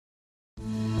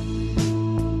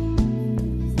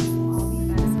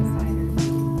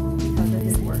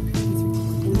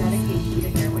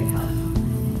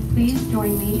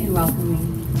in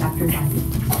welcoming Dr. Zaki.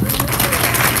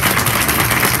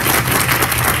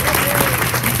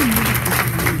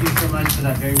 Thank you so much for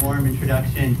that very warm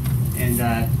introduction. And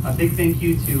a big thank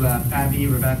you to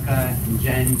Fabi, Rebecca, and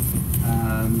Jen,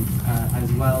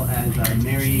 as well as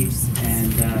Mary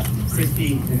and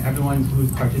Christy, and everyone who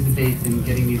participates in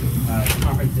getting these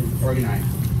conferences organized.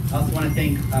 I also want to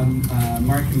thank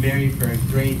Mark and Barry for a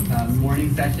great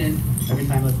morning session. Every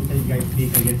time I listen to you guys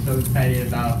speak, I get so excited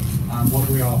about what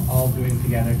we're all doing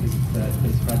together to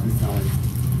spread this knowledge.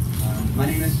 My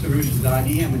name is Sarush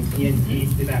Zadi. I'm an ENT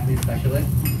sleep apnea specialist.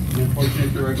 I'm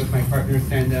fortunate to work with my partner,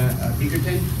 Sanda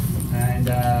Pinkerton. And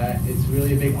it's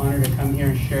really a big honor to come here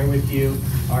and share with you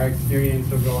our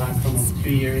experience over the last almost 2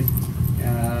 years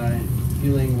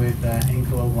dealing with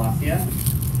Ankyloglossia.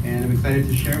 And I'm excited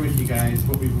to share with you guys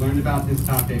what we've learned about this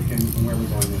topic and where we're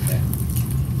going with it.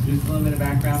 So just a little bit of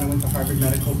background. I went to Harvard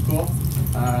Medical School,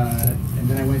 and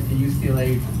then I went to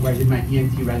UCLA where I did my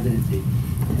ENT residency.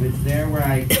 And it's there where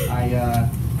I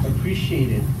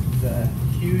appreciated the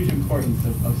huge importance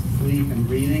of sleep and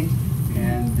breathing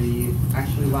and the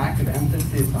actually lack of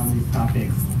emphasis on these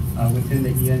topics within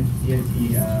the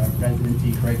ENT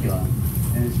residency curriculum.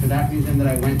 And it's for that reason that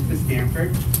I went to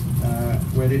Stanford,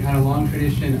 where they've had a long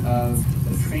tradition of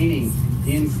training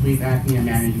in sleep apnea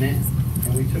management.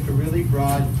 And we took a really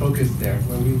broad focus there,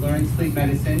 where we learned sleep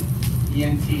medicine,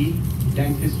 ENT,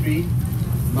 dentistry,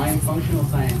 myofunctional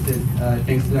sciences,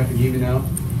 thanks to Dr. Givino,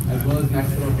 as well as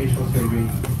maxillofacial surgery.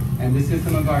 And this is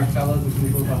some of our fellows and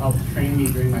people who helped train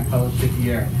me during my fellowship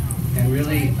year. And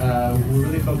really, we're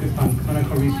really focused on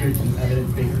clinical research and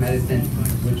evidence-based medicine,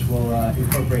 which we'll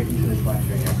incorporate into this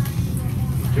lecture here.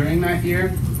 During that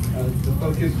year, the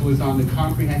focus was on the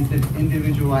comprehensive,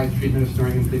 individualized treatment of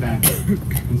snoring and sleep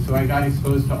apnea. And so I got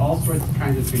exposed to all sorts of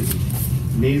kinds of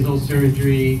treatments: nasal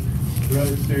surgery,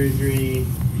 throat surgery,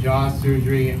 jaw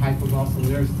surgery, hypoglossal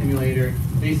nerve stimulator,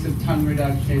 invasive tongue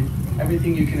reduction,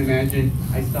 everything you can imagine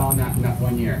I saw in that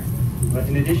 1 year. But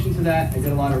in addition to that, I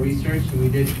did a lot of research and we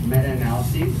did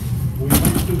meta-analyses. We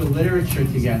went through the literature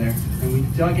together and we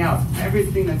dug out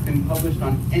everything that's been published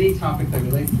on any topic that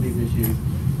relates to these issues.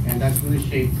 And that's really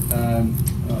shaped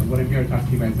what I'm here to talk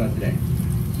to you guys about today.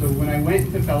 So when I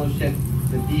went to fellowship,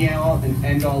 the be-all and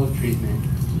end-all of treatment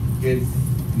is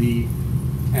the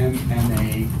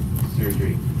MMA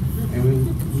surgery. And we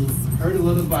heard a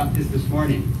little about this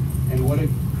morning, and what a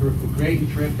great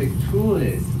and terrific tool it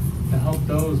is to help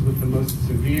those with the most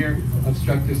severe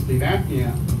obstructive sleep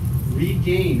apnea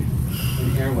regain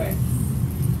an airway.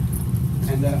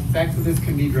 And the effects of this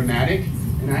can be dramatic.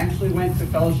 And I actually went to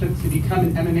fellowship to become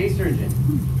an MMA surgeon.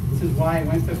 This is why I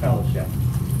went to fellowship.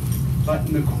 But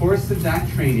in the course of that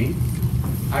training,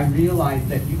 I realized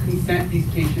that you can send these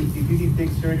patients, you do these big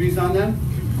surgeries on them,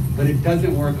 but it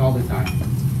doesn't work all the time.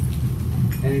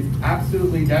 And it's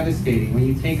absolutely devastating when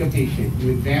you take a patient,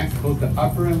 you advance both the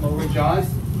upper and lower jaws,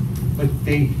 but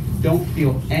they don't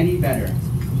feel any better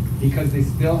because they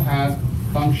still have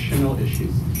functional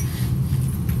issues.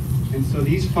 And so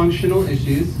these functional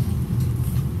issues,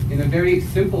 in a very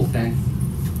simple sense,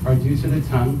 are due to the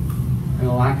tongue and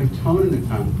a lack of tone in the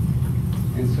tongue.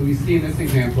 And so we see in this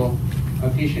example a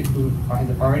patient who has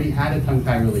already had a tongue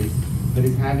tie release, but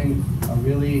is having a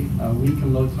really weak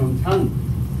and low-tone tongue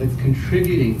that's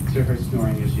contributing to her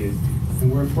snoring issues.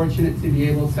 And we're fortunate to be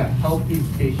able to help these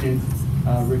patients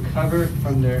recover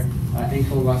from their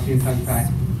Ankyloglossia tongue tie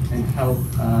and help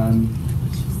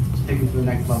take them to the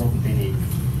next level that they need.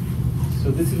 So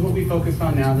this is what we focus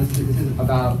on now. This is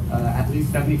about at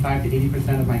least 75 to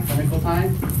 80% of my clinical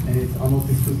time, and it's almost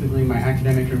exclusively my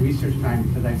academic and research time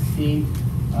because I've seen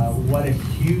what a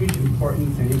huge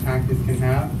importance and impact this can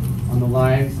have on the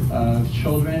lives of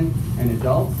children and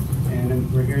adults.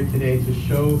 And we're here today to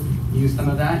show you some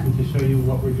of that and to show you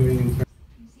what we're doing in terms of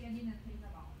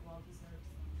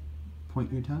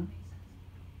point your tongue.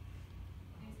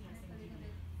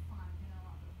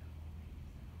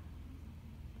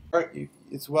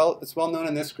 It's well known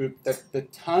in this group that the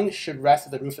tongue should rest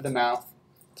at the roof of the mouth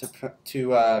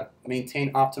to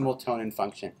maintain optimal tone and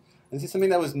function. And this is something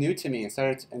that was new to me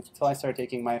until I started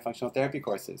taking myofunctional therapy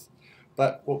courses.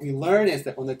 But what we learn is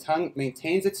that when the tongue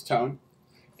maintains its tone,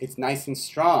 it's nice and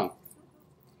strong.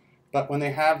 But when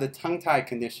they have the tongue tie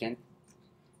condition,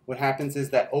 what happens is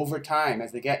that over time,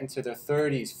 as they get into their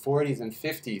 30s, 40s, and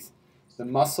 50s, the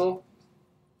muscle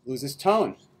loses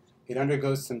tone. It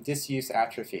undergoes some disuse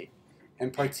atrophy.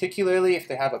 And particularly if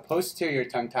they have a posterior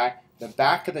tongue tie, the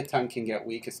back of the tongue can get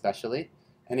weak especially,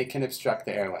 and it can obstruct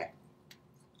the airway.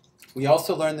 We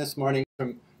also learned this morning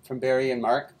from Barry and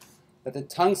Mark that the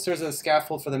tongue serves as a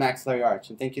scaffold for the maxillary arch.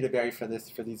 And thank you to Barry for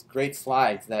these great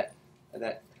slides that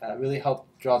really help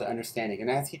draw the understanding. And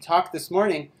as he talked this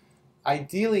morning,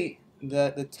 ideally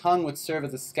the tongue would serve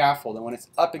as a scaffold, and when it's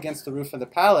up against the roof of the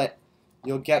palate,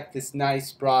 you'll get this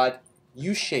nice broad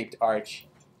U-shaped arch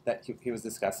that he was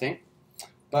discussing.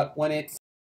 But when it's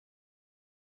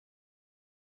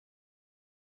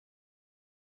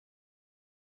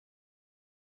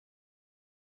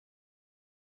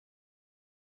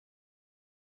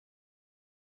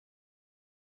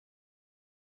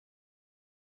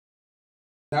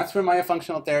that's where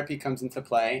myofunctional therapy comes into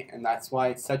play, and that's why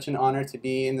it's such an honor to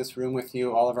be in this room with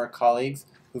you, all of our colleagues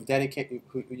who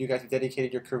you guys have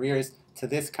dedicated your careers to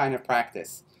this kind of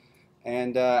practice.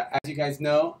 And as you guys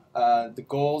know, the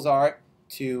goals are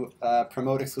to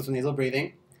promote exclusive nasal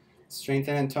breathing,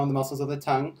 strengthen and tone the muscles of the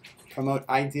tongue, promote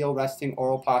ideal resting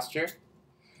oral posture,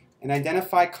 and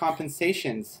identify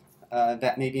compensations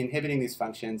that may be inhibiting these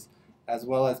functions, as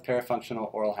well as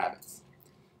parafunctional oral habits.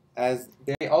 As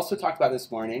Barry also talked about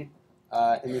this morning,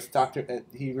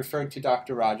 he referred to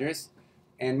Dr. Rogers,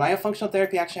 and myofunctional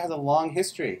therapy actually has a long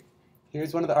history.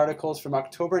 Here's one of the articles from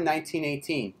October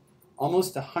 1918,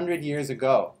 almost 100 years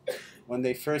ago, when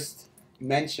they first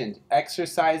mentioned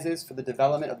exercises for the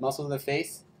development of muscles of the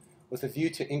face with a view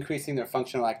to increasing their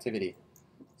functional activity.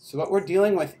 So what we're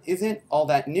dealing with isn't all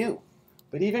that new.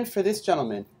 But even for this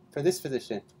gentleman, for this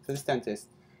physician, for this dentist,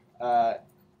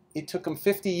 it took him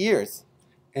 50 years.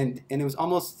 And it was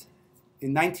almost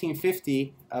in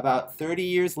 1950, about 30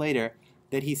 years later,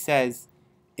 that he says,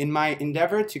 "In my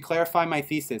endeavor to clarify my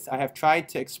thesis, I have tried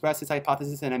to express this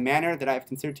hypothesis in a manner that I have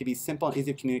considered to be simple and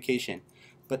easy of communication.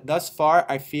 But thus far,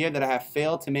 I fear that I have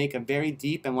failed to make a very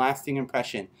deep and lasting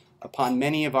impression upon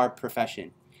many of our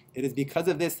profession. It is because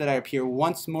of this that I appear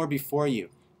once more before you,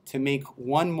 to make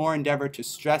one more endeavor to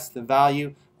stress the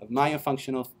value of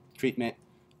myofunctional treatment,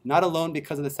 not alone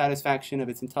because of the satisfaction of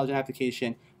its intelligent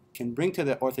application can bring to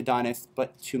the orthodontist,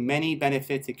 but to many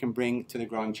benefits it can bring to the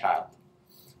growing child."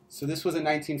 So this was in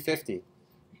 1950,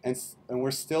 and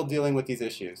we're still dealing with these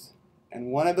issues.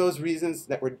 And one of those reasons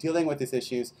that we're dealing with these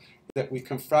issues is that we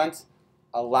confront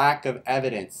a lack of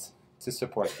evidence to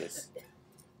support this.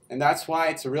 And that's why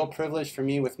it's a real privilege for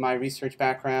me, with my research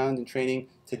background and training,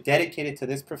 to dedicate it to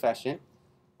this profession,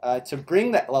 to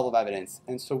bring that level of evidence.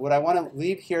 And so what I want to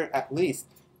leave here at least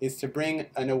is to bring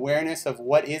an awareness of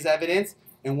what is evidence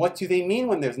and what do they mean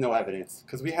when there's no evidence,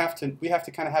 because we have to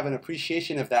kind of have an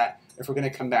appreciation of that if we're going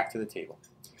to come back to the table.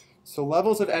 So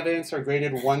levels of evidence are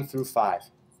graded 1 through 5.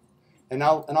 And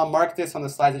I'll mark this on the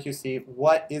slides that you see.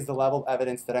 What is the level of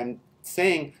evidence that I'm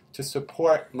saying to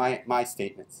support my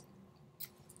statements?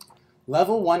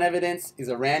 Level 1 evidence is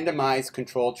a randomized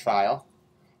controlled trial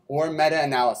or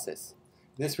meta-analysis.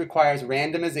 This requires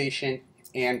randomization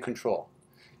and control.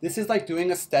 This is like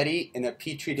doing a study in a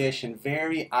petri dish in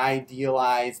very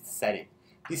idealized setting.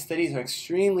 These studies are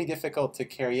extremely difficult to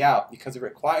carry out because it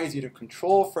requires you to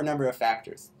control for a number of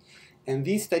factors. And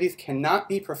these studies cannot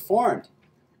be performed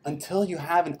until you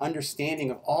have an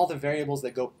understanding of all the variables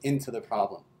that go into the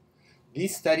problem.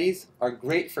 These studies are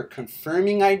great for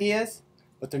confirming ideas,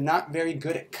 but they're not very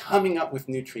good at coming up with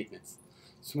new treatments.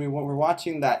 So when we're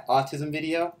watching that autism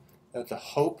video, the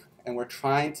hope, and we're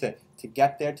trying to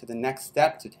get there to the next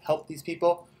step to help these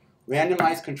people,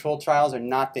 randomized controlled trials are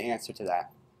not the answer to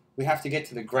that. We have to get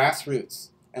to the grassroots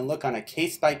and look on a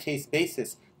case-by-case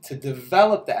basis to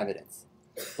develop the evidence.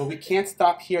 But we can't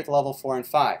stop here at level 4 and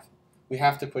 5. We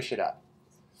have to push it up.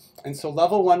 And so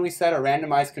level 1, we said, a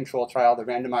randomized controlled trial, the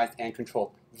randomized and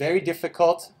controlled. Very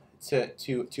difficult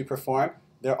to perform.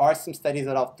 There are some studies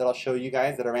that I'll show you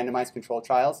guys that are randomized controlled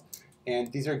trials.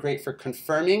 And these are great for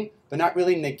confirming, but not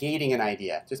really negating an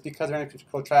idea. Just because a randomized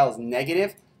controlled trial is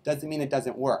negative doesn't mean it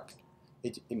doesn't work.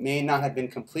 It may not have been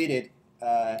completed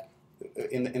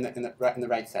in the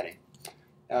right setting.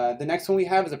 The next one we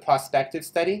have is a prospective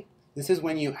study. This is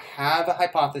when you have a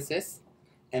hypothesis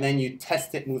and then you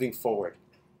test it moving forward.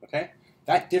 Okay?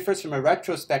 That differs from a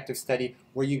retrospective study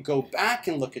where you go back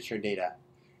and look at your data.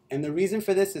 And the reason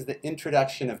for this is the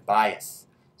introduction of bias.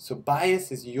 So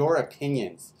bias is your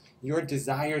opinions, your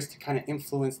desires to kind of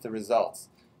influence the results.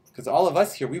 Because all of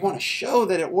us here, we want to show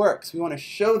that it works. We want to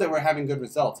show that we're having good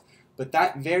results. But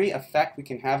that very effect we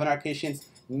can have on our patients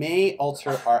may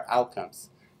alter our outcomes.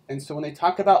 And so when they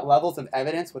talk about levels of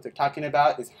evidence, what they're talking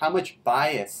about is how much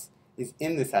bias is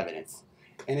in this evidence.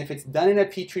 And if it's done in a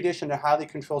petri dish under highly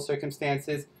controlled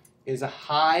circumstances, is a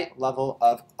high level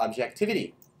of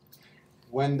objectivity.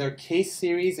 When they're case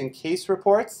series and case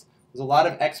reports, there's a lot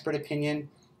of expert opinion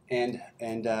and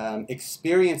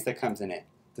experience that comes in it,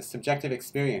 the subjective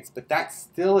experience. But that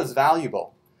still is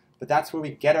valuable. But that's where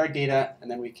we get our data, and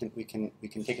then we can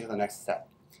take it to the next step.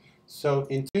 So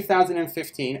in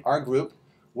 2015, our group,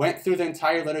 went through the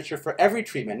entire literature for every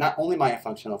treatment, not only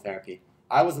myofunctional therapy.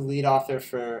 I was the lead author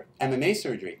for MMA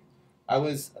surgery. I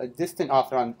was a distant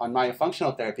author on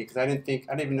myofunctional therapy because I didn't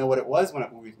even know what it was when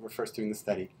we were first doing the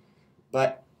study.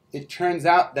 But it turns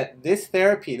out that this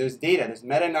therapy, there's data, there's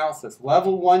meta-analysis,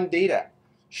 level 1 data,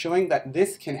 showing that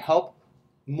this can help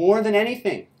more than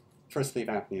anything for sleep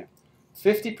apnea.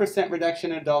 50%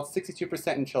 reduction in adults,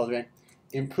 62% in children,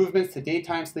 improvements to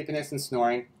daytime sleepiness and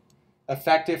snoring,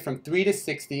 effective from 3 to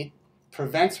 60,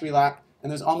 prevents relapse,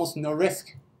 and there's almost no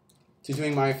risk to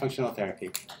doing myofunctional therapy.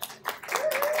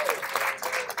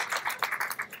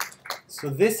 So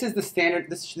this is the standard,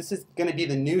 this is going to be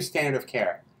the new standard of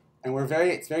care. And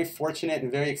it's very fortunate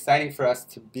and very exciting for us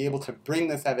to be able to bring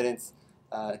this evidence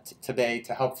today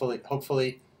to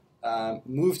hopefully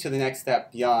move to the next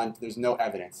step beyond there's no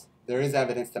evidence. There is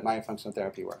evidence that myofunctional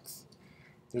therapy works.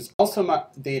 There's also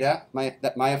data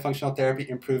that myofunctional therapy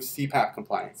improves CPAP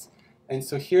compliance. And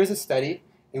so here's a study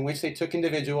in which they took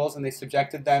individuals and they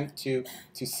subjected them to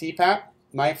CPAP,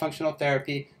 myofunctional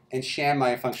therapy, and sham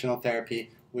myofunctional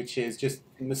therapy, which is just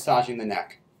massaging the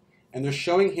neck. And they're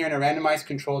showing here in a randomized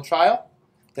controlled trial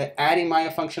that adding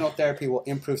myofunctional therapy will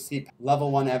improve CPAP.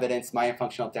 Level 1 evidence,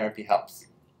 myofunctional therapy helps.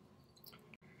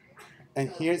 And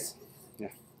here's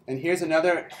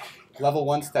another level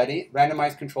 1 study,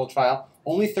 randomized controlled trial,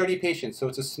 only 30 patients, so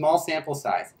it's a small sample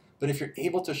size. But if you're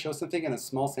able to show something in a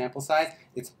small sample size,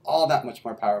 it's all that much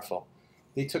more powerful.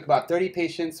 They took about 30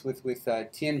 patients with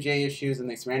TMJ issues, and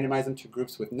they randomized them to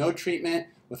groups with no treatment,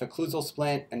 with occlusal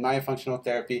splint and myofunctional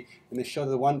therapy, and they showed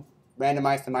the one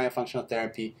randomized to myofunctional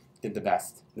therapy did the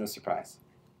best. No surprise.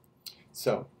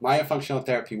 So myofunctional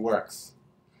therapy works,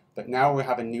 but now we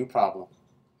have a new problem.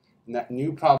 And that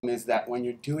new problem is that when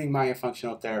you're doing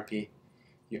myofunctional therapy,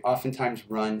 you oftentimes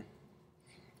run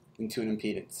into an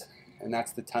impedance, and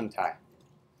that's the tongue tie.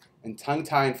 And tongue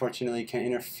tie, unfortunately, can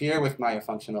interfere with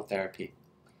myofunctional therapy.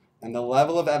 And the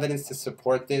level of evidence to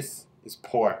support this is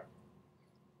poor.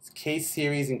 It's case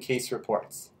series and case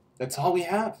reports. That's all we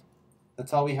have.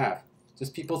 That's all we have.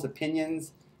 Just people's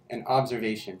opinions and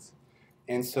observations.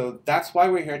 And so that's why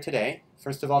we're here today.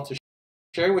 First of all, to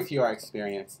share with you our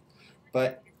experience.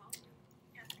 But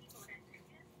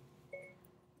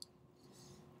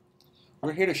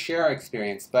we're here to share our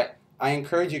experience. But I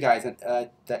encourage you guys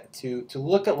to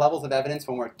look at levels of evidence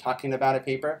when we're talking about a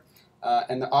paper.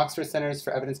 And the Oxford Centers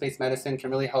for Evidence-Based Medicine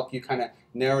can really help you kind of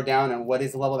narrow down on what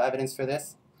is the level of evidence for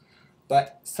this.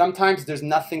 But sometimes there's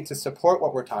nothing to support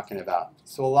what we're talking about.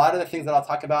 So a lot of the things that I'll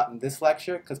talk about in this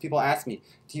lecture, because people ask me,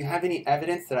 do you have any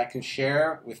evidence that I can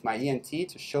share with my ENT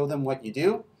to show them what you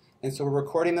do? And so we're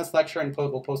recording this lecture and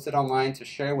we'll post it online to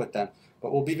share with them.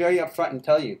 But we'll be very upfront and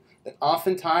tell you that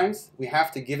oftentimes we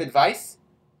have to give advice,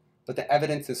 but the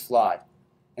evidence is flawed.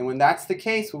 And when that's the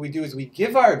case, what we do is we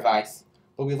give our advice,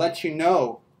 but we let you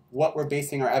know what we're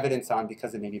basing our evidence on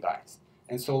because it may be biased.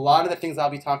 And so a lot of the things I'll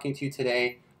be talking to you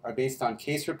today are based on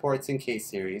case reports and case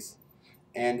series.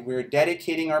 And we're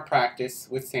dedicating our practice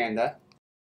with Sanda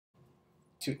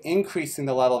to increasing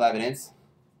the level of evidence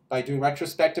by doing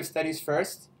retrospective studies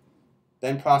first,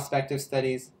 then prospective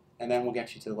studies, and then we'll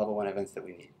get you to the level 1 evidence that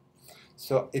we need.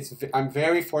 So I'm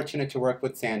very fortunate to work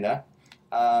with Sanda.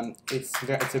 It's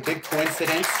a big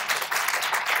coincidence.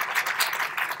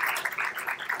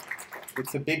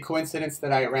 It's a big coincidence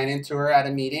that I ran into her at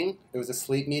a meeting. It was a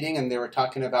sleep meeting, and they were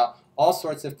talking about all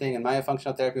sorts of things, and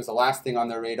myofunctional therapy was the last thing on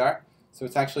their radar. So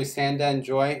it's actually Sanda and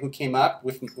Joy who came up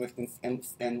and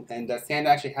Sanda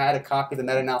actually had a copy of the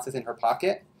meta-analysis in her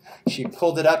pocket. She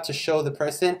pulled it up to show the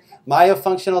person,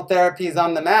 myofunctional therapy is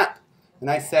on the map.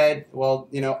 And I said, well,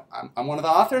 you know, I'm one of the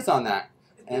authors on that.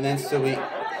 And then so we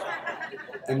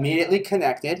immediately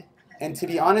connected. And to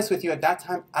be honest with you, at that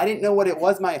time, I didn't know what it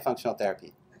was, myofunctional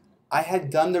therapy. I had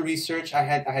done the research, I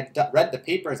had read the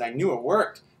papers, I knew it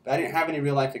worked, but I didn't have any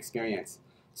real-life experience.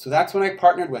 So that's when I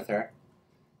partnered with her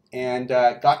and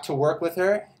got to work with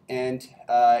her. And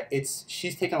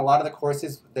she's taken a lot of the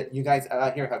courses that you guys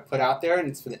out here have put out there, and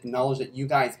it's for the knowledge that you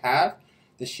guys have,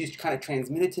 that she's kind of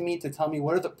transmitted to me to tell me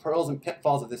what are the pearls and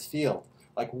pitfalls of this field.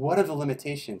 Like, what are the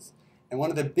limitations? And one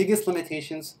of the biggest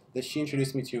limitations that she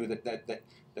introduced me to that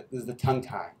is the tongue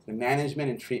tie, the management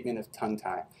and treatment of tongue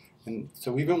tie. And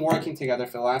so we've been working together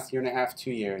for the last 1.5 years,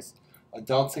 2 years,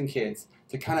 adults and kids,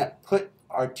 to kind of put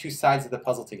our two sides of the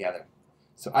puzzle together.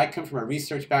 So I come from a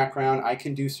research background, I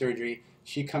can do surgery.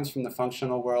 She comes from the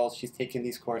functional world, she's taken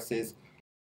these courses.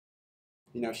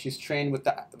 You know, she's trained with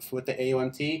the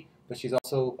AOMT, but she's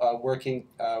also working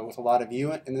with a lot of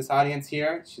you in this audience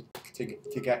here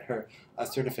to get her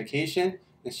certification.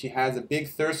 And she has a big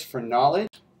thirst for knowledge.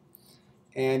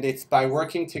 And it's by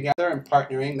working together and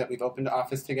partnering that we've opened an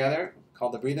office together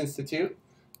called the Breathe Institute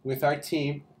with our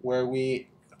team, where we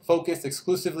focus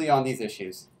exclusively on these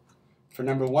issues. For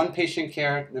number 1, patient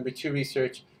care, number 2,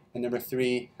 research, and number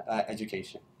 3,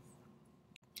 education.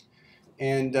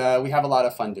 And we have a lot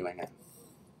of fun doing it.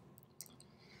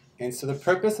 And so the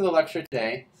purpose of the lecture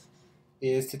today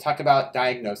is to talk about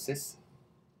diagnosis.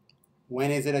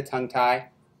 When is it a tongue tie?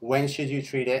 When should you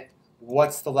treat it?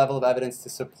 What's the level of evidence to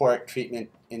support treatment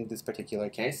in this particular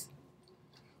case?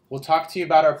 We'll talk to you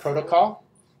about our protocol.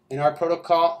 And our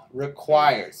protocol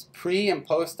requires pre- and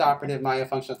post-operative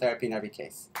myofunctional therapy in every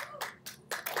case.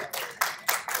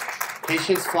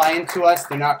 Patients fly into us,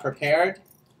 they're not prepared.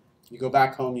 You go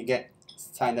back home, you get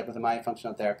signed up with a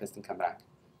myofunctional therapist and come back.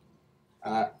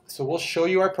 So we'll show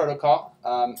you our protocol.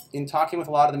 In talking with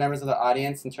a lot of the members of the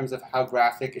audience in terms of how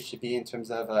graphic it should be in terms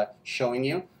of showing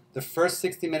you, the first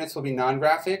 60 minutes will be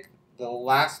non-graphic, the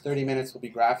last 30 minutes will be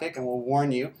graphic, and we'll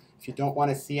warn you, if you don't want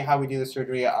to see how we do the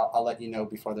surgery, I'll let you know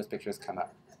before those pictures come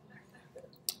up.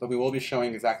 But we will be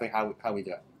showing exactly how we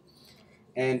do it.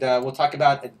 And we'll talk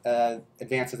about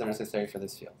advances that are necessary for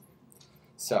this field.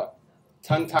 So,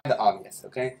 tongue tie, the obvious,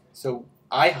 okay? So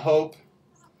I hope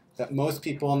that most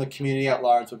people in the community at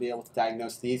large will be able to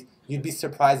diagnose these. You'd be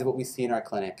surprised at what we see in our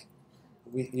clinic.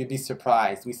 You'd be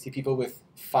surprised. We see people with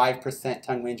 5%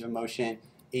 tongue range of motion,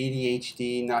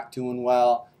 ADHD, not doing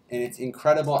well, and it's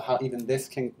incredible how even this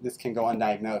can go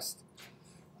undiagnosed.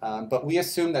 But we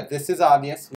assume that this is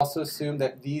obvious. We also assume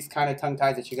that these kind of tongue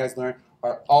ties that you guys learn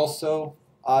are also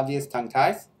obvious tongue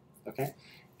ties, okay?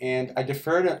 And I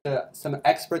defer to some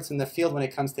experts in the field when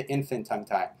it comes to infant tongue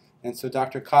tie. And so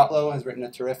Dr. Kotlow has written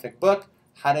a terrific book,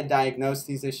 How to Diagnose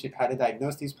These Issues, How to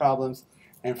Diagnose These Problems.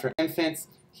 And for infants,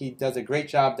 he does a great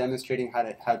job demonstrating how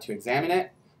to examine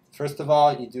it. First of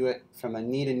all, you do it from a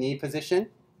knee-to-knee position,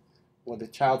 where the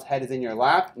child's head is in your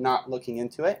lap, not looking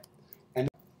into it. And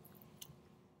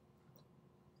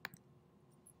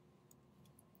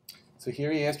so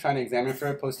here he is trying to examine for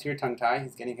a posterior tongue tie.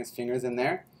 He's getting his fingers in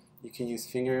there. You can use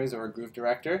fingers or a groove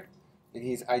director. And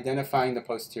he's identifying the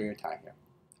posterior tie here,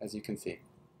 as you can see.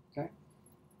 Okay?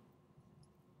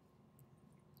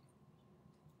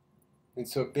 And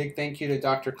so a big thank you to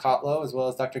Dr. Kotlow as well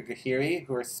as Dr. Gahiri,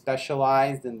 who are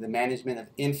specialized in the management of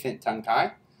infant tongue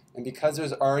tie. And because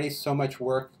there's already so much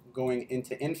work going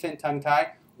into infant tongue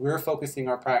tie, we're focusing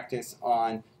our practice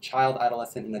on child,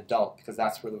 adolescent, and adult, because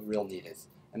that's where the real need is.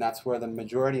 And that's where the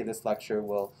majority of this lecture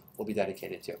will be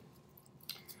dedicated to.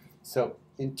 So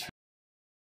in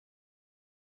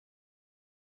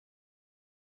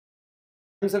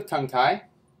terms of tongue tie,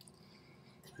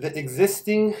 the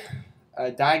existing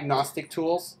diagnostic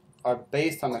tools are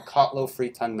based on the Kotlow free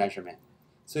tongue measurement.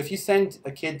 So if you send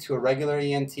a kid to a regular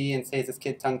ENT and say, is this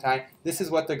kid tongue tied, this is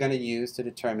what they're going to use to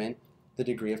determine the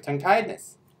degree of tongue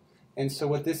tiedness. And so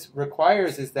what this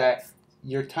requires is that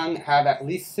your tongue have at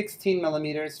least 16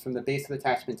 millimeters from the base of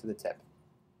attachment to the tip.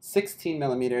 16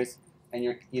 millimeters, and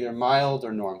you're either mild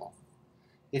or normal.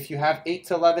 If you have 8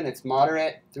 to 11, it's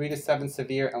moderate, 3 to 7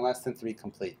 severe, and less than 3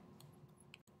 complete.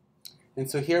 And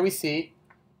so here we see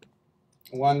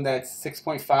one that's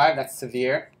 6.5, that's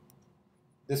severe.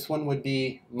 This one would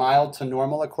be mild to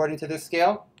normal according to this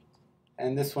scale,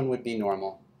 and this one would be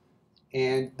normal.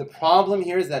 And the problem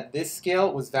here is that this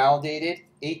scale was validated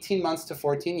 18 months to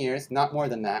 14 years, not more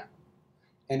than that.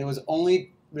 And it was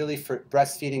only really for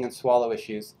breastfeeding and swallow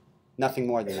issues, nothing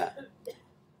more than that.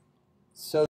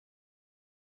 So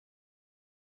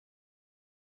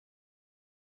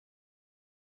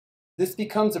this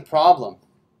becomes a problem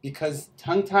because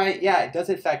tongue tie, yeah, it does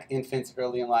affect infants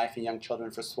early in life and young children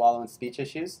for swallow and speech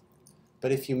issues.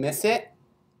 But if you miss it,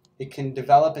 it can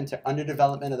develop into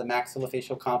underdevelopment of the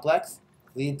maxillofacial complex,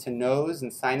 lead to nose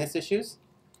and sinus issues.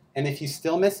 And if you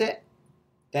still miss it,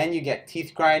 then you get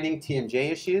teeth grinding,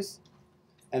 TMJ issues.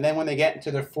 And then when they get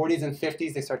into their 40s and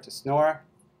 50s, they start to snore,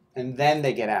 and then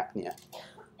they get apnea.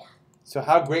 So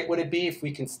how great would it be if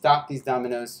we can stop these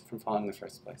dominoes from falling in the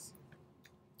first place?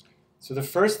 So the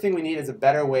first thing we need is a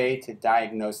better way to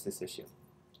diagnose this issue.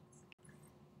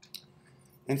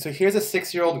 And so here's a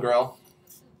 6-year-old girl,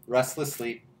 restless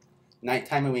sleep,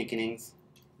 nighttime awakenings,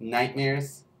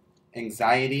 nightmares,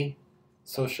 anxiety,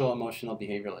 social, emotional,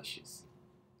 behavioral issues.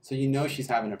 So you know she's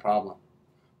having a problem.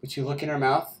 But you look in her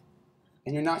mouth,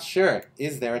 and you're not sure,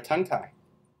 is there a tongue tie?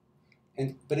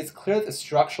 But it's clear that the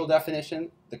structural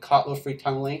definition, the Kotlow free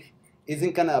tongue length,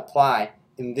 isn't going to apply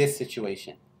in this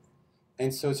situation.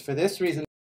 And so it's for this reason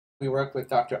we work with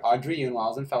Dr. Audrey Yoon while I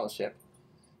was in fellowship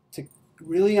to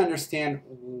really understand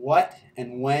what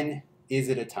and when is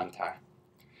it a tongue tie.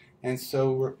 And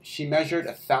so she measured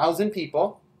 1,000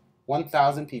 people,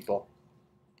 1,000 people,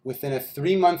 within a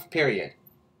 3-month period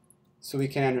so we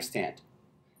can understand.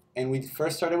 And we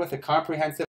first started with a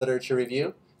comprehensive literature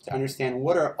review to understand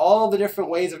what are all the different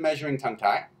ways of measuring tongue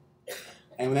tie.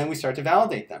 And then we started to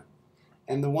validate them.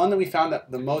 And the one that we found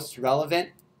that the most relevant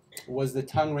was the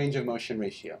tongue range of motion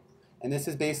ratio. And this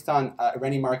is based on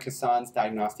Rennie Marcuson's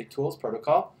diagnostic tools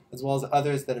protocol, as well as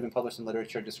others that have been published in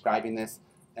literature describing this.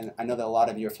 And I know that a lot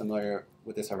of you are familiar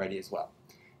with this already as well.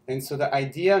 And so the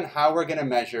idea on how we're going to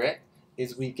measure it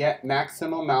is we get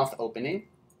maximum mouth opening,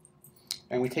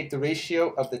 and we take the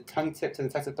ratio of the tongue tip to the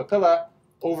incisive papilla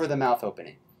over the mouth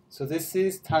opening. So this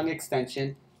is tongue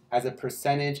extension as a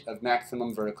percentage of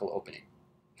maximum vertical opening.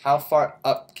 How far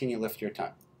up can you lift your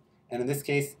tongue? And in this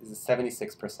case, it's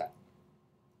 76%.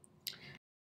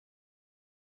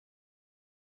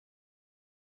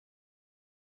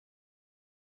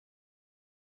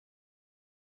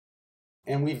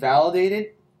 And we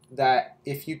validated that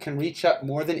if you can reach up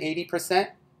more than 80%,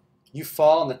 you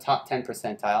fall in the top 10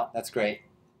 percentile. That's great.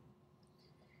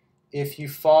 If you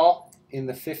fall in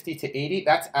the 50 to 80,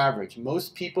 that's average.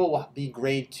 Most people will be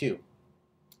grade 2.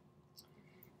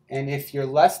 And if you're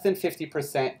less than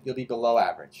 50%, you'll be below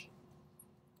average.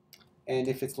 And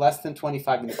if it's less than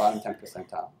 25, you're in the bottom 10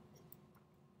 percentile.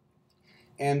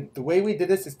 And the way we did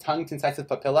this is tongue to incisive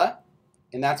papilla,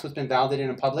 and that's what's been validated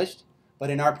and published. But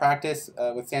in our practice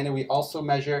with Sandra, we also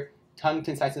measure tongue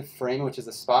to incisive foramen, which is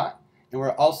a spot. And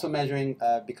we're also measuring,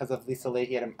 because of Lisa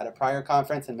Leahy at a prior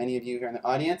conference, and many of you here in the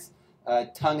audience,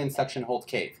 tongue and suction hold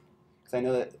cave. Because I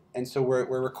know that, and so we're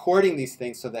recording these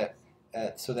things so that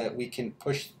we can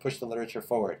push the literature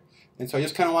forward. And so I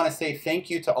just kind of want to say thank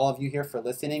you to all of you here for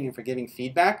listening and for giving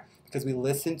feedback, because we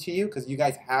listen to you, because you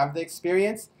guys have the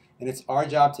experience, and it's our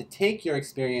job to take your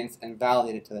experience and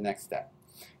validate it to the next step.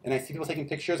 And I see people taking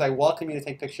pictures. I welcome you to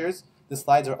take pictures. The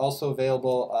slides are also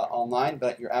available online,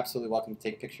 but you're absolutely welcome to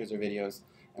take pictures or videos.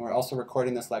 And we're also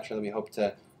recording this lecture that we hope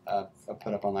to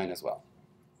put up online as well.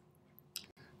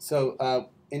 So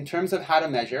in terms of how to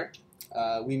measure,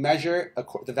 we measure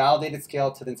the validated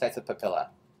scale to the incisive papilla.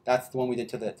 That's the one we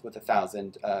did with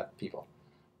 1,000 people.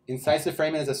 Incisive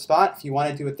foramen is a spot. If you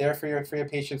want to do it there for your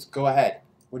patients, go ahead.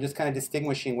 We're just kind of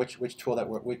distinguishing which tool that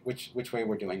which way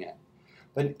we're doing it.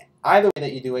 But either way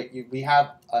that you do it, we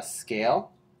have a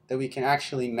scale that we can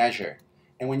actually measure.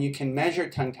 And when you can measure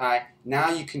tongue tie,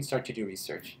 now you can start to do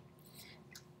research.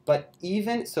 But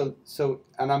even so,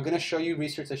 and I'm going to show you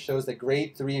research that shows that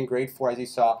grade 3 and grade 4, as you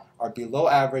saw, are below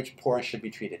average, poor, and should be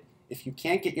treated. If you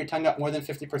can't get your tongue up more than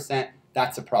 50%,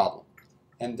 that's a problem.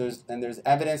 And there's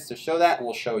evidence to show that, and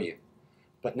we'll show you.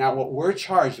 But now what we're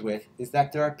charged with is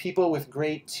that there are people with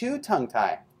grade 2 tongue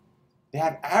tie. They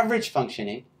have average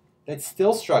functioning that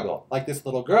still struggle, like this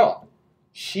little girl.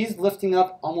 She's lifting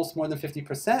up almost more than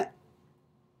 50%,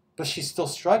 but she's still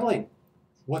struggling.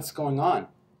 What's going on?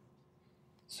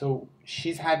 So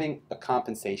she's having a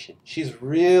compensation. She's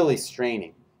really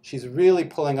straining. She's really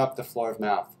pulling up the floor of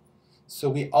mouth. So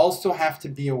we also have to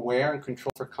be aware and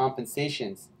control for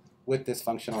compensations with this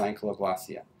functional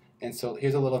ankyloglossia. And so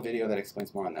here's a little video that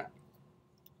explains more on that.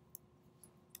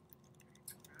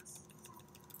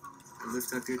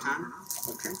 Lift up your tongue.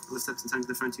 Okay. Lift up the tongue to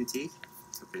the front 2 teeth.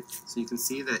 Okay. So you can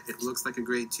see that it looks like a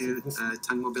grade 2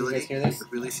 tongue mobility,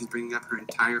 but really she's bringing up her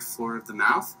entire floor of the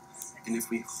mouth. And if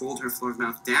we hold her floor of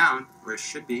mouth down, where it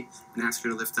should be, and ask her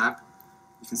to lift up,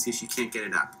 you can see she can't get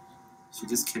it up. She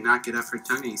just cannot get up her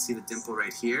tongue, and you see the dimple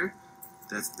right here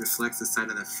that reflects the side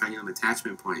of the frenulum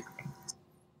attachment point.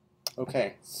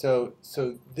 Okay, so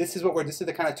this is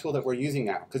the kind of tool that we're using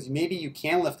now, because maybe you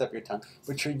can lift up your tongue,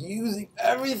 but you're using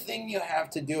everything you have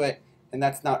to do it, and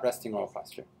that's not resting oral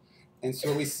posture. And so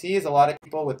what we see is a lot of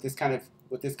people with this kind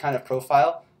of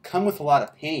profile come with a lot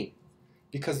of pain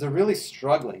because they're really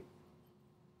struggling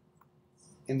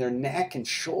in their neck and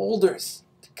shoulders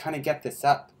to kind of get this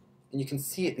up. And you can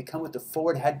see it. They come with the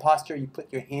forward head posture. You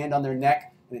put your hand on their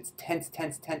neck, and it's tense,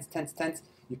 tense, tense, tense, tense.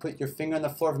 You put your finger on the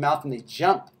floor of the mouth, and they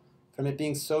jump from it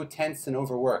being so tense and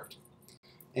overworked.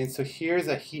 And so here's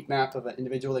a heat map of an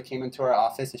individual that came into our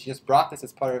office, and she just brought this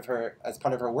as part of her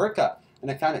workup. And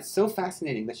I found it so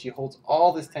fascinating that she holds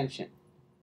all this tension.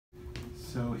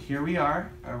 So here we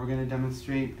are. We're going to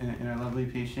demonstrate in our lovely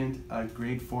patient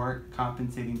grade 4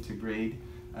 compensating to grade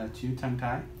 2 tongue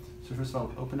tie. So first of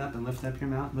all, open up and lift up your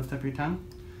mouth, lift up your tongue.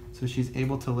 So she's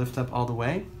able to lift up all the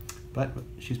way, but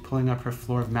she's pulling up her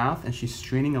floor of mouth, and she's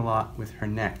straining a lot with her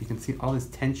neck. You can see all this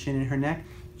tension in her neck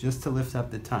just to lift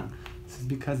up the tongue. This is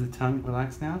because the tongue,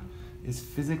 relax now, is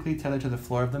physically tethered to the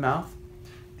floor of the mouth,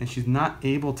 and she's not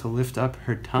able to lift up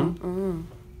her tongue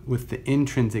with the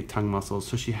intrinsic tongue muscles.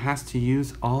 So she has to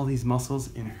use all these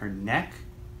muscles in her neck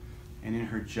and in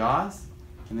her jaws,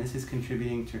 and this is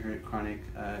contributing to her chronic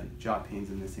jaw pains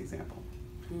in this example.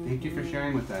 Thank you for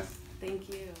sharing with us. Thank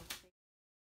you.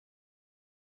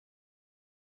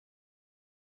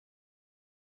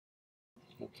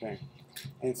 Okay,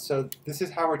 and so this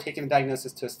is how we're taking the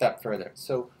diagnosis to a step further.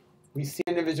 So we see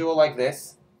an individual like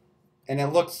this, and it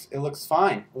looks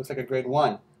fine. It looks like a grade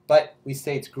 1, but we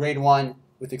say it's grade 1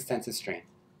 with extensive strain.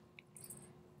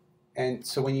 And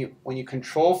so when you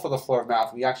control for the floor of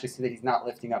mouth, we actually see that he's not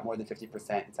lifting up more than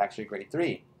 50%. It's actually grade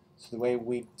 3. So the way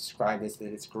we describe this is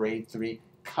that it's grade 3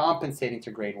 compensating to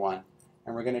grade 1,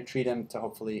 and we're going to treat him to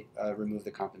hopefully remove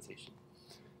the compensation.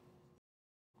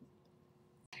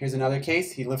 Here's another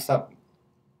case. He lifts up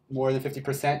more than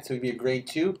 50%, so he'd be a grade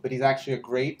 2, but he's actually a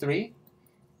grade 3,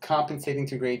 compensating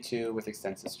to grade 2 with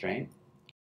extensive strain.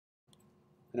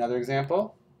 Another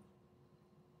example.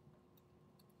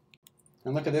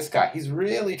 And look at this guy. He's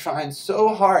really trying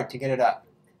so hard to get it up.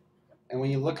 And when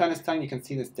you look on his tongue, you can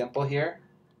see this dimple here,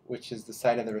 which is the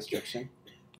site of the restriction.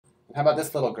 And how about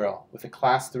this little girl with a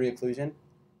class 3 occlusion?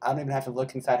 I don't even have to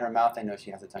look inside her mouth. I know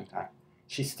she has a tongue tie.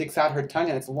 She sticks out her tongue,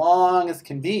 and it's long as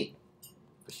can be,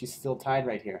 but she's still tied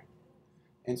right here.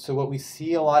 And so what we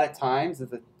see a lot of times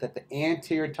is that the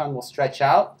anterior tongue will stretch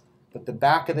out, but the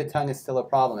back of the tongue is still a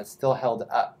problem. It's still held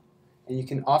up. And you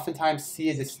can oftentimes see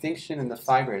a distinction in the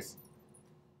fibers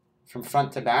from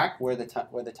front to back where the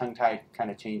tongue tie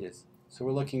kind of changes. So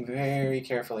we're looking very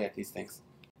carefully at these things.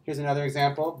 Here's another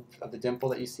example of the dimple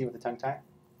that you see with the tongue tie.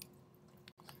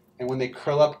 And when they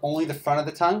curl up only the front of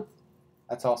the tongue,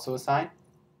 that's also a sign.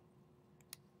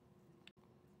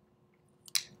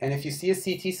 And if you see a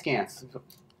CT scan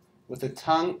with the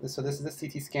tongue, so this is a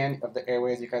CT scan of the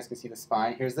airway, as you guys can see the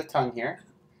spine. Here's the tongue here.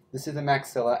 This is the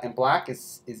maxilla, and black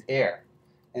is air.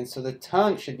 And so the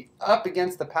tongue should be up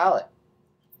against the palate.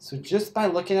 So just by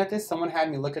looking at this, someone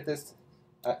had me look at this.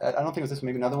 I don't think it was this one,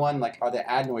 maybe another one, like, are the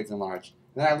adenoids enlarged?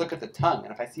 And then I look at the tongue,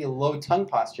 and if I see a low tongue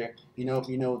posture, you know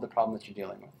the problem that you're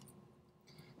dealing with.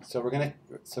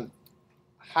 So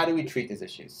how do we treat these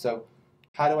issues? So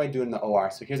how do I do it in the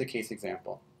OR? So here's a case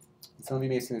example. Some of you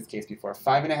may have seen this case before.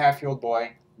 5.5-year-old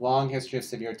boy, long history of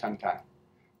severe tongue tie,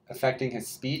 affecting his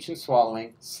speech and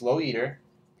swallowing, slow eater,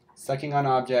 sucking on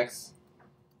objects,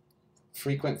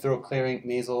 frequent throat clearing,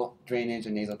 nasal drainage,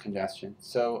 and nasal congestion.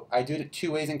 So I do it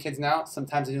 2 ways in kids now.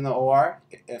 Sometimes I do in the OR.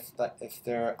 If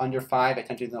they're under 5, I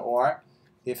tend to do in the OR.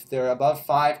 If they're above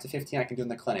 5 to 15, I can do in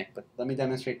the clinic. But let me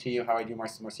demonstrate to you how I do more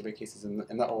severe cases in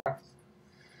the OR.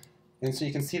 And so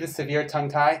you can see the severe tongue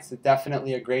tie. It's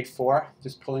definitely a grade 4.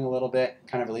 Just pulling a little bit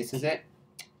kind of releases it.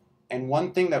 And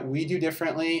one thing that we do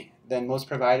differently than most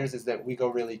providers is that we go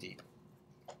really deep.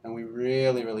 And we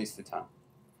really release the tongue.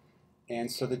 And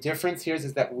so the difference here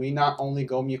is that we not only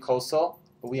go mucosal,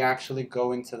 but we actually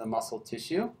go into the muscle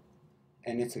tissue.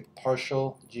 And it's a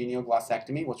partial genial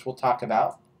glossectomy, which we'll talk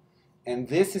about. And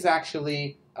this is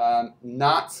actually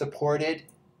not supported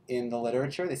in the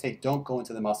literature. They say don't go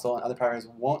into the muscle, and other providers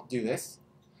won't do this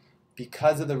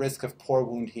because of the risk of poor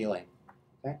wound healing.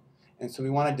 Okay? And so we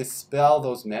want to dispel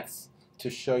those myths to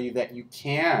show you that you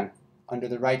can, under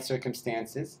the right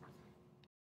circumstances,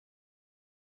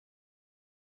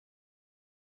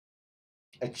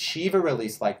 achieve a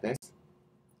release like this,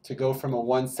 to go from a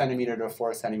 1 centimeter to a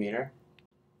 4 centimeter,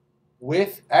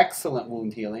 with excellent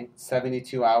wound healing,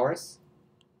 72 hours,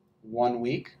 1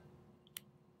 week,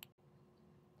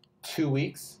 2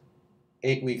 weeks,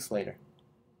 8 weeks later.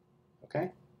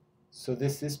 Okay? So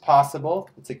this is possible.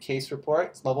 It's a case report.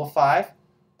 It's level 5,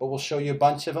 but we'll show you a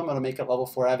bunch of them. It'll make it level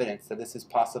 4 evidence that this is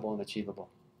possible and achievable.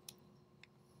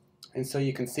 And so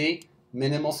you can see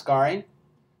minimal scarring.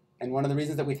 And one of the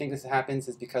reasons that we think this happens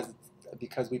is because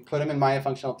we put them in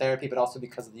myofunctional therapy, but also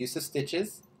because of the use of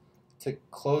stitches to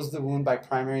close the wound by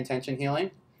primary intention healing.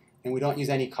 And we don't use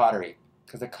any cautery,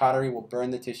 because the cautery will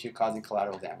burn the tissue, causing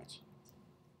collateral damage.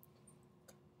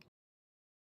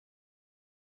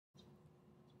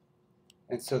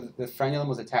 And so the frenulum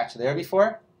was attached there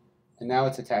before, and now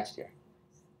it's attached here.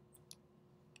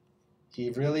 He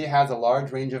really has a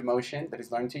large range of motion that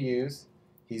he's learned to use.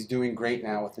 He's doing great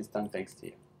now with his tongue, thanks to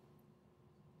you.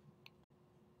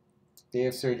 Day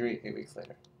of surgery, 8 weeks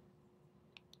later.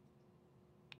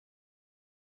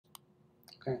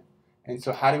 Okay, and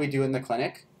so how do we do it in the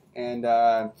clinic? And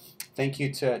thank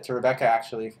you to Rebecca,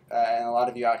 actually, and a lot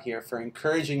of you out here for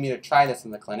encouraging me to try this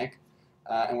in the clinic.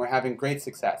 And we're having great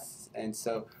success. And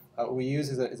so what we use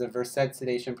is a Versed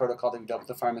sedation protocol that we developed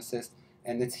with the pharmacist,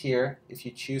 and it's here if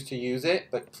you choose to use it,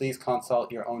 but please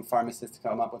consult your own pharmacist to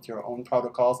come up with your own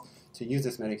protocols to use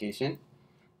this medication.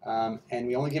 And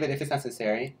we only give it if it's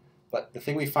necessary, but the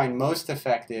thing we find most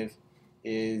effective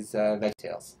is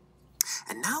VeggieTales.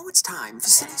 And now it's time for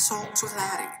Silly Songs with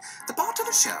Larry, the part of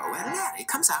the show where Larry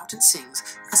comes out and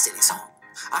sings a silly song.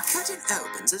 Our curtain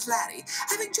opens as Larry,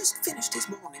 having just finished his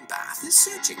morning bath, is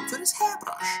searching for his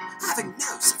hairbrush. Having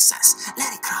no success,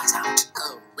 Larry cries out,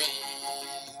 "Oh, where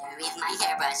is my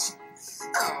hairbrush?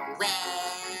 Oh,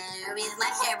 where is my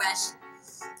hairbrush?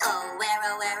 Oh, where,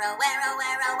 oh, where, oh, where, oh,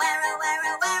 where, oh, where, oh, where,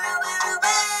 oh, where, oh, where, oh,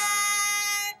 where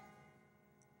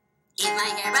is my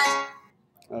hairbrush?"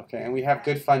 Okay, and we have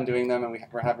good fun doing them, and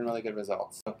we're having really good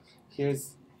results. So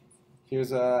here's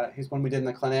one we did in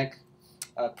the clinic,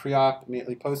 pre-op,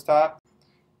 immediately post-op.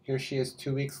 Here she is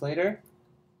 2 weeks later.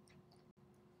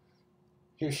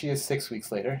 Here she is 6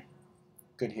 weeks later.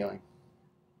 Good healing.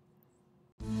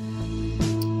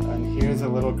 And here's a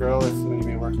little girl that's going to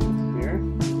be working with here.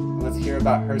 And let's hear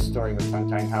about her story with tongue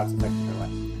tie and how it's affected her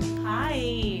life.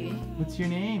 Hi. What's your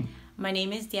name? My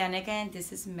name is Danica and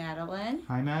this is Madeline.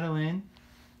 Hi, Madeline.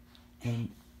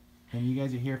 And you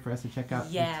guys are here for us to check out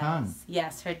your tongue.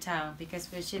 Yes, her tongue, because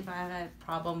she had a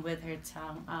problem with her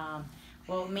tongue.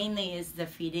 Well, mainly is the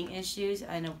feeding issues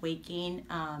and weight gain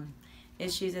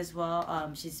issues as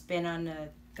well. She's been on a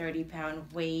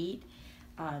 30-pound weight.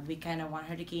 We kind of want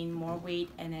her to gain more weight,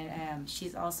 and then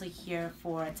she's also here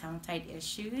for tongue-tied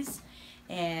issues.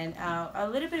 And a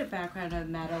little bit of background of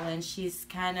Madeline. She's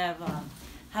kind of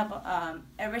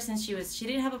ever since she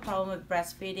didn't have a problem with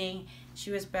breastfeeding. She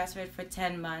was breastfed for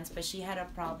 10 months, but she had a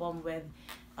problem with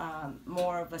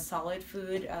more of a solid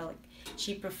food.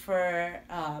 She preferred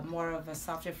more of a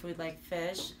softer food like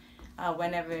fish.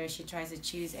 Whenever she tries to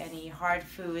choose any hard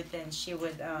food, then she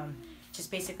would just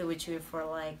basically would chew it for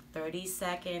like 30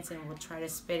 seconds and would try to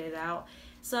spit it out.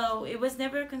 So it was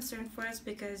never a concern for us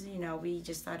because, you know, we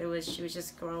just thought she was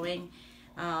just growing.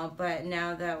 But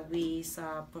now that we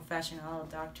saw a professional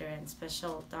doctor and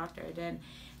special doctor, then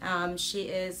she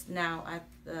is now at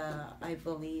I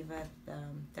believe at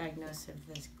diagnosed with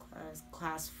this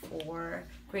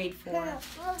grade 4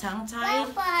 tongue tie.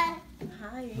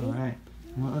 Hi. All right.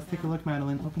 Well, let's take a look,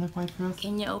 Madeline. Open up wide for us.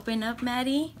 Can you open up,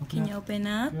 Maddie? Can you open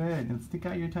up? Good. And stick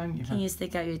out your tongue. Can you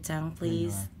stick out your tongue,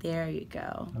 please? There you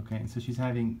go. Okay. So she's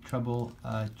having trouble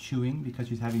chewing because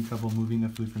she's having trouble moving the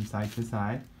food from side to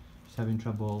side. She's having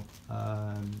trouble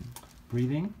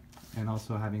breathing and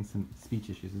also having some speech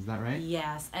issues. Is that right?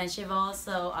 Yes. And she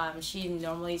also she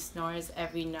normally snores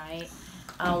every night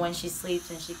when she sleeps,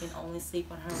 and she can only sleep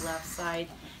on her left side.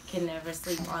 Can never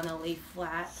sleep on a lay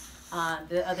flat.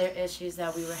 The other issues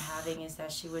that we were having is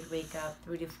that she would wake up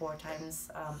 3 to 4 times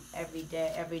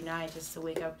every night just to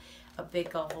wake up a big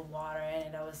gulp of water,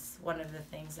 and that was one of the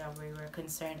things that we were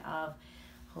concerned of.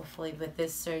 Hopefully with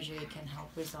this surgery it can help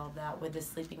resolve that with the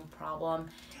sleeping problem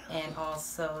and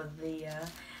also the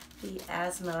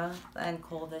asthma and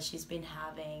cold that she's been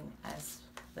having as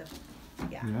the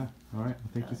Yeah. All right. Well,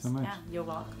 thank you so much. Yeah, you're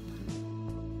welcome.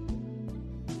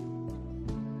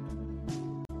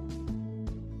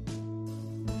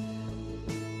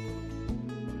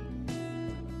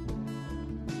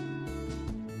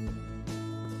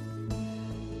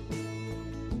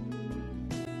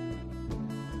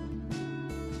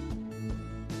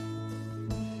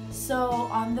 So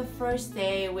on the first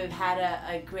day, we've had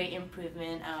a great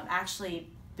improvement. Actually,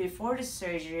 before the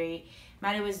surgery,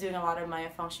 Maddie was doing a lot of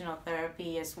myofunctional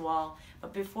therapy as well.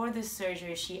 But before the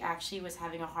surgery, she actually was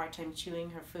having a hard time chewing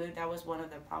her food. That was one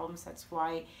of the problems. That's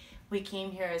why we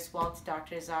came here as well to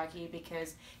Dr. Zaki,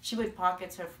 because she would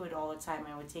pocket her food all the time.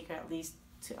 I would take her at least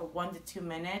 1 to 2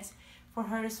 minutes for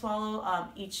her to swallow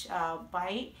each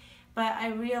bite. But I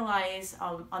realized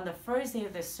on the first day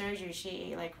of the surgery, she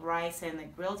ate like rice and the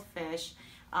grilled fish.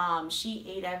 She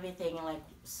ate everything like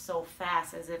so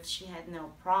fast as if she had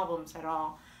no problems at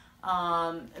all.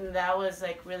 And that was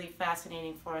like really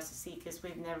fascinating for us to see, because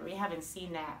we haven't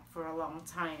seen that for a long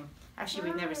time. Actually,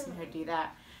 we've never seen her do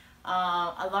that.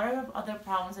 A lot of other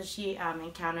problems that she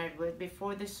encountered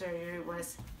before the surgery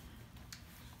was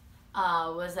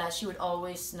that she would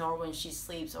always snore when she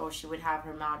sleeps, or she would have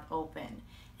her mouth open.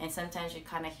 And sometimes you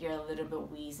kind of hear a little bit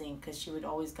wheezing because she would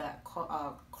always get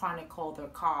chronic cold or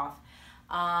cough.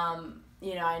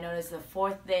 You know, I noticed the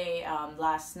 4th day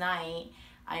last night,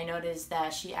 I noticed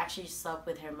that she actually slept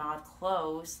with her mouth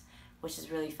closed, which is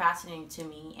really fascinating to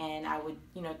me. And I would,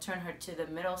 you know, turn her to the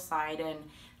middle side, and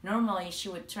normally she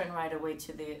would turn right away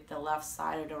to the left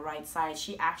side or the right side.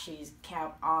 She actually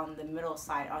kept on the middle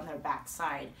side, on her back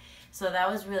side. So that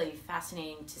was really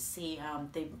fascinating to see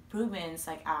the improvements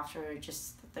like after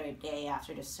just the 3rd day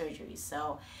after the surgery.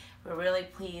 So we're really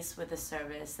pleased with the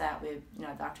service that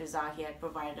Dr. Zaki had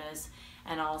provided us,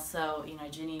 and also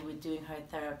Ginny with doing her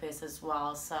therapist as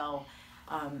well. So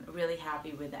really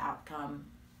happy with the outcome,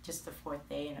 just the 4th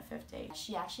day and the 5th day.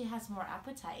 She actually has more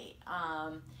appetite.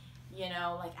 you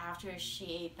know, like after she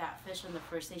ate that fish on the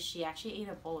first day, she actually ate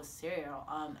a bowl of cereal.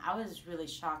 I was really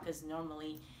shocked because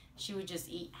normally she would just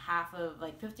eat half of,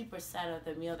 like 50% of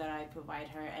the meal that I provide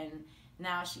her, and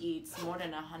now she eats more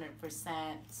than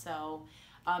 100%. So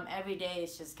every day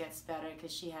it just gets better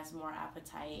because she has more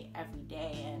appetite every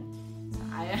day, and so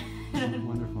I.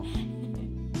 Wonderful.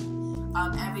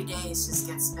 Every day it just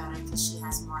gets better because she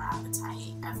has more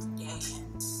appetite every day,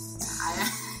 and so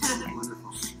I.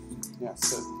 Wonderful. Yeah,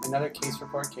 so another case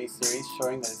report, case series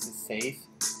showing that this is safe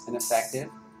and effective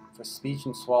for speech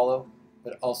and swallow,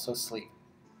 but also sleep.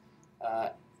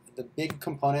 The big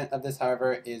component of this,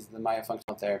 however, is the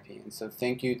myofunctional therapy. And so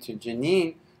thank you to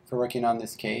Janine for working on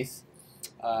this case.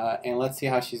 And let's see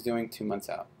how she's doing 2 months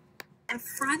out. In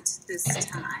front this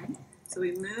time. So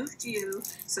we moved you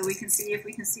so we can see if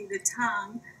we can see the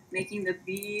tongue making the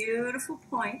beautiful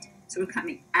point. So we're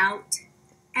coming out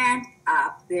and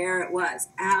up. There it was.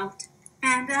 Out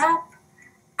and up.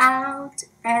 Out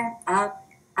and up.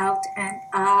 Out and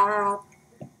up.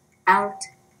 Out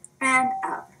and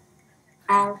up.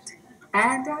 Out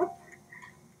and up,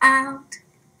 out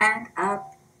and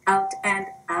up, out and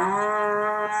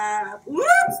up.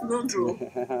 Whoops, little drool.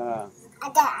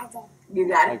 You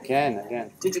got it?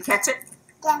 Again. Did you catch it?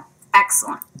 Yeah.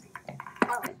 Excellent.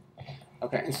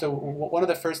 Okay, and so one of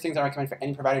the first things I recommend for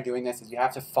any provider doing this is you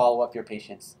have to follow up your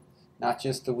patients. Not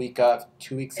just the week of,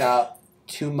 2 weeks out,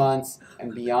 2 months,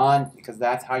 and beyond, because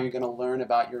that's how you're going to learn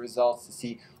about your results to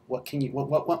see what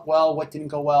went well, what didn't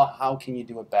go well, how can you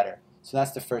do it better. So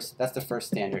that's the first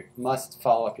standard. Must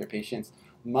follow up your patients.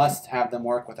 Must have them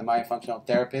work with a myofunctional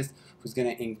therapist who's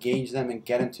going to engage them and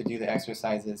get them to do the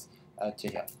exercises to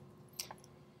heal.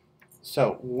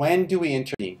 So when do we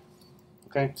intervene?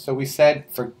 Okay, so we said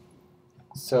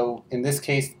so in this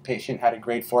case, the patient had a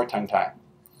grade 4 tongue tie.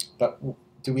 But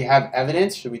do we have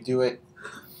evidence? Should we do it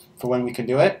for when we can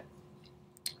do it?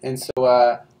 And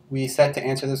so we set to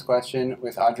answer this question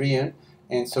with Adrienne.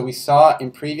 And so we saw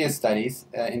in previous studies,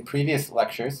 in previous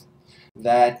lectures,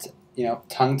 that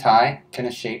tongue tie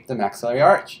can shape the maxillary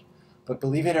arch. But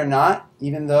believe it or not,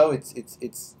 even though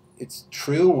it's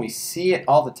true and we see it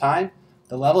all the time,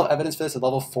 the level of evidence for this is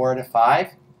level 4 to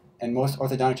 5, and most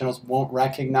orthodontic journals won't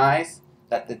recognize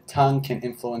that the tongue can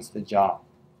influence the jaw,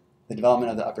 the development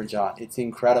of the upper jaw. It's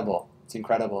incredible. It's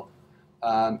incredible.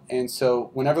 And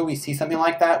so whenever we see something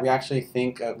like that, we actually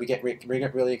think we get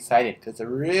really excited because it's a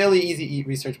really easy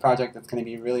research project that's going to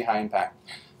be really high impact.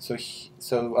 So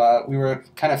we were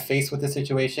kind of faced with a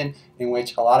situation in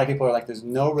which a lot of people are like, there's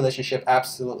no relationship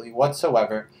absolutely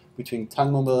whatsoever between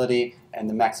tongue mobility and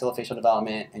the maxillofacial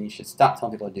development, and you should stop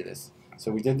telling people to do this.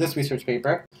 So we did this research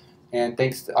paper, and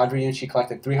thanks to Adrienne, she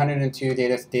collected 302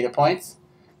 data points.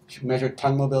 She measured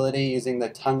tongue mobility using the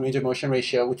tongue range of motion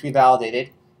ratio, which we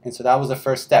validated. And so that was the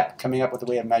first step, coming up with a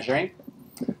way of measuring.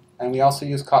 And we also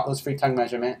used Kotlo's-free tongue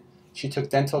measurement. She took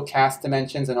dental cast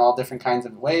dimensions in all different kinds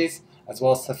of ways, as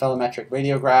well as cephalometric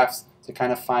radiographs to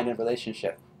kind of find a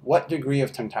relationship. What degree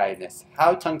of tongue-tiedness?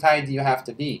 How tongue-tied do you have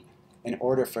to be in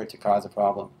order for it to cause a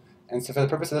problem? And so for the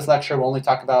purpose of this lecture, we'll only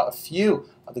talk about a few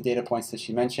of the data points that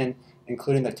she mentioned,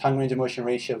 including the tongue range of motion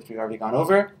ratio, which we've already gone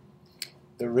over,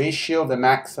 the ratio of the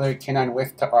maxillary canine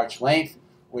width to arch length,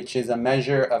 which is a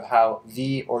measure of how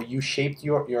V or U-shaped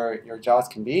your jaws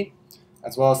can be,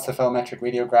 as well as cephalometric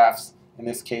radiographs, in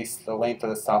this case, the length of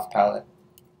the soft palate.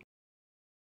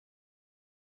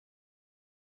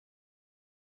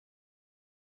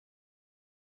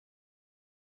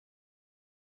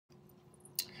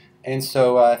 And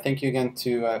so thank you again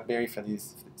to Barry for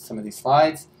some of these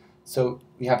slides. So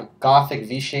we have a Gothic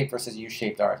V-shaped versus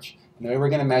U-shaped arch. And the way we're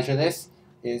going to measure this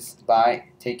is by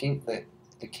taking the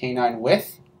canine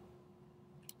width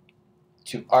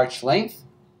to arch length.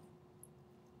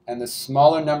 And the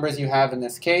smaller numbers you have in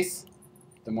this case,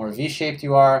 the more V-shaped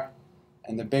you are.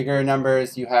 And the bigger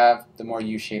numbers you have, the more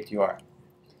U-shaped you are.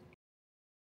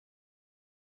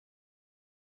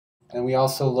 And we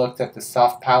also looked at the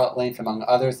soft palate length, among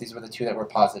others. These were the two that were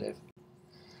positive.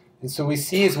 And so we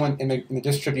see is when in the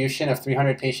distribution of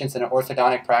 300 patients in an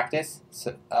orthodontic practice,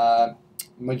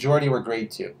 majority were grade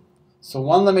 2. So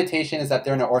one limitation is that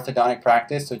they're in an orthodontic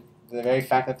practice. So the very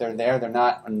fact that they're there, they're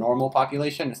not a normal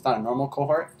population. It's not a normal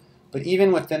cohort. But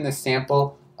even within the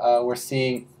sample, we're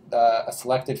seeing a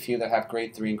selected few that have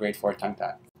grade 3 and grade 4 tongue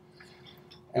tie.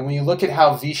 And when you look at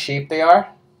how V-shaped they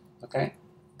are, okay,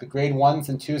 the grade 1s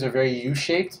and 2s are very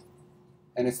U-shaped,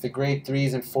 and it's the grade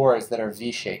 3s and 4s that are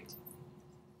V-shaped.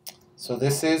 So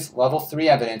this is level 3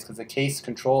 evidence, because the case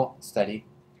control study,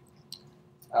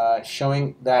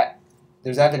 showing that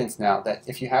there's evidence now that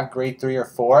if you have grade 3 or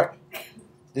 4,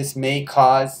 this may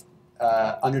cause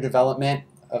underdevelopment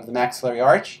of the maxillary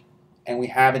arch, and we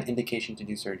have an indication to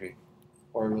do surgery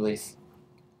or release.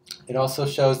 It also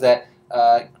shows that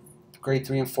grade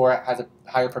 3 and 4 has a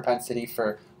higher propensity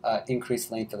for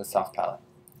increased length of the soft palate.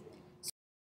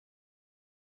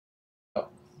 So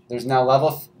there's now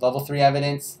level 3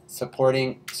 evidence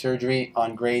supporting surgery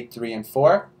on grade 3 and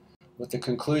 4, with the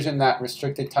conclusion that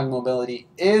restricted tongue mobility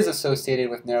is associated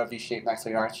with narrow V-shaped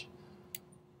maxillary arch.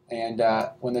 And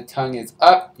when the tongue is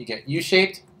up, you get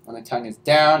U-shaped. When the tongue is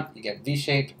down, you get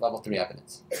V-shaped. Level 3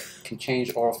 evidence can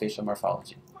change orofacial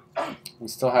morphology. We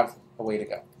still have a way to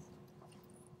go.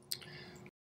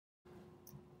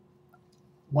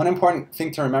 One important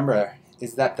thing to remember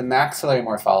is that the maxillary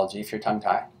morphology, if you're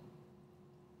tongue-tied,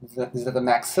 is that the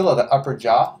maxilla, the upper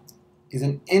jaw, is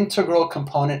an integral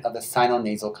component of the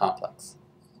sinonasal complex.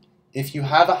 If you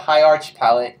have a high arch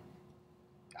palate,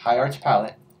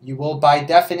 you will by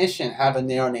definition have a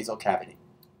narrow nasal cavity.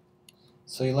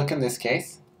 So you look in this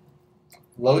case,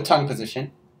 low tongue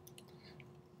position.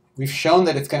 We've shown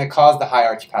that it's going to cause the high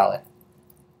arch palate.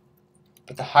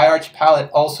 But the high arch palate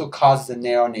also causes a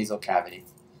narrow nasal cavity.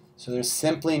 So there's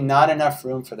simply not enough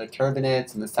room for the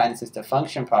turbinates and the sinuses to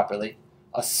function properly.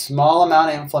 A small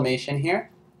amount of inflammation here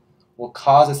will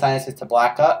cause the sinuses to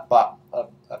back up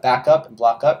and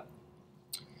block up.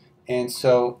 And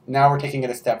so now we're taking it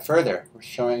a step further. We're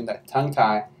showing that tongue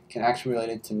tie can actually be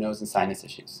related to nose and sinus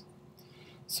issues.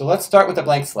 So let's start with a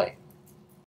blank slate.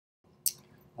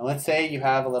 And let's say you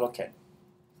have a little kid.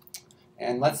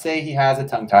 And let's say he has a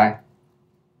tongue tie.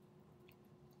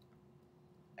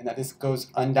 And that this goes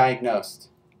undiagnosed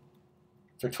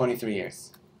for 23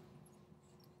 years.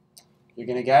 You're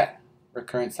going to get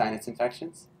recurrent sinus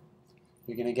infections.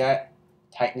 You're going to get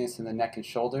tightness in the neck and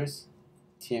shoulders,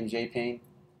 TMJ pain,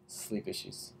 sleep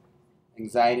issues,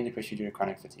 anxiety and depression due to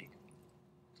chronic fatigue.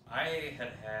 I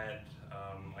had had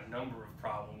a number of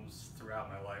problems throughout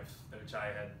my life, which I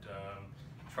had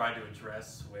tried to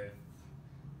address with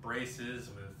braces,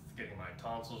 with getting my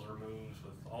tonsils removed,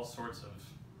 with all sorts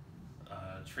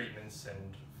of treatments,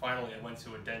 and finally I went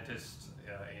to a dentist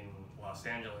in Los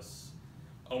Angeles,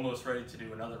 almost ready to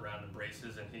do another round of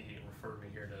braces, and he referred me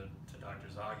here to Dr.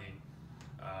 Zaghi.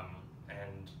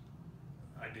 And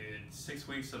I did 6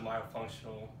 weeks of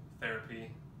myofunctional therapy,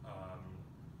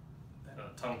 and a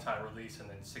tongue tie release, and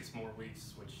then 6 more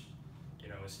weeks, which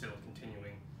is still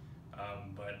continuing.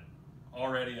 But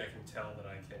already I can tell that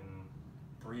I can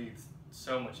breathe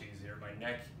so much easier. My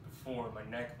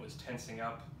neck was tensing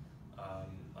up.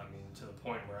 I mean, to the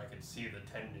point where I could see the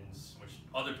tendons, which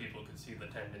other people could see the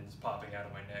tendons popping out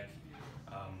of my neck.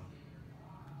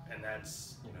 And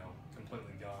that's,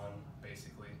 completely gone,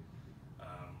 basically.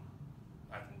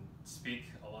 I can speak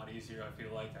a lot easier, I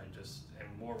feel like. I just am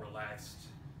more relaxed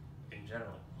in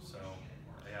general. So,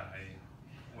 yeah,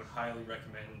 I would highly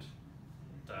recommend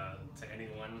to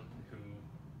anyone who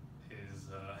is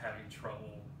having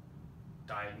trouble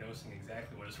diagnosing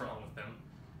exactly what is wrong with them,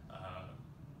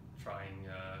 trying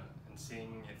and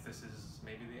seeing if this is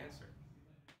maybe the answer.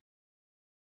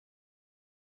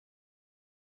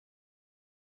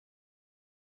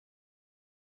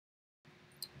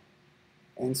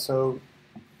 And so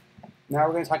now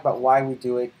we're going to talk about why we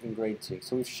do it in grade 2.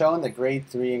 So we've shown that grade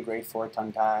 3 and grade 4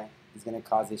 tongue tie is going to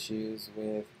cause issues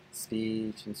with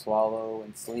speech and swallow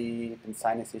and sleep and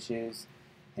sinus issues.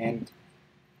 And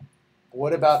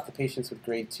what about the patients with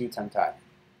grade 2 tongue tie?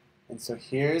 And so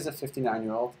here's a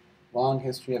 59-year-old, long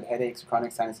history of headaches,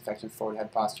 chronic sinus infection, forward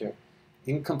head posture,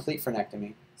 incomplete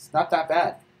frenectomy. It's not that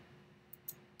bad,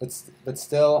 but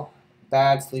still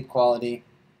bad sleep quality.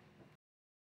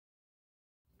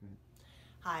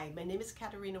 Hi, my name is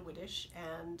Katerina Widdish,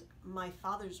 and my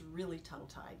father's really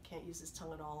tongue-tied, can't use his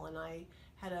tongue at all, and I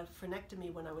had a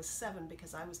frenectomy when I was 7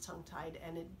 because I was tongue-tied,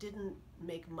 and it didn't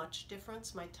make much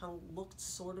difference. My tongue looked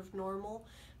sort of normal,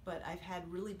 but I've had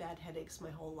really bad headaches my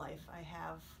whole life. I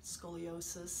have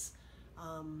scoliosis,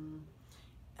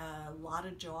 a lot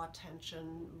of jaw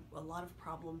tension, a lot of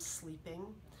problems sleeping,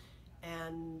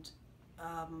 and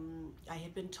I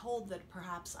had been told that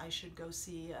perhaps I should go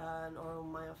see an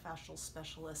oromyofacial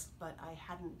specialist, but I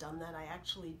hadn't done that. I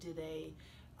actually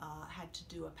had to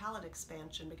do a palate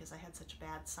expansion because I had such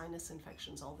bad sinus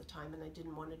infections all the time, and I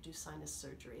didn't want to do sinus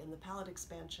surgery. And the palate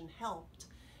expansion helped,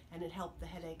 and it helped the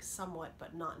headaches somewhat,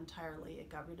 but not entirely. It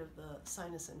got rid of the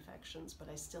sinus infections, but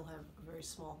I still have a very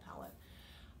small palate.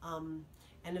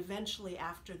 And eventually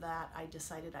after that, I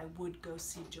decided I would go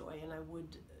see Joy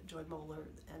Moeller,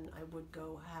 and I would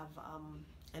go have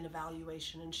an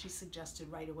evaluation. And she suggested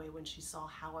right away when she saw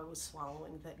how I was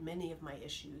swallowing that many of my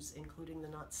issues, including the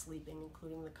not sleeping,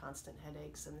 including the constant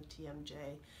headaches and the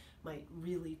TMJ, might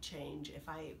really change if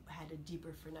I had a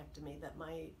deeper frenectomy, that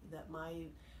my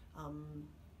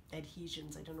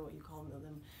adhesions, I don't know what you call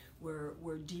them,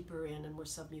 were deeper in and were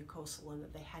submucosal, and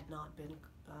that they had not been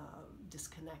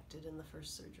disconnected in the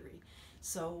first surgery.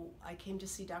 So I came to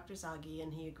see Dr. Zaghi,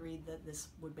 and he agreed that this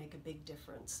would make a big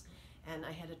difference. And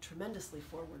I had a tremendously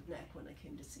forward neck when I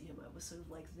came to see him. I was sort of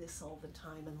like this all the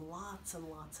time, and lots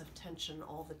of tension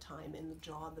all the time in the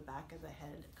jaw, the back of the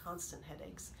head, constant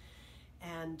headaches.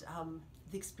 And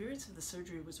the experience of the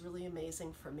surgery was really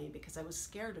amazing for me, because I was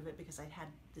scared of it because I'd had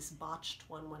this botched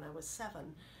one when I was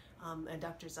 7. And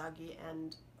Dr. Zaghi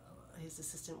and his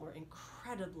assistant were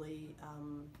incredibly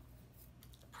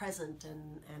present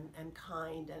and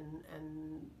kind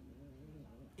and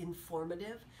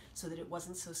informative, so that it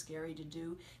wasn't so scary to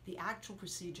do. The actual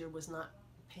procedure was not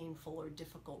painful or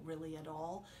difficult really at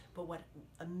all, but what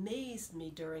amazed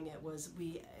me during it was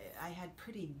I had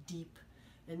pretty deep,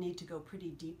 a need to go pretty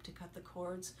deep to cut the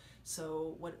cords.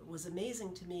 So what was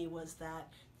amazing to me was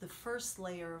that the first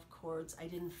layer of cords I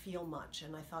didn't feel much,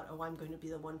 and I thought, oh, I'm going to be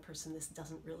the one person this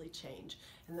doesn't really change.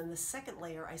 And then the second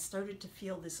layer, I started to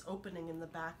feel this opening in the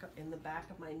back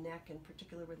of my neck, in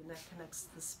particular where the neck connects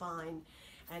to the spine.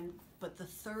 But the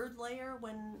third layer,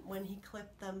 when he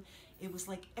clipped them, it was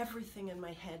like everything in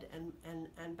my head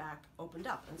and back opened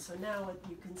up. And so now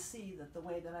you can see that the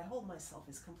way that I hold myself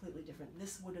is completely different.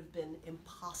 This would have been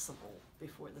impossible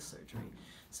before the surgery.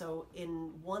 So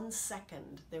in 1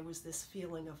 second, there was this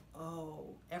feeling of,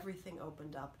 oh, everything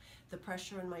opened up. The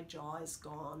pressure in my jaw is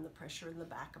gone. The pressure in the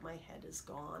back of my head is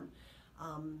gone.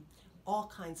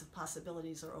 All kinds of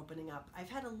possibilities are opening up. I've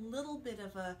had a little bit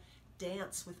of a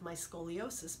dance with my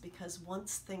scoliosis, because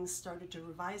once things started to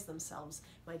revise themselves,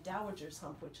 my dowager's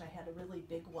hump, which I had a really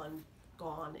big one,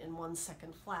 gone in 1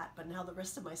 second flat, but now the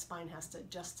rest of my spine has to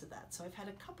adjust to that. So I've had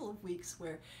a couple of weeks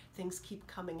where things keep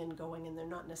coming and going, and they're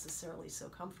not necessarily so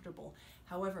comfortable.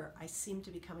 However, I seem to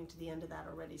be coming to the end of that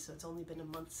already, so it's only been a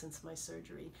month since my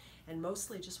surgery, and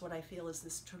mostly just what I feel is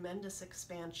this tremendous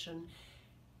expansion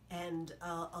and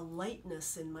a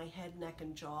lightness in my head, neck,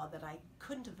 and jaw that I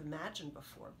couldn't have imagined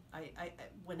before.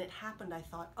 When it happened, I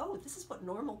thought, oh, this is what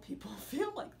normal people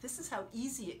feel like. This is how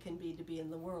easy it can be to be in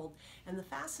the world. And the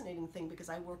fascinating thing, because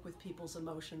I work with people's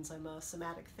emotions, I'm a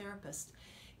somatic therapist,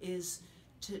 is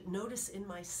to notice in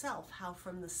myself how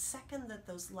from the second that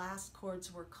those last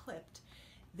cords were clipped,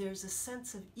 there's a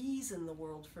sense of ease in the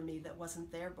world for me that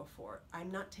wasn't there before.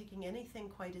 I'm not taking anything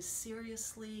quite as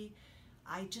seriously.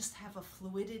 I just have a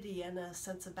fluidity and a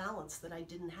sense of balance that I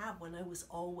didn't have when I was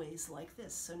always like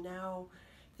this. So now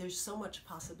there's so much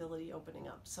possibility opening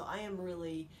up. So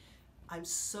I'm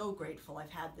so grateful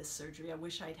I've had this surgery. I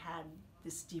wish I'd had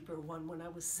this deeper one when I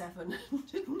was 7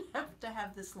 and didn't have to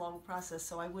have this long process.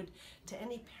 So I would, to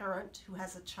any parent who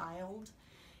has a child,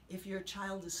 if your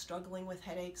child is struggling with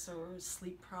headaches or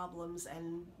sleep problems,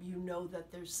 and you know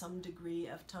that there's some degree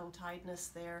of tongue-tiedness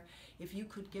there, if you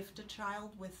could gift a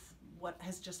child with what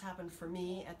has just happened for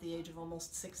me at the age of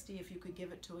almost 60, if you could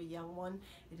give it to a young one,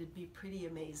 it'd be pretty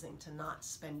amazing to not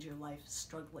spend your life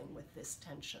struggling with this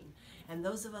tension. And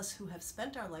those of us who have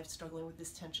spent our life struggling with this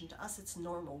tension, to us it's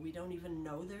normal. We don't even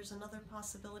know there's another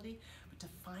possibility, but to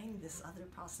find this other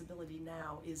possibility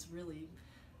now is really,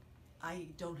 I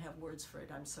don't have words for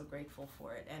it. I'm so grateful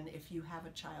for it. And if you have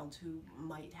a child who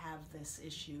might have this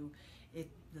issue,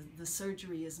 the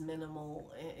surgery is minimal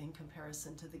in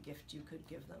comparison to the gift you could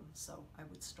give them. So I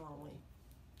would strongly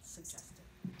suggest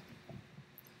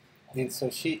it. And so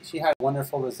she had a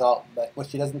wonderful result, but what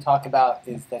she doesn't talk about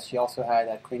is that she also had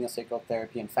a craniosacral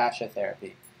therapy and fascia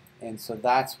therapy. And so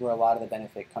that's where a lot of the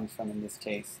benefit comes from in this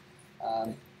case.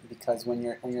 Because when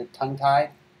you're tongue-tied,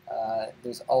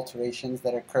 there's alterations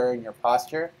that occur in your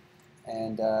posture,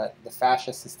 and the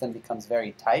fascia system becomes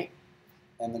very tight.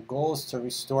 And the goal is to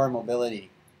restore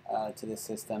mobility to this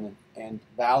system. And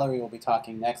Valerie will be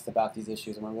talking next about these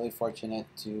issues, and we're really fortunate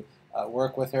to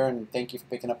work with her. And thank you for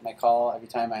picking up my call every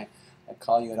time I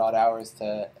call you at odd hours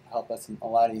to help us in a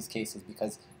lot of these cases,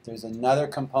 because there's another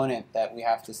component that we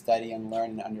have to study and learn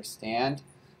and understand,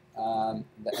 and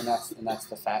that's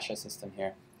the fascia system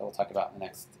here that we'll talk about in the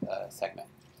next segment.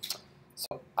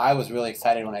 So I was really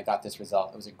excited when I got this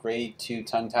result. It was a grade 2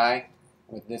 tongue tie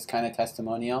with this kind of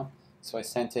testimonial. So I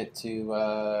sent it to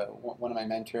one of my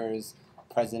mentors,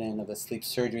 president of the Sleep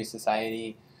Surgery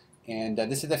Society, and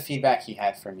this is the feedback he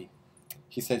had for me.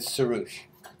 He said, Sarush,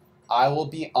 I will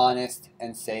be honest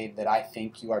and say that I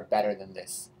think you are better than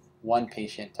this. One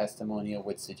patient testimonial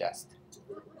would suggest.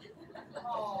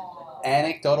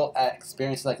 Anecdotal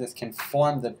experiences like this can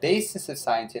form the basis of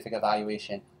scientific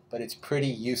evaluation, but it's pretty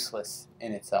useless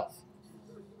in itself.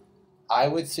 I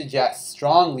would suggest,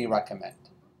 strongly recommend,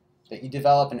 that you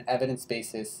develop an evidence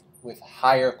basis with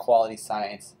higher quality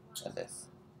science than this.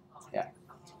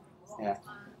 Yeah.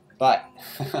 But,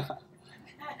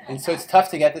 and so it's tough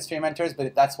to get this for your mentors,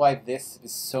 but that's why this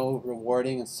is so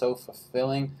rewarding and so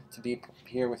fulfilling to be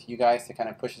here with you guys to kind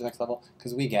of push to the next level,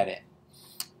 because we get it.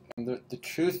 And the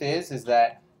truth is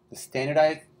that the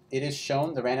standardized, it is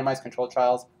shown the randomized controlled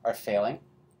trials are failing,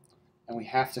 and we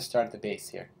have to start at the base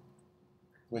here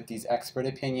with these expert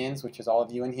opinions, which is all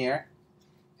of you in here,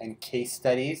 and case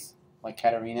studies like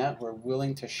Katerina, who are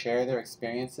willing to share their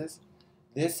experiences.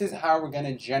 This is how we're going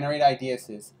to generate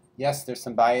ideas. Yes, there's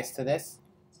some bias to this,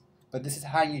 but this is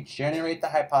how you generate the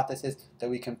hypothesis that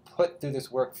we can put through this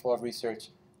workflow of research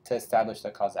to establish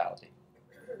the causality.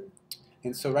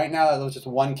 And so right now, that was just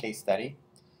one case study.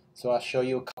 So I'll show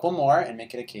you a couple more and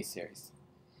make it a case series.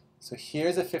 So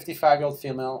here's a 55-year-old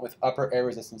female with upper air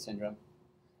resistance syndrome,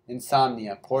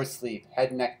 insomnia, poor sleep, head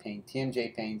and neck pain,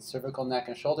 TMJ pain, cervical neck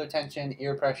and shoulder tension,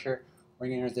 ear pressure,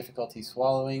 organ difficulty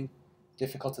swallowing,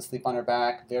 difficult to sleep on her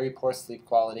back, very poor sleep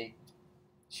quality.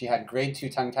 She had grade 2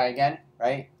 tongue tie again,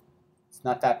 right? It's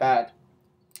not that bad.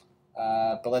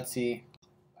 But let's see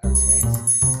her experience.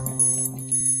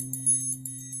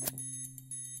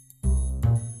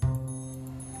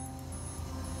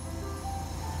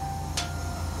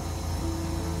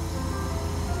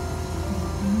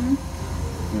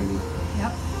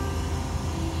 Yep.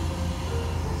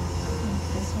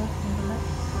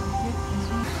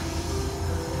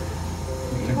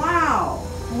 Wow.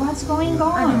 What's going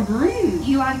I can on? breathe.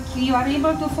 You are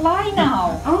able to fly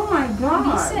now. Oh my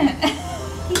God. Listen.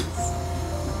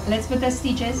 Let's put the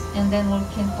stitches and then we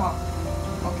can talk.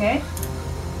 Okay?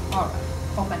 Alright.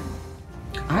 Open.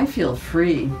 I feel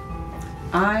free.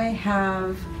 I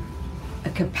have a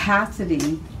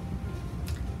capacity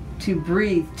to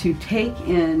breathe, to take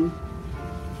in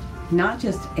not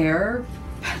just air,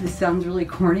 this sounds really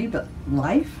corny, but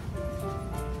life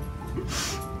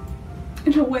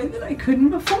in a way that I couldn't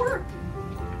before.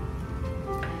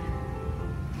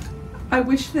 I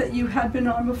wish that you had been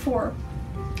on before,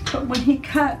 but when he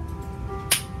cut,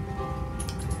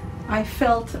 I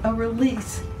felt a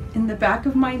release in the back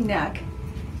of my neck,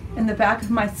 in the back of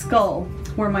my skull,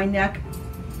 where my neck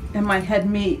and my head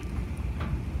meet.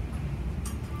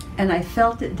 And I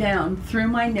felt it down through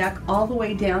my neck, all the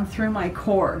way down through my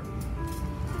core.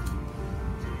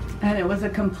 And it was a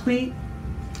complete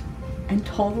and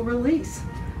total release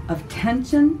of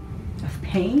tension, of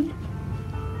pain,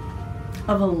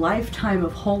 of a lifetime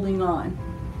of holding on.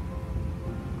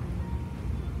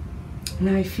 And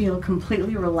I feel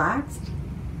completely relaxed.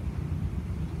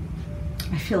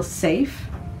 I feel safe.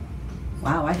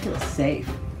 Wow, I feel safe.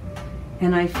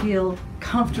 And I feel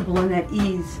comfortable and at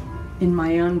ease in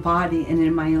my own body and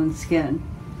in my own skin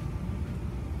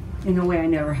in a way I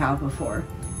never have before.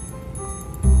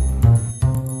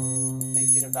 Thank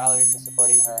you to Valerie for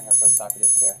supporting her in her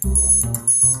post-operative care.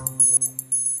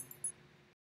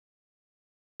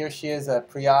 Here she is, a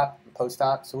pre-op,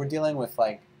 post-op. So we're dealing with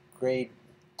like grade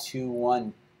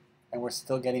 2-1, and we're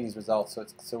still getting these results.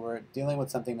 So we're dealing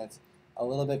with something that's a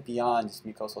little bit beyond just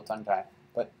mucosal tongue tie.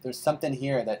 But there's something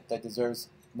here that deserves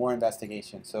more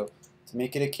investigation. So to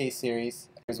make it a case series,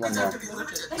 here's one more.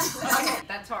 Okay,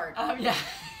 that's hard. Yeah.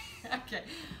 Okay.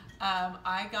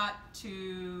 I got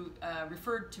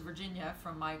referred to Virginia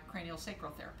from my cranial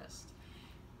sacral therapist,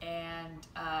 and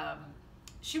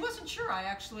she wasn't sure I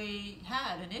actually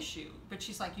had an issue, but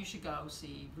she's like, you should go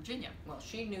see Virginia. Well,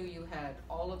 she knew you had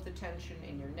all of the tension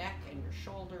in your neck and your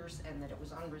shoulders, and that it was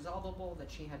unresolvable,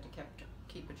 that she had to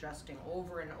keep adjusting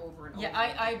over and over and over.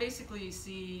 Yeah, I basically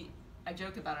I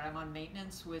joke about it, I'm on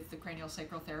maintenance with the cranial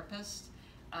sacral therapist.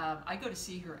 I go to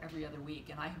see her every other week,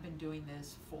 and I have been doing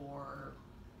this for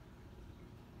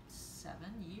 7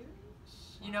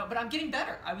 years, you know, but I'm getting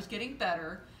better. I was getting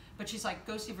better, but she's like,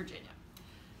 go see Virginia.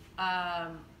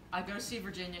 I go to see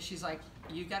Virginia. She's like,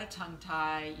 you got a tongue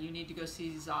tie. You need to go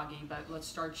see Zoggy, but let's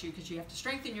start you because you have to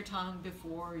strengthen your tongue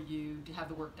before you have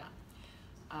the work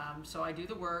done. So I do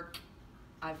the work.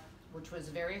 Which was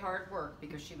very hard work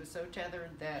because she was so tethered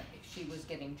that she was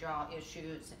getting jaw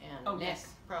issues and neck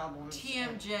problems.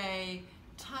 TMJ,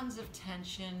 tons of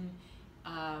tension.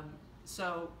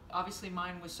 So obviously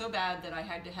mine was so bad that I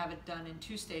had to have it done in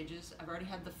 2 stages. I've already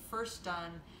had the first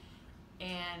done,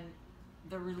 and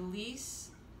the release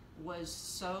was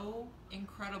so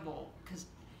incredible because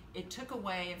it took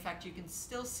away, in fact, you can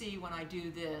still see when I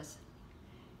do this,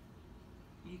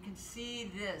 you can see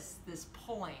this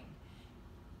pulling.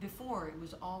 Before it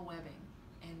was all webbing,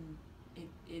 and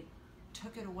it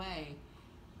took it away.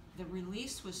 The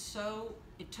release was so,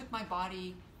 it took my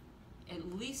body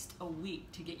at least a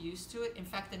week to get used to it. In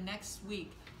fact, the next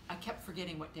week, I kept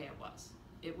forgetting what day it was.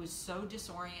 It was so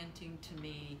disorienting to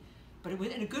me but it was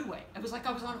in a good way. It was like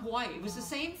I was on Hawaii. It was the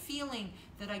same feeling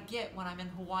that I get when I'm in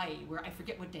Hawaii, where I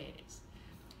forget what day it is.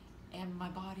 And my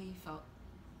body felt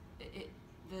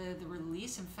the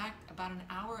release. In fact, about an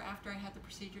hour after I had the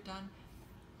procedure done,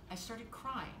 I started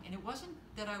crying. And it wasn't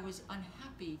that I was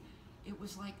unhappy. It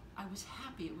was like I was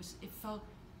happy. It felt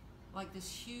like this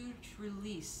huge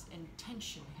release and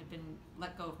tension had been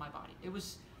let go of my body. It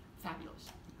was fabulous.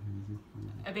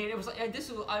 I mean, it was like,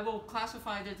 I will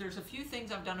classify that there's a few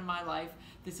things I've done in my life.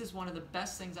 This is one of the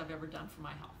best things I've ever done for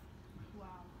my health. Wow.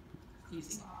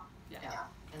 Easy. Yeah.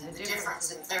 And the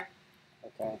difference in therapy.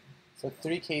 Okay, so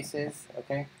 3 cases,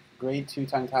 okay, grade 2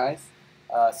 tongue ties,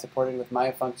 supported with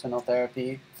myofunctional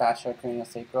therapy, fascia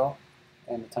craniosacral,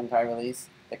 and the tongue tie release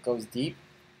that goes deep,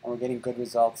 and we're getting good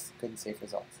results, good and safe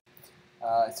results.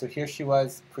 So here she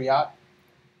was pre-op,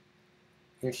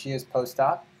 here she is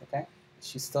post-op, okay?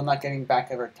 She's still not getting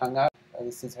back of her tongue up.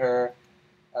 This is her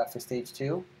for stage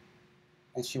 2,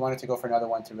 and she wanted to go for another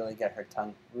one to really get her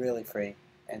tongue really free.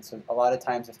 And so a lot of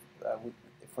times if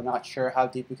we're not sure how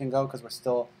deep we can go because we're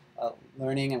still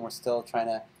learning and we're still trying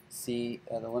to see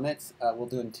the limits, we'll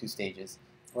do it in 2 stages.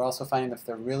 We're also finding that if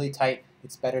they're really tight,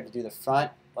 it's better to do the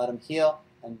front, let them heal,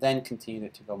 and then continue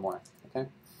to go more. Okay.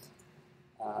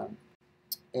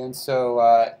 And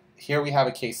so here we have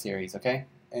a case series. Okay,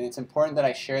 and it's important that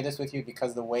I share this with you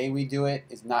because the way we do it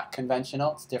is not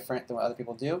conventional. It's different than what other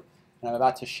people do, and I'm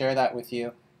about to share that with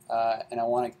you. And I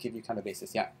want to give you kind of a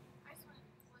basis. Yeah.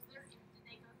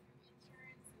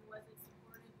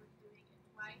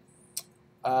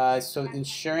 So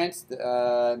insurance,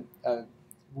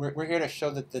 we're here to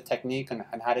show the technique and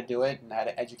how to do it and how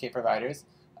to educate providers.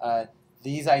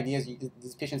 These ideas,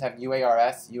 these patients have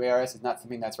UARS. UARS is not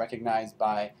something that's recognized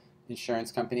by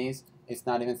insurance companies. It's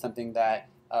not even something that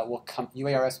will come,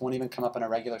 UARS won't even come up in a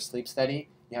regular sleep study.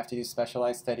 You have to do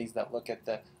specialized studies that look at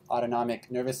the autonomic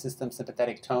nervous system,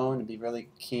 sympathetic tone, and be really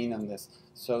keen on this.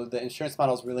 So the insurance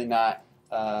model is really not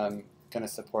going to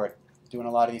support doing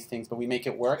a lot of these things, but we make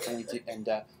it work, and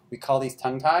we call these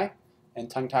tongue tie, and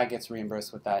tongue tie gets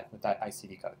reimbursed with that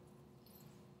ICD code.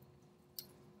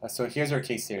 So here's our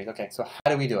case series. Okay, so how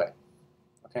do we do it?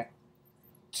 Okay,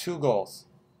 2 goals.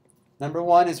 Number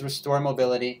 1 is restore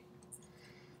mobility.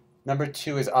 Number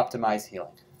 2 is optimize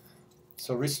healing.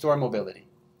 So restore mobility.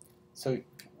 So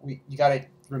you got to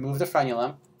remove the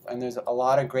frenulum, and there's a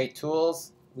lot of great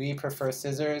tools. We prefer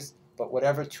scissors. But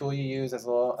whatever tool you use, as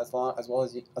long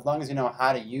as you know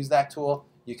how to use that tool,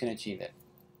 you can achieve it.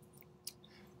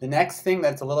 The next thing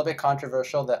that's a little bit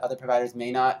controversial that other providers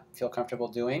may not feel comfortable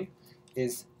doing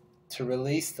is to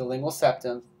release the lingual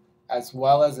septum as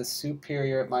well as the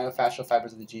superior myofascial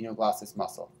fibers of the genioglossus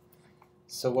muscle.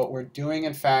 So what we're doing,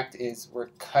 in fact, is we're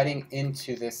cutting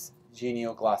into this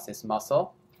genioglossus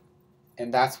muscle,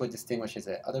 and that's what distinguishes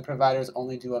it. Other providers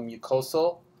only do a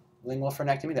mucosal lingual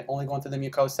frenectomy. They only go into the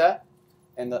mucosa,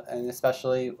 and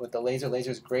especially with the laser.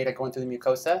 Laser is great at going through the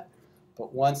mucosa,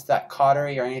 but once that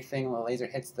cautery or anything, the laser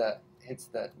hits the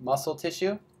muscle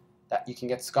tissue, that you can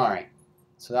get scarring.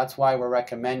 So that's why we're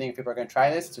recommending, if people are going to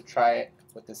try this, to try it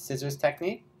with the scissors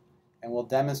technique, and we'll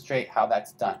demonstrate how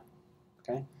that's done.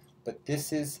 Okay, but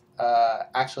this is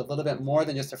actually a little bit more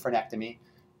than just a frenectomy.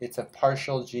 It's a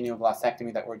partial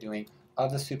genioglossectomy that we're doing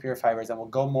of the superior fibers, and we'll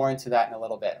go more into that in a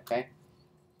little bit. Okay.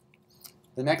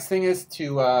 The next thing is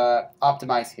to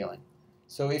optimize healing.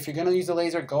 So if you're going to use a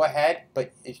laser, go ahead,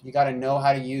 but if you got to know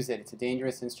how to use it. It's a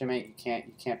dangerous instrument. You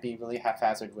can't be really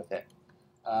haphazard with it.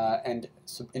 And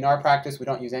so in our practice, we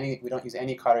don't use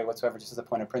any cautery whatsoever, just as a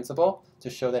point of principle to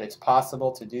show that it's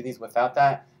possible to do these without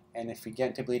that. And if we get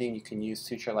into bleeding, you can use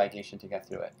suture ligation to get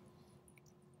through it.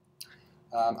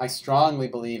 I strongly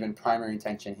believe in primary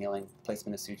intention healing,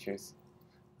 placement of sutures.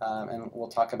 And we'll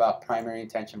talk about primary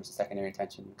intention versus secondary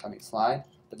intention in the coming slide,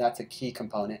 but that's a key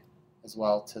component as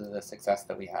well to the success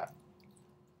that we have.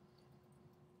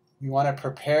 We want to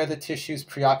prepare the tissues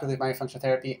preoperatively with myofunctional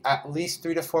therapy at least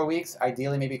 3 to 4 weeks,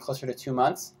 ideally maybe closer to 2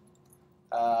 months.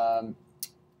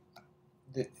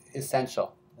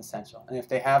 Essential. And if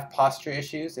they have posture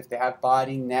issues, if they have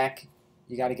body, neck,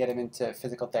 you got to get them into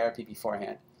physical therapy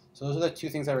beforehand. So those are the 2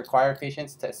 things that require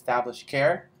patients to establish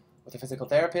care with a physical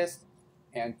therapist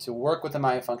and to work with a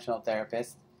myofunctional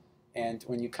therapist. And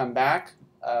when you come back,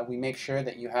 we make sure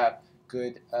that you have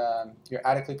good, you're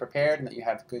adequately prepared and that you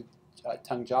have good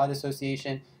tongue-jaw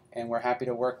dissociation. And we're happy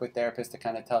to work with therapists to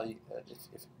kind of tell you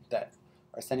if that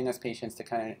are sending us patients to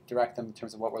kind of direct them in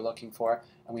terms of what we're looking for.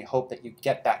 And we hope that you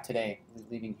get that today,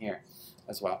 leaving here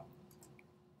as well.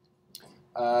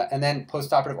 And then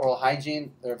post-operative oral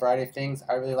hygiene, there are a variety of things.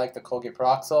 I really like the Colgate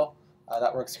Peroxyl.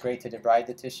 That works great to debride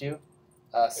the tissue.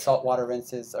 Saltwater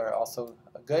rinses are also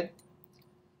good.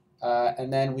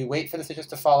 And then we wait for the stitches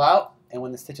to fall out, and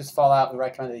when the stitches fall out, we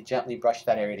recommend that they gently brush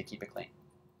that area to keep it clean.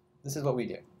 This is what we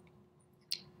do.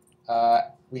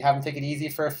 We have them take it easy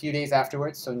for a few days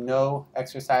afterwards, so no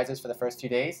exercises for the first 2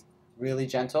 days, really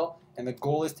gentle, and the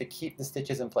goal is to keep the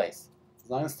stitches in place. As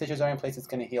long as the stitches are in place, it's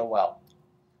going to heal well.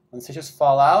 When the stitches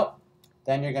fall out,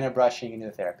 then you're going to brush and you can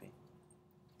do the therapy.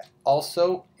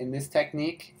 Also, in this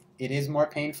technique, it is more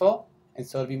painful, and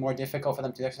so it'll be more difficult for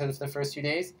them to exercise for the first few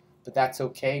days, but that's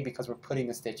okay because we're putting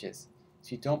the stitches.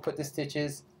 If you don't put the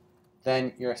stitches,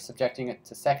 then you're subjecting it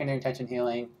to secondary intention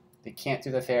healing. They can't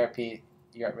do the therapy.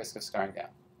 You're at risk of scarring down.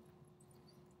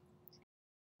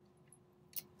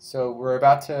 So we're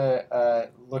about to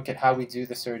look at how we do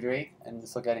the surgery, and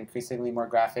this will get increasingly more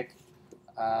graphic.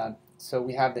 So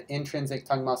we have the intrinsic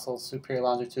tongue muscles, superior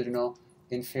longitudinal,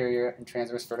 inferior, and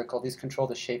transverse vertical. These control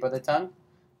the shape of the tongue.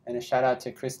 And a shout out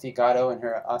to Christy Gatto and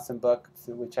her awesome book,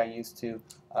 through which I used to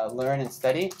learn and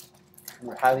study.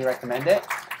 We highly recommend it.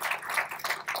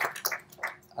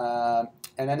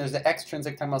 And then there's the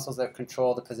extrinsic tongue muscles that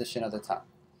control the position of the tongue.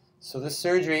 So this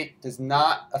surgery does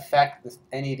not affect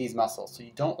any of these muscles. So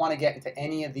you don't want to get into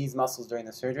any of these muscles during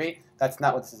the surgery. That's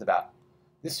not what this is about.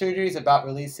 This surgery is about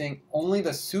releasing only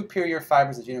the superior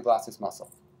fibers of the genioglossus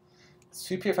muscle. The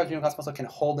superior fiber of the genioglossus muscle can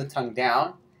hold the tongue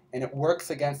down, and it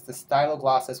works against the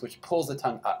styloglossus, which pulls the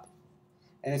tongue up.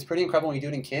 And it's pretty incredible when you do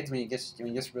it in kids, when you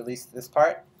just release this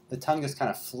part, the tongue just kind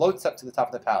of floats up to the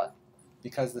top of the palate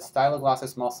because the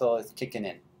styloglossus muscle is kicking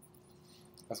in,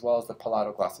 as well as the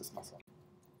palatoglossus muscle.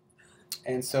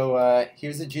 And so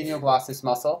here's the genioglossus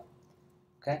muscle,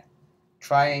 okay?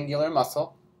 Triangular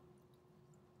muscle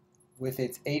with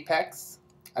its apex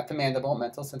at the mandible,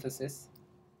 mental symphysis,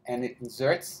 and it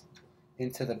inserts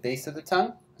into the base of the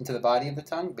tongue, into the body of the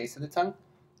tongue, base of the tongue,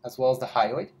 as well as the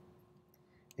hyoid.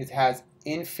 It has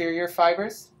inferior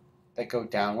fibers that go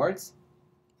downwards.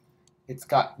 It's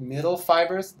got middle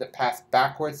fibers that pass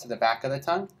backwards to the back of the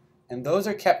tongue, and those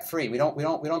are kept free. We don't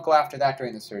go after that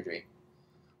during the surgery.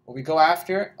 What we go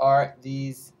after are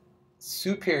these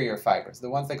superior fibers, the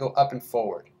ones that go up and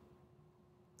forward.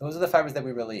 Those are the fibers that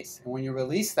we release. And when you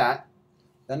release that,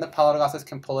 then the palatoglossus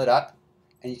can pull it up,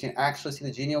 and you can actually see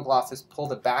the genioglossus pull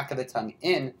the back of the tongue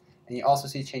in, and you also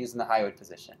see changes in the hyoid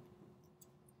position.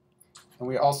 And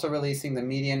we're also releasing the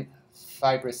median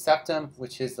fibrous septum,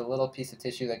 which is the little piece of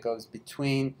tissue that goes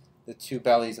between the two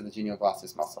bellies of the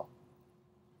genioglossus muscle.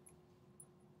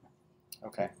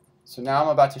 Okay, so now I'm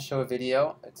about to show a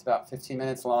video. It's about 15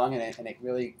 minutes long, and it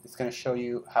really is going to show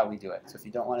you how we do it. So if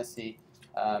you don't want to see,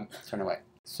 turn away.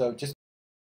 So just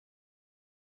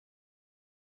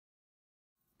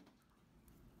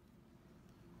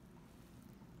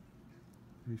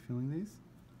are you feeling these?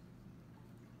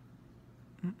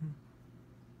 Mm-mm.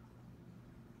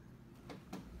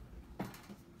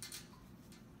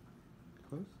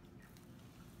 Close.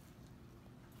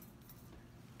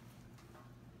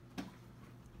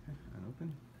 Okay, and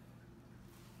open.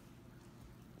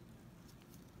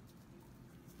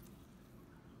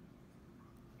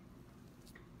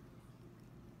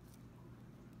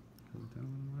 Close it down a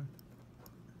little more.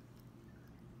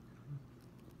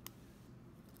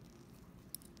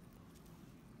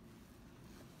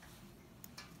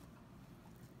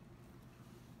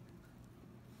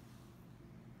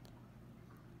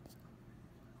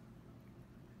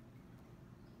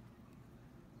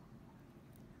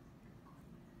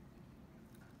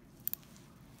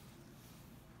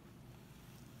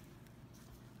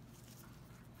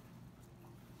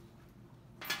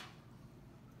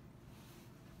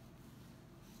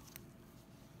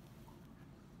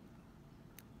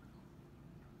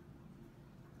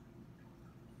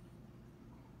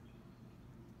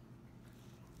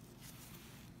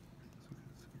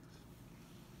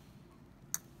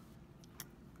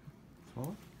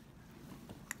 Forward.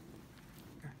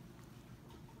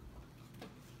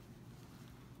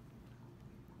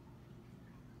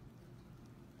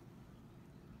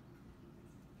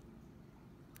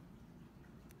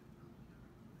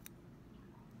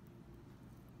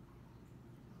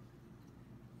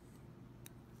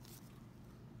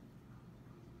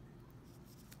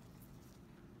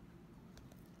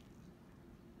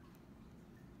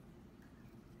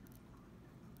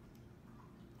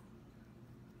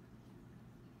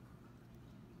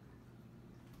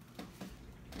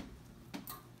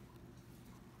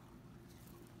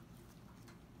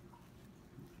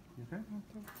 Okay?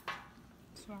 Okay.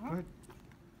 Go ahead.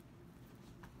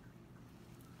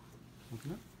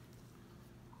 Open it.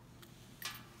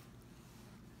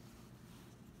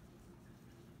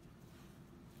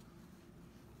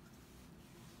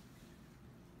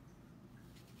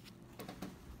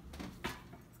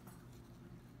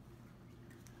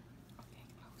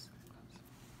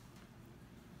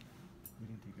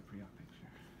 take a pre-op picture.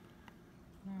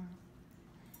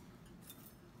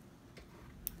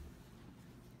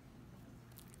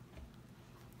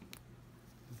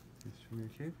 Just from your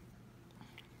shape.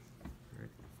 Great.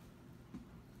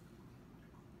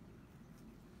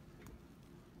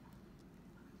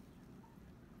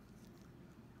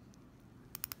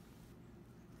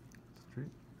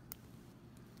 Straight.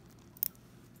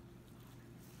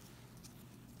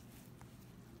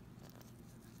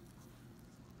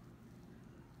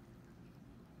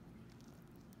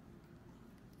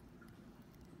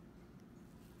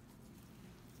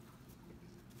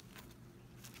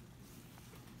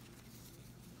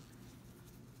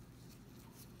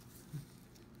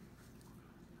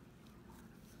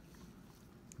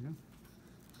 Yeah.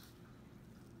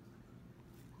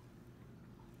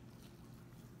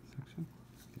 Section.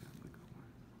 Yeah, look over.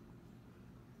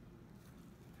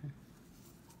 Okay.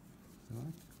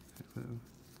 Relax.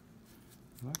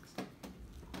 Relax.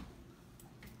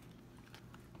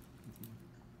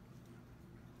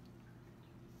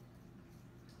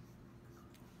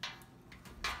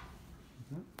 Like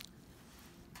that.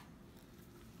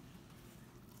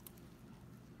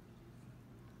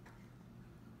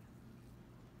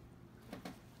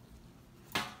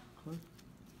 Close.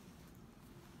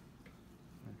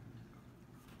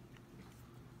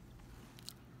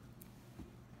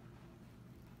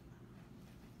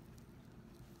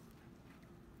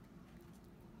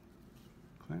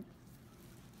 Clamp.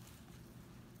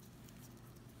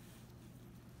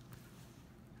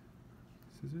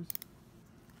 Scissors.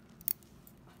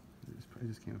 I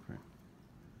just came up right.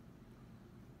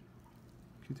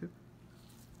 Q-tip.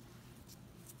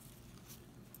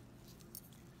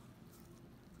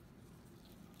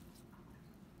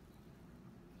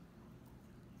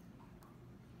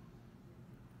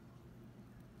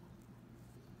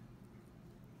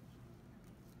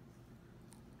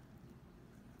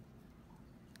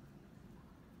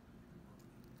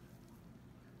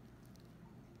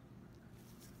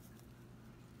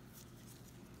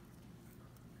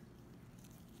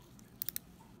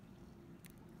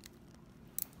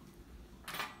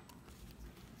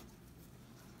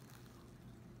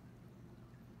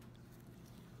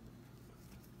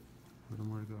 A little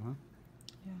more to go, huh?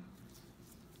 Yeah.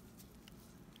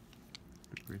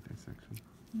 A great dissection.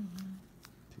 Mm-hmm.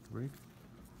 Take a break.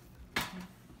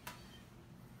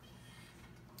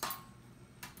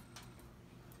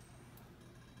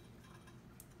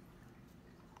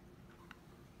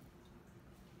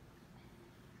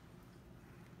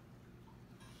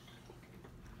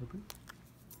 Open.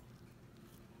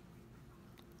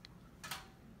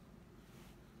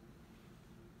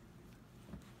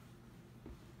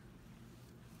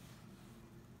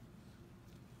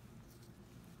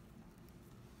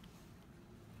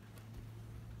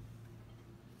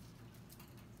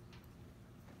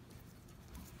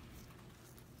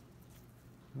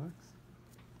 Relax.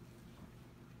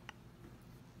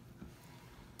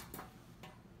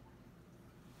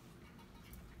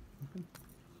 Open.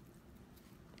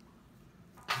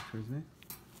 Look towards me.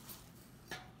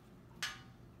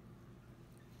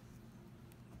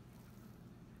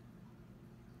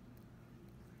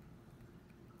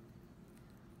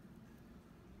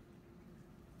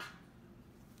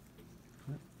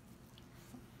 Clamp.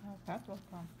 Oh, that will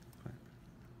come. Clamp.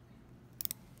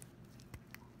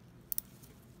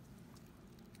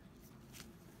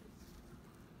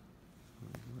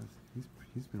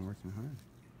 He's been working hard.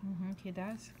 Mm-hmm. He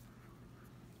does.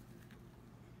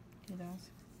 He does.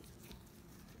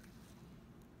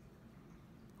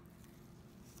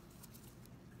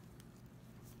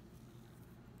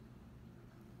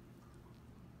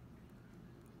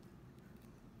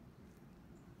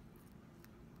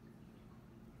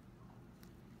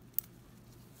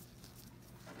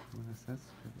 Want to assess?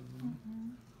 Mm-hmm.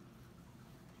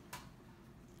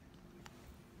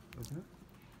 Open it.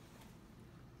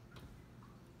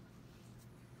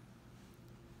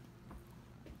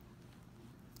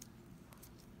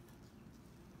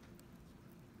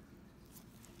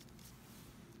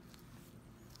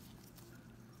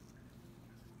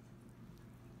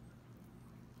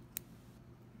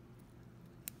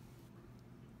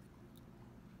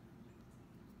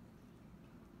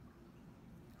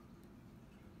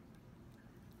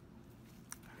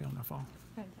 I'm gonna fall.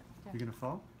 You're gonna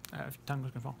fall? Tongue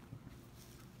was gonna fall.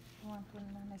 You want to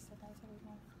anesthetize it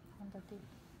now on the tip?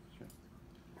 Sure.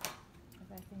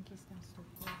 Because I think he starts to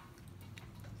feel.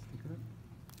 Stick it up.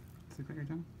 Stick out your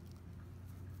tongue.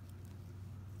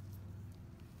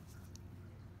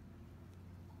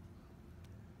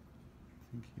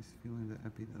 I think he's feeling the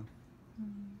epi though.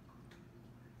 Mm.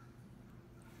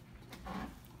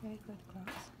 Very good,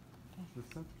 Klaus. Okay.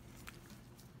 Lift up.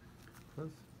 Close.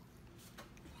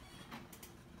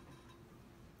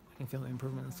 I can feel the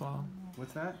improvement in the swallow.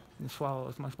 What's that? The swallow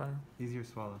is much better. Easier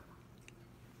swallow.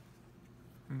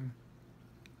 Mm.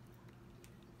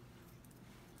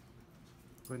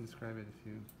 Go ahead and describe it if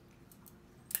you.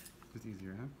 It's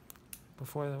easier, huh?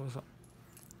 Before there was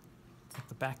like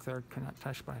the back third cannot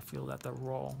touch, but I feel that the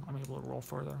roll, I'm able to roll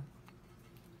further.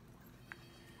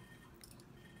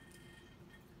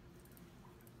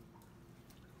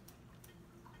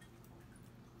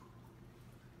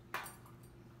 I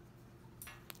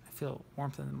feel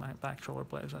warmth in my back shoulder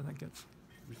blades. I think it's.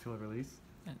 You feel a release?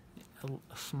 And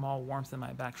a small warmth in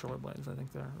my back shoulder blades. I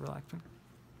think they're relaxing.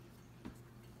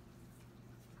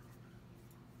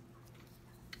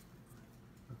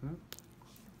 Open up.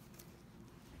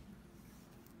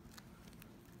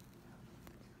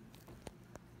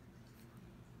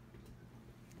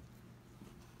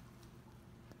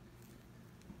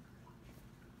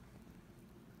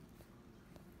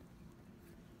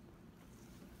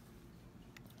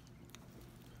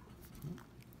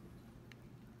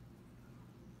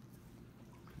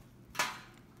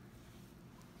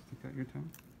 Stick out your tongue.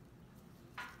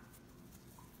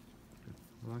 Good.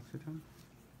 Relax your tongue.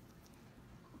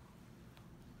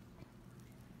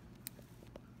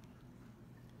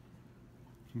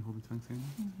 Can you hold the tongue, Sandy?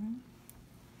 Mm-hmm.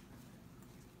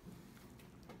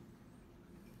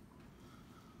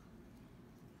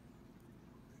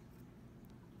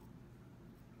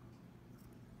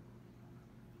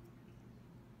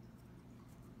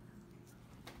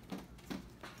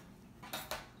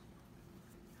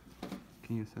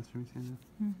 Can you assess for me, Sandy?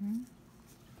 Mm-hmm.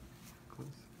 Close.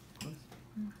 Close.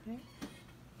 Okay.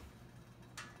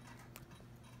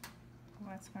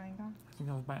 What's going on? I think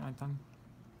I was biting my tongue.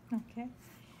 Okay.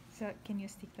 So can you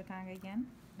stick the tongue again,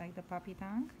 like the puppy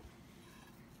tongue?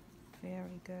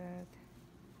 Very good.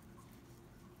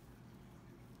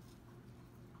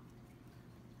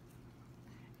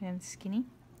 And skinny.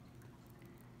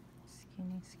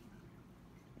 Skinny, skinny.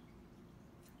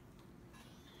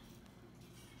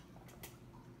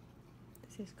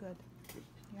 This is good.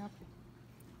 Yep.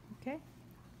 Okay.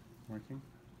 Working?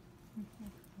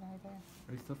 Right there.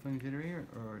 Are you still feeling jittery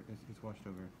or it's washed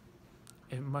over?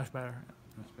 It's much better.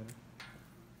 Much better.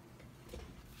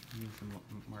 Use some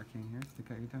marking here.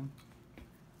 Stick out your tongue.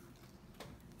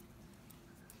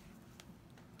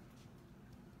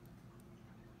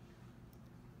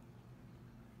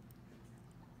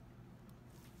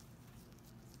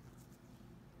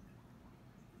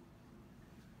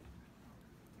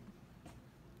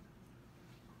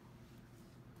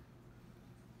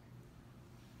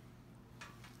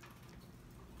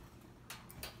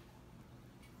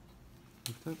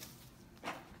 Lift up.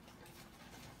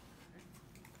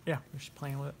 Yeah, we're just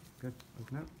playing with it. Good.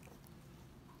 Open up.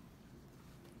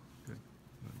 Good.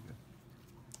 Really good.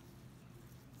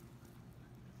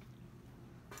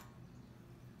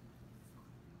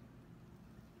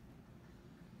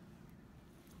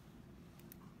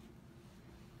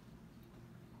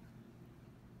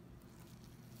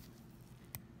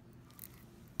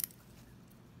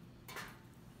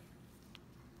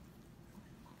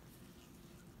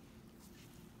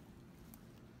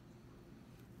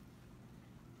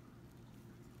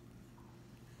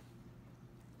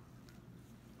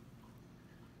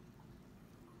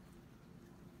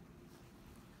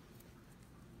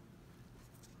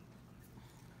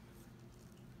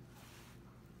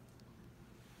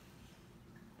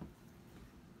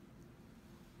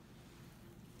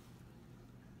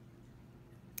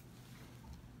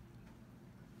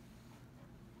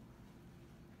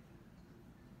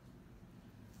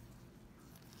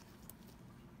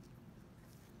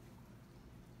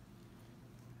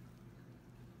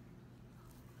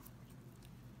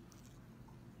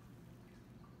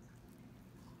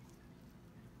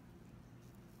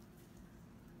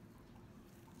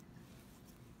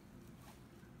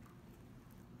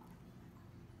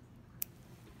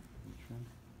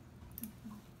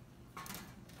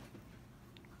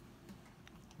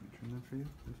 Trim them for you.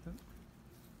 Lift up.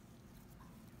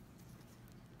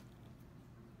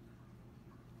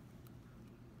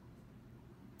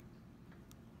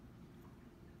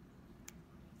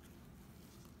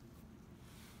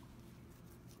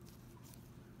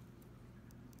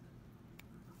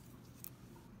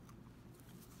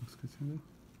 Looks good, Cindy?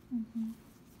 Mm-hmm.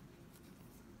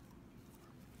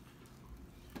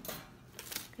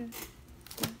 Good.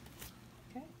 Good.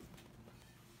 Okay.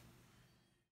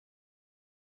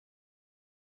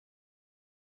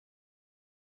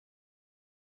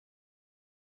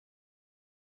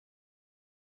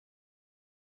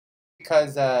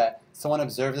 Because someone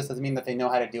observes this doesn't mean that they know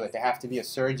how to do it. They have to be a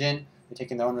surgeon. They're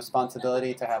taking their own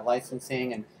responsibility to have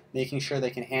licensing and making sure they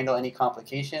can handle any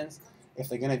complications. If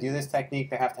they're going to do this technique,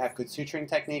 they have to have good suturing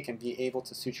technique and be able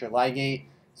to suture ligate.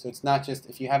 So it's not just,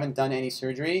 if you haven't done any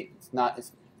surgery,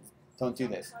 don't do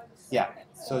this. Yeah,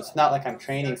 so it's not like I'm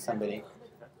training somebody.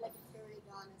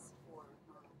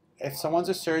 If someone's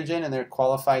a surgeon and they're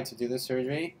qualified to do the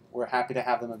surgery, we're happy to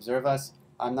have them observe us.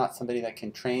 I'm not somebody that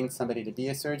can train somebody to be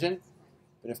a surgeon,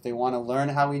 but if they want to learn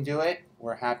how we do it,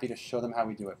 we're happy to show them how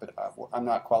we do it. But I'm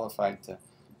not qualified to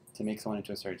make someone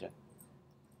into a surgeon.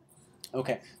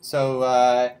 Okay,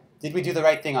 so did we do the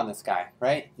right thing on this guy,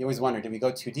 right? You always wonder, did we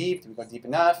go too deep? Did we go deep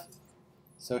enough?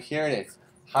 So here it is.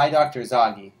 Hi, Dr.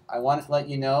 Zaghi. I wanted to let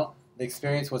you know the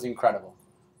experience was incredible.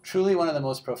 Truly one of the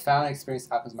most profound experiences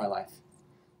that happens in my life.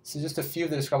 So just a few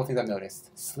of the describable things I've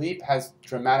noticed. Sleep has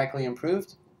dramatically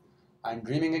improved. I'm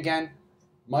dreaming again.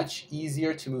 Much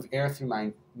easier to move air through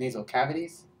my nasal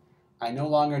cavities. I no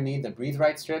longer need the breathe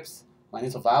right strips. My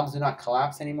nasal valves do not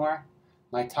collapse anymore.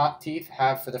 My top teeth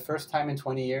have, for the first time in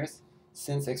 20 years,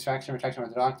 since extraction retraction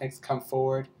orthodontics, come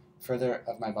forward further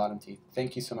of my bottom teeth.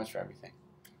 Thank you so much for everything.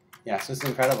 Yeah, so this is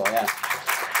incredible, yeah.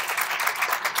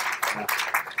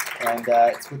 And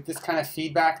it's with this kind of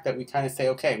feedback that we kind of say,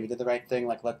 okay, we did the right thing,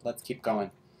 like let's keep going.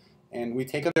 And we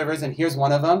take observers, and here's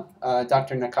one of them,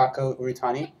 Dr. Nakako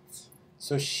Uritani.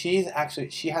 So she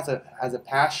has a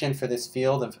passion for this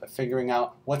field of figuring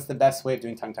out what's the best way of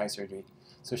doing tongue tie surgery.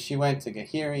 So she went to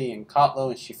Gahiri and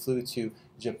Kotlo, and she flew to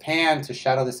Japan to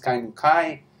shadow this guy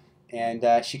Mukai,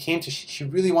 and she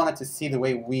really wanted to see the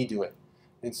way we do it.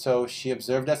 And so she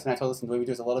observed us, and I told her, listen, the way we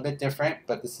do it is a little bit different,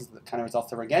 but this is the kind of results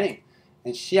that we're getting.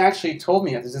 And she actually told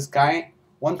me that there's this guy,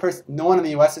 one person, no one in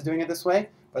the US is doing it this way,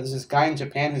 but there's this guy in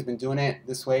Japan who's been doing it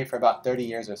this way for about 30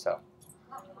 years or so.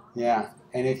 Yeah,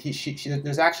 and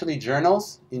there's actually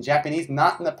journals in Japanese,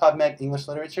 not in the PubMed English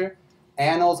literature,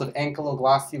 annals of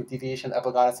Ankyloglossia with deviation of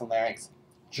epiglottis and larynx.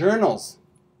 Journals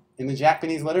in the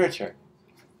Japanese literature.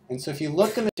 And so if you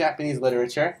look in the Japanese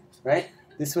literature, right,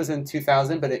 this was in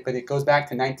 2000, but it goes back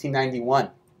to 1991.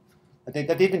 They've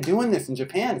been doing this in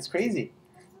Japan. It's crazy.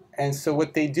 And so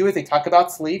what they do is they talk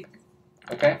about sleep.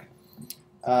 Okay,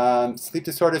 sleep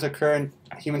disorders occur in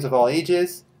humans of all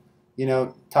ages. You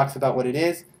know, talks about what it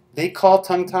is. They call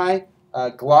tongue tie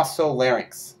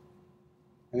glossolarynx,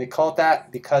 and they call it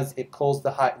that because it pulls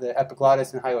the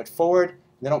epiglottis and hyoid forward.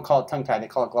 They don't call it tongue tie; they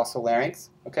call it glossolarynx.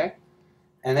 Okay,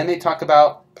 and then they talk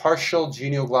about partial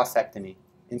genioglossectomy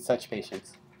in such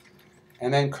patients.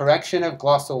 And then correction of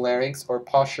glossolarynx or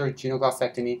partial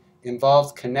genioglossectomy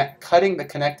involves cutting the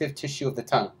connective tissue of the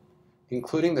tongue,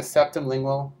 including the septum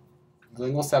lingual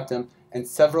septum, and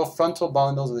several frontal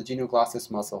bundles of the genioglossus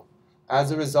muscle.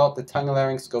 As a result, the tongue and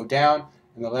larynx go down,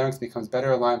 and the larynx becomes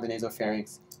better aligned with the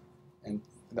nasopharynx, and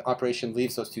the operation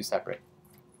leaves those two separate.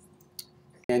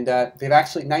 And they've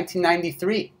actually,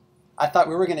 1993, I thought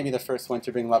we were going to be the first one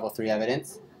to bring level 3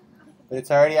 evidence, but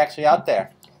it's already actually out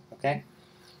there. Okay,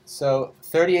 so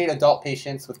 38 adult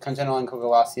patients with congenital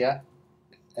ankyloglossia,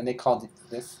 and they called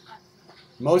this.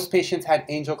 Most patients had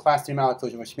angel class 3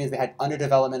 malocclusion, which means they had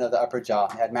underdevelopment of the upper jaw.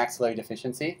 They had maxillary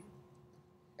deficiency.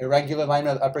 Irregular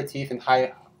alignment of the upper teeth and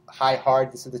high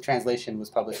hard. This is the translation was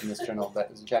published in this journal, but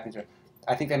it was a Japanese journal.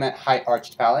 I think they meant high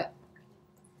arched palate.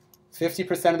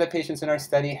 50% of the patients in our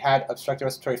study had obstructive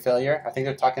respiratory failure. I think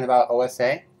they're talking about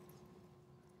OSA.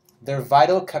 Their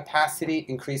vital capacity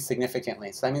increased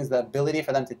significantly. So that means the ability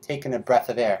for them to take in a breath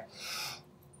of air.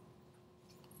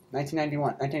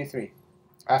 1993.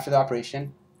 After the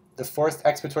operation, the forced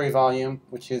expiratory volume,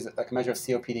 which is a measure of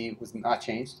COPD, was not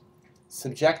changed.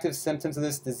 Subjective symptoms of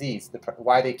this disease,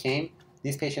 why they came,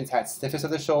 these patients had stiffness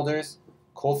of the shoulders,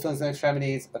 cold feelings in the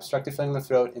extremities, obstructive feeling in the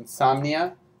throat,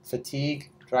 insomnia, fatigue,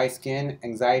 dry skin,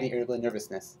 anxiety, irritability,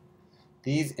 nervousness.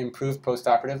 These improved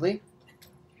postoperatively.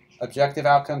 Objective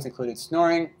outcomes included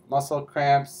snoring, muscle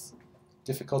cramps,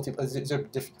 difficulty.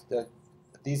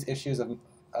 These issues of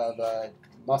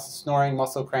snoring,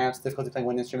 muscle cramps, difficulty playing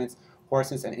wind instruments,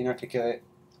 hoarseness, and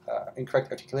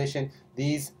incorrect articulation.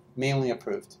 These mainly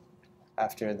improved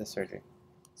after the surgery.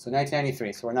 So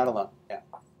 1993. So we're not alone. Yeah.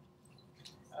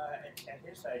 At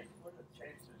his age, what are the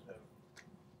chances of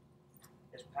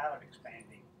his palate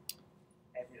expanding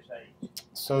at his age?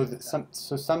 So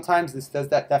sometimes this does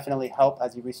definitely help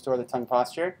as you restore the tongue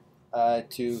posture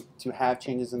to have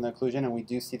changes in the occlusion, and we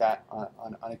do see that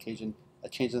on occasion,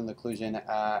 changes in the occlusion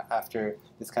after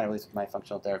this kind of release with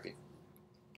myofunctional therapy.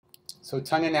 So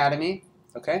tongue anatomy,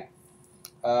 okay.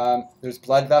 There's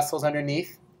blood vessels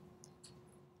underneath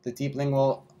the deep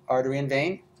lingual artery and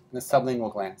vein, and the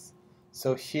sublingual glands.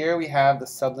 So here we have the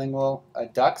sublingual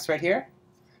ducts right here.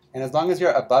 And as long as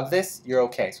you're above this, you're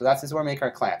okay. So this is where we make our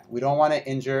clamp. We don't want to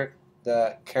injure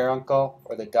the caruncle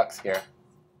or the ducts here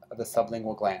of the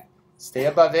sublingual gland. Stay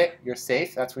above it, you're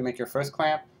safe. That's where you make your first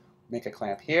clamp. Make a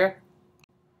clamp here,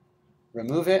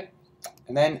 remove it,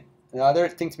 and then the other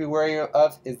thing to be wary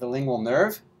of is the lingual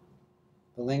nerve.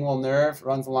 The lingual nerve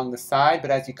runs along the side,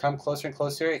 but as you come closer and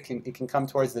closer, it can come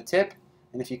towards the tip,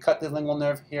 and if you cut the lingual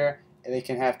nerve here, they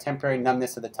can have temporary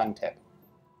numbness of the tongue tip.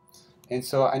 And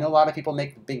so I know a lot of people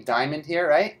make the big diamond here,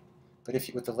 right? But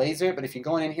with the laser, but if you're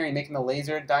going in here and making the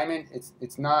laser diamond,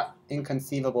 it's not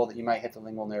inconceivable that you might hit the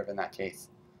lingual nerve in that case.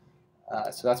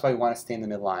 So that's why we want to stay in the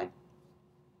midline.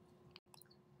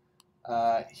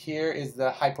 Here is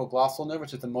the hypoglossal nerve,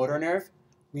 which is the motor nerve.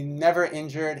 We never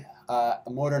injured a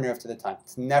motor nerve to the tongue.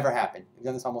 It's never happened. We've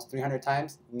done this almost 300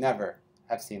 times. Never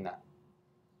have seen that.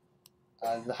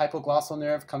 The hypoglossal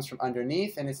nerve comes from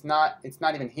underneath, and it's not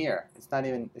even here.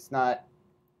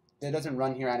 It doesn't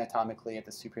run here anatomically at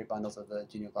the superior bundles of the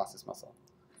genioglossus muscle.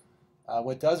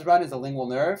 What does run is a lingual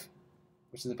nerve,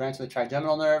 which is a branch of the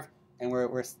trigeminal nerve, and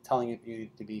we're telling you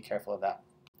to be careful of that.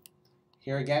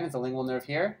 Here again is a lingual nerve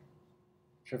here,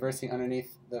 traversing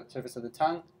underneath the surface of the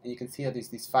tongue, and you can see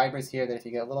these fibers here that if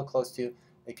you get a little close to,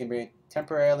 they can be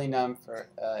temporarily numb for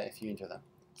if you injure them.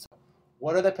 So,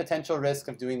 what are the potential risks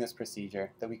of doing this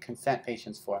procedure that we consent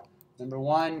patients for? Number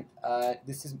one,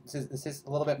 this is a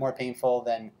little bit more painful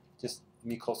than just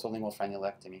mucosal lingual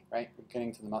frenulectomy, right? We're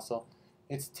getting to the muscle.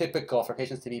 It's typical for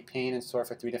patients to be pain and sore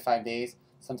for 3 to 5 days,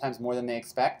 sometimes more than they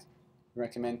expect. We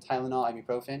recommend Tylenol,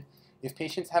 ibuprofen. If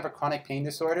patients have a chronic pain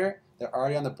disorder, they're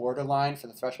already on the borderline for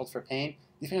the threshold for pain,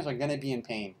 these patients are going to be in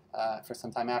pain for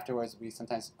some time afterwards. We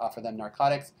sometimes offer them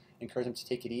narcotics, encourage them to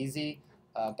take it easy,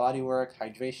 body work,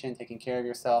 hydration, taking care of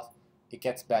yourself. It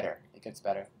gets better,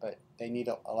 but they need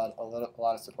a lot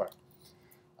of support.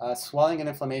 Swelling and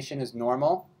inflammation is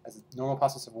normal, as a normal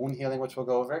process of wound healing, which we'll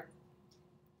go over.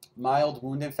 Mild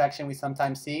wound infection we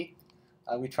sometimes see.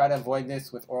 We try to avoid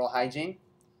this with oral hygiene.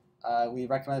 We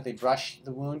recommend that they brush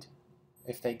the wound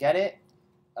if they get it,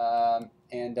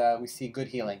 and we see good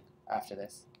healing after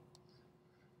this.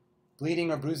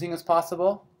 Bleeding or bruising is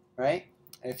possible, right?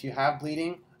 If you have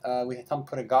bleeding, we tell them to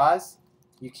put a gauze.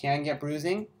 You can get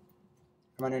bruising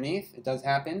from underneath. It does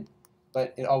happen,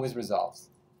 but it always resolves.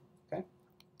 Okay.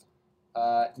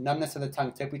 Numbness of the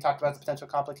tongue tip. We talked about the potential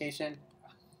complication.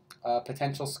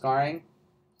 Potential scarring.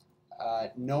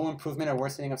 No improvement or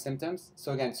worsening of symptoms.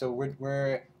 So again,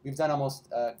 we've done almost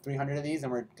 300 of these,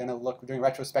 and we're doing a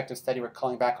retrospective study. We're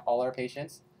calling back all our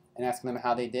patients and asking them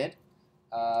how they did.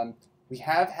 We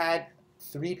have had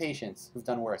 3 patients who've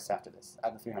done worse after this,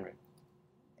 out of the 300.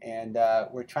 And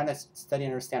we're trying to study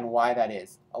and understand why that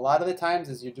is. A lot of the times,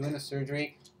 as you're doing the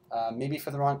surgery, maybe it's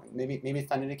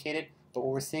not indicated, but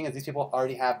what we're seeing is these people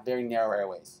already have very narrow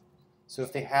airways. So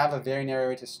if they have a very narrow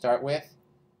airway to start with,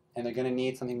 and they're going to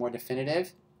need something more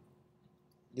definitive,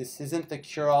 this isn't the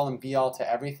cure-all and be-all to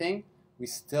everything. We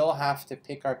still have to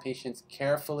pick our patients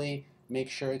carefully, make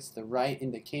sure it's the right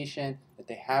indication, that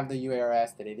they have the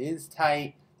UARS, that it is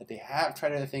tight, that they have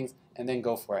tried other things, and then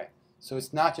go for it. So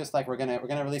it's not just like we're gonna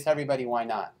release everybody, why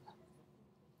not?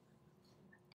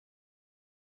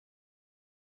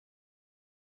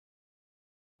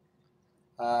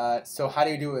 So how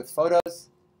do you do it with photos?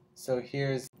 So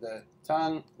here's the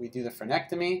tongue. We do the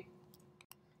frenectomy.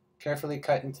 Carefully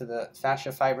cut into the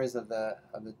fascia fibers of the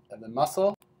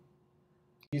muscle.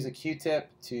 Use a Q-tip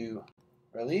to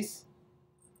release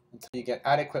until you get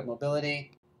adequate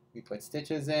mobility. We put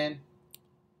stitches in.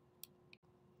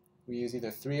 We use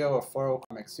either 3-0 or 4-0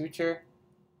 karmic suture.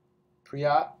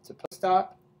 Pre-op to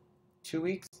post-op, 2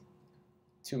 weeks,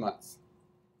 2 months.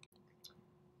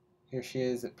 Here she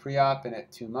is at pre-op and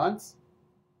at 2 months.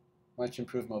 Much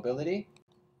improved mobility.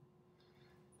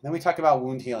 Then we talk about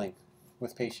wound healing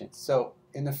with patients. So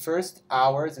in the first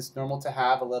hours, it's normal to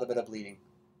have a little bit of bleeding.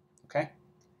 Okay?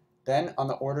 Then on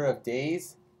the order of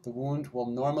days, the wound will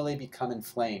normally become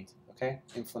inflamed. Okay?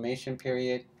 Inflammation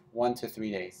period, 1 to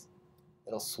 3 days.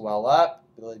 It'll swell up,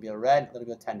 a little bit red, a little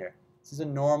bit tender. This is a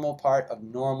normal part of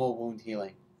normal wound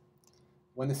healing.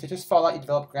 When the stitches fall out, you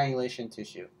develop granulation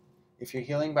tissue. If you're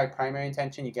healing by primary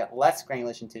intention, you get less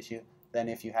granulation tissue than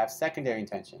if you have secondary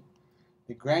intention.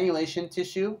 The granulation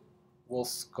tissue will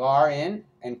scar in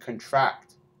and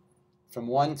contract from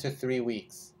 1 to 3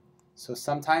 weeks. So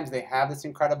sometimes they have this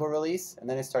incredible release, and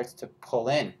then it starts to pull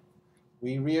in.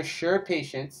 We reassure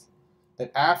patients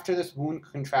that after this wound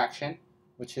contraction,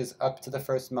 which is up to the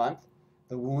first month,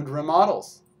 the wound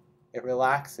remodels. It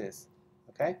relaxes.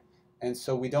 Okay? And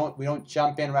so we don't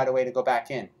jump in right away to go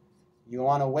back in. You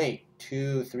want to wait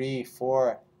 2, 3,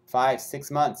 4, 5,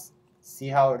 6 months. See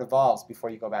how it evolves before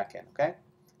you go back in. Okay?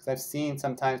 Because I've seen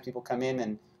sometimes people come in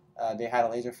and they had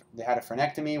a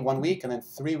frenectomy 1 week, and then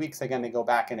 3 weeks again they go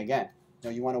back in again. No,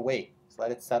 you want to wait. So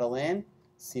let it settle in,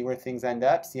 see where things end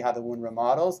up, see how the wound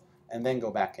remodels, and then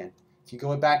go back in. If you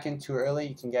go back in too early,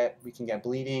 we can get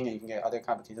bleeding, and you can get other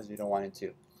complications you don't want it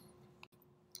to.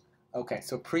 Okay,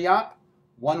 so pre-op,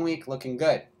 1 week looking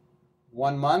good.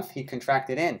 1 month, he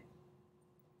contracted in.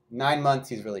 9 months,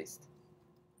 he's released.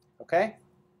 Okay?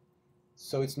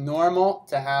 So it's normal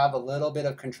to have a little bit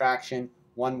of contraction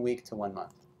 1 week to 1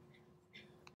 month.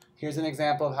 Here's an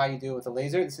example of how you do it with a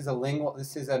laser. This is a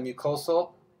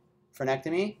mucosal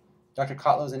frenectomy. Dr.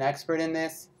 Kotlow is an expert in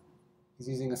this. He's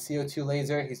using a CO2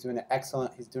 laser. He's doing an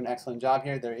excellent job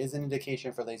here. There is an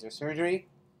indication for laser surgery.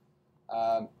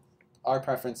 Our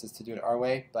preference is to do it our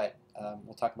way, but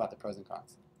we'll talk about the pros and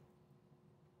cons.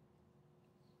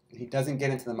 He doesn't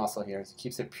get into the muscle here. He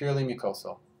keeps it purely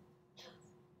mucosal.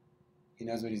 He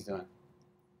knows what he's doing.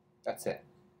 That's it.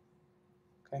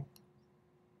 Okay.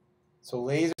 So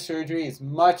laser surgery is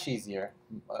much easier.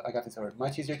 I got this over.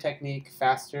 Much easier technique,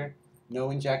 faster, no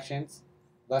injections,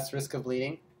 less risk of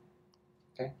bleeding.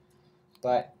 Okay.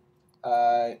 But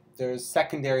there's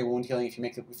secondary wound healing if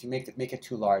you make it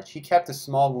too large. He kept a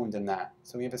small wound in that.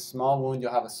 So when you have a small wound,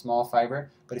 you'll have a small fiber.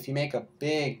 But if you make a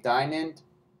big diamond,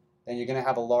 then you're going to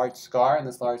have a large scar, and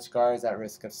this large scar is at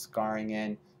risk of scarring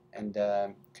in and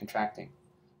contracting.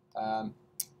 I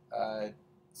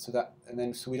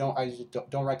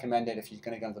don't recommend it if you're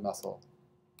going to go into the muscle.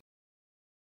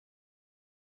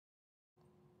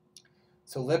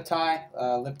 So lip tie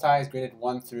is graded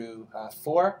 1 through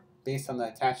 4 based on the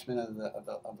attachment of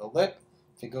the lip.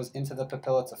 If it goes into the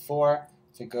papilla, it's a 4.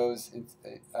 If it goes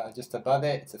just above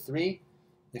it, it's a 3.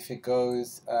 If it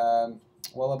goes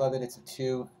well above it, it's a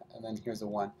 2. And then here's a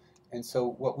 1. And so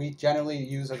what we generally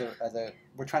use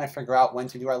we're trying to figure out when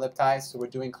to do our lip ties. So we're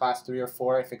doing class 3 or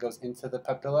 4 if it goes into the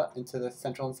papilla, into the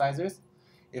central incisors.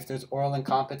 If there's oral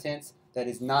incompetence that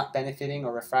is not benefiting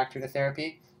or refractory to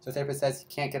therapy, so the therapist says he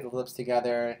can't get the lips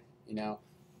together,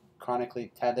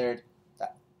 chronically tethered,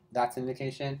 that's an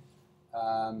indication.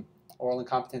 Oral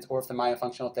incompetence, or if the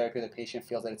myofunctional therapy, the patient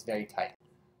feels that it's very tight.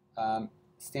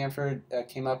 Stanford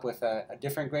came up with a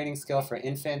different grading scale for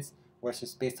infants, where it's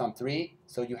just based on 3.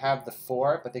 So you have the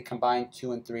 4, but they combine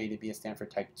 2 and 3 to be a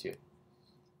Stanford type 2.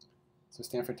 So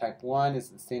Stanford type 1 is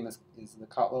the same as the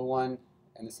Kotlow 1,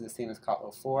 and this is the same as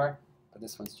Kotlow 4, but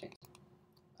this one's changed.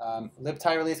 Lip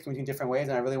tie release can be done different ways,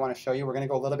 and I really want to show you. We're going to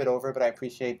go a little bit over, but I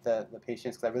appreciate the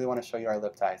patience because I really want to show you our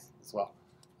lip ties as well.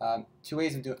 2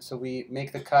 ways of doing it. So we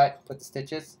make the cut, put the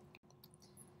stitches,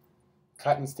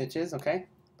 cut and stitches, okay?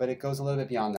 But it goes a little bit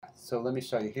beyond that. So let me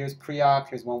show you. Here's pre-op.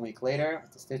 Here's 1 week later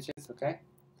with the stitches. Okay.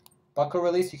 Buccal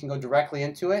release, you can go directly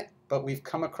into it, but we've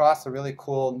come across a really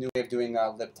cool new way of doing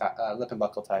lip and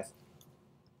buccal ties.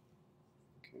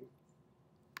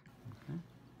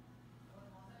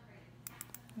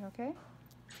 Okay.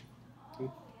 Okay.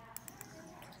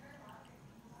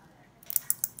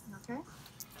 Okay.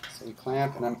 So we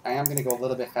clamp, and I am going to go a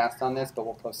little bit fast on this, but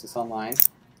we'll post this online.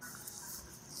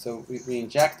 So we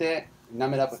inject it,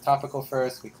 numb it up with topical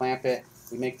first, we clamp it,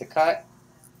 we make the cut.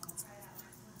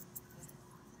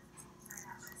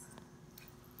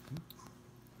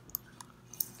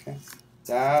 Okay,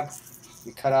 dab,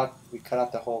 we cut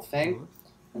out the whole thing,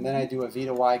 and then I do a V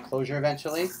to Y closure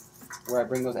eventually, where I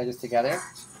bring those edges together.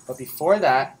 But before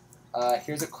that,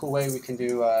 here's a cool way we can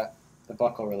do the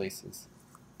buccal releases.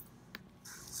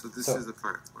 So this is the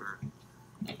part where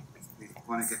we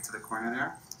want to get to the corner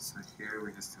there. So here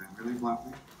we're just doing really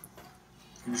bluntly.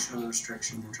 Can you show the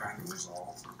restriction you're trying to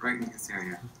resolve? Right in this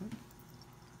area.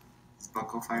 It's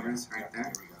buccal fibers right there.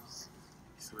 There we go.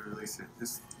 So we release it.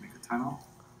 Just make a tunnel.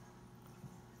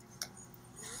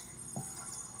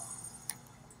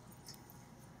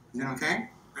 Is it okay?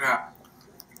 Yeah.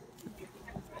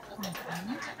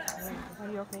 Are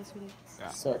you okay, sweetie? Yeah.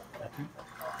 So.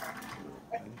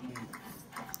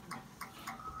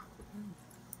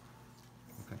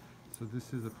 So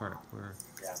this is the part where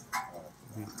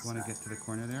we want to get to the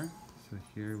corner there. So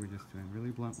here we're just doing really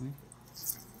bluntly.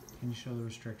 Can you show the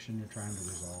restriction you're trying to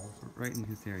resolve? Right in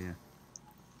this area.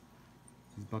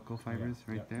 These buccal fibers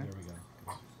right there. There we go.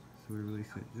 So we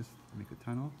release it. Just make a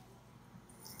tunnel.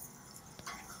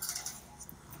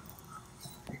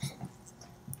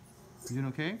 You doing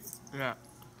okay? Yeah.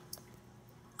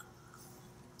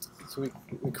 So we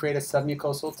create a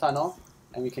submucosal tunnel,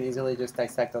 and we can easily just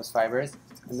dissect those fibers.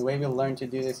 And the way we learned to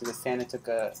do this is Santa took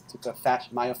a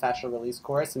myofascial release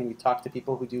course, and we talked to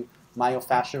people who do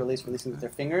myofascial release, releasing with their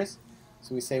fingers.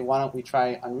 So we say, why don't we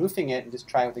try unroofing it and just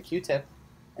try with a Q-tip,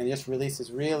 and it just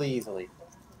releases really easily.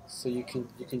 So you can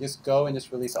just go and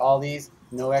just release all these,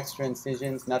 no extra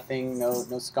incisions, nothing, no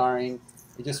scarring.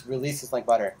 It just releases like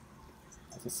butter.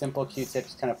 It's a simple Q-tip,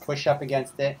 just kind of push up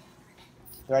against it,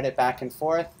 thread it back and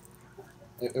forth.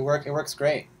 It works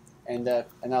great. And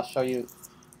I'll show you.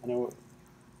 I know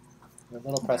we're a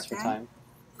little pressed for time,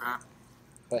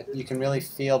 but you can really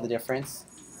feel the difference.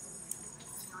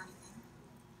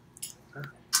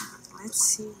 Let's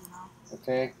see, you know.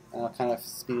 Okay, and I'll kind of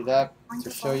speed it up to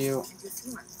show you.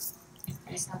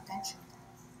 There's no tension.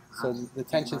 So the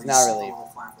tension's now relieved.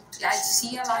 Yeah, I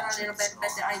see a little bit,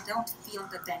 but I don't feel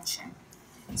the tension.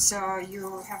 So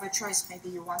you have a choice. Maybe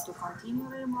you want to continue a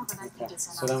little more, but I think it's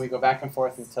enough. So then we go back and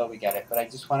forth until we get it. But I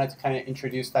just wanted to kind of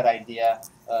introduce that idea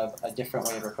of a different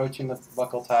way of approaching the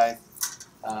buccal tie.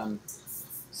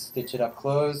 Stitch it up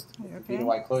closed, bead a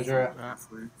wide closure.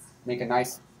 Make a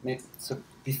nice. So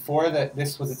before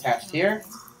this was attached here,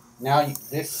 now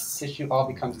this tissue all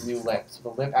becomes new lip. So the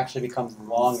lip actually becomes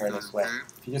longer this way.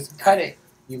 If you just cut it,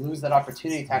 you lose that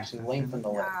opportunity to actually lengthen the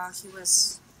lip.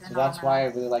 So that's why I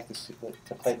really like to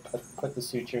put the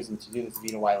sutures and to do this V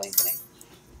to Y lengthening.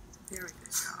 Very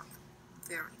good job.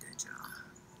 Very good job.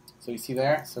 So you see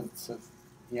there? So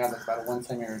you have about a 1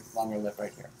 centimeter longer lip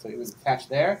right here. So it was attached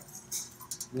there.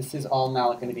 This is all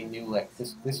now going to be new lip.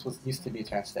 This used to be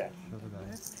attached there.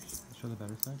 Show the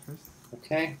better side first.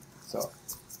 Okay. So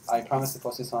I promise to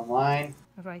post this online.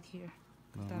 Right here.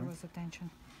 That was the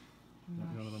tension.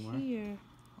 Now here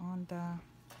on the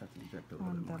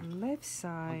left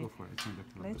side.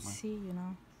 Let's see, you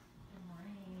know.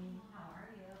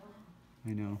 I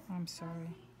know. I'm sorry.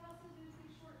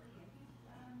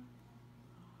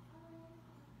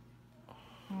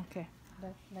 Okay.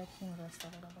 Let him rest a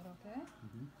little bit, okay?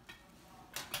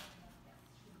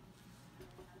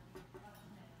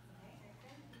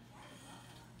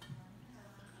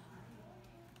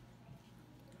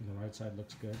 The right side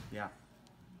looks good. Yeah.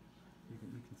 We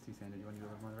can see Sandra. You want to go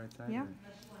more on the right side? Yeah.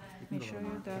 Let me show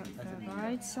you the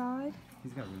right side.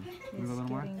 He's got room. It's Can we go a little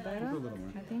more? getting better. We'll go a little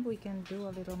more. I think we can do a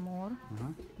little more.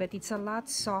 But it's a lot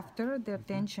softer. The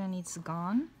tension is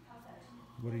gone.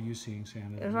 What are you seeing,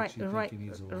 Sandra?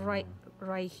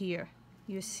 Right here.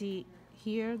 You see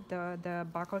here the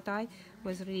buccal tie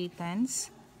was really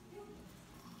tense.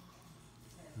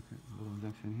 Okay, a little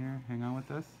injection here. Hang on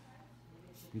with us.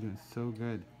 You're doing so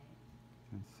good.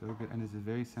 Doing so good. And it's a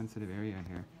very sensitive area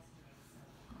here.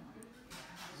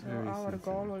 So our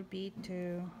goal will be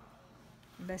to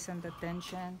lessen the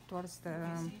tension towards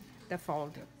the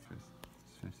fold.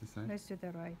 Finish this side. Let's do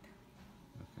the right.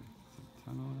 Okay, so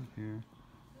tunnel here.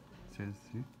 See,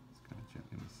 it's kind of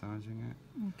gently massaging it.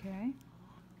 Okay.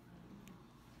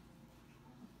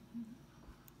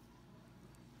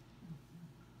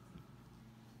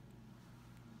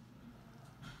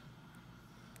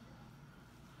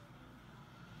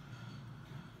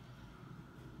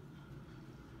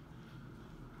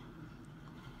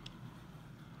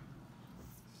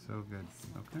 So good.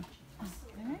 Okay.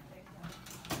 Okay.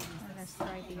 And let's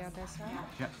try the other side.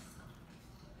 Yeah.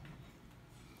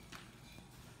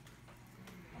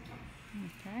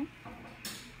 Okay.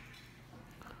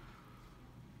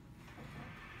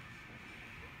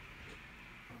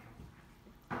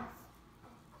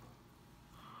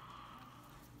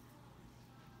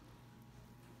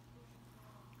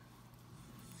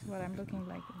 So what I'm looking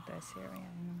like in this area, you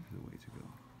know. The way to go.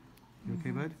 You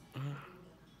okay, bud?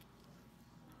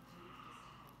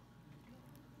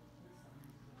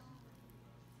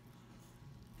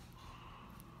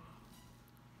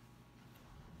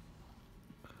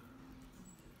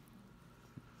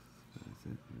 That's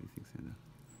it. What do you think, Sandra?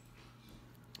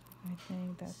 I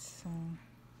think that's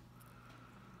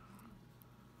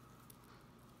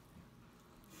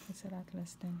it's a lot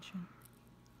less tension.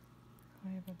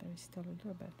 However, there is still a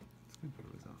little bit. It's going to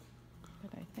put it off.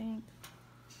 But I think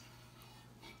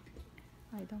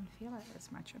I don't feel it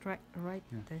as much. Right,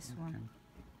 Yeah, this okay. one.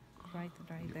 Right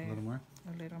there. A little more?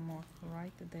 A little more.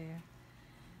 Right there.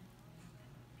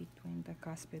 Between the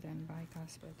cuspid and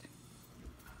bicuspid.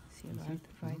 See,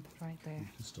 right there.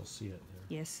 You can still see it there.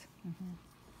 Yes.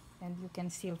 And you can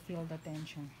still feel the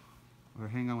tension. Or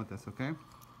hang on with this, okay?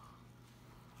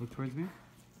 Look towards me.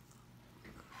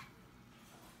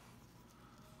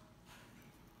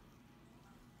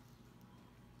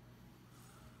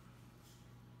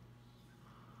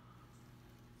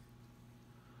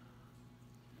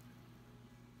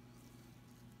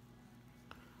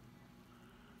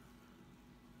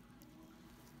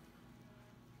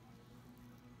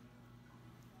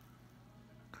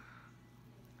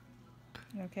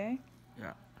 You okay?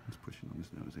 Yeah. He's pushing on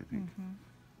his nose, I think.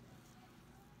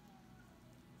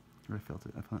 I felt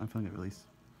it. I'm feeling it release.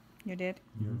 You did?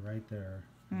 You're right there.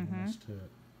 Almost to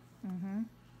it.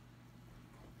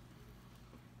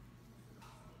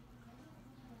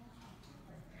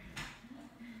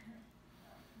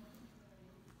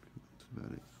 That's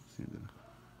about it.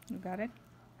 You got it?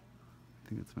 I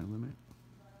think that's my limit.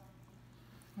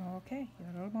 Okay,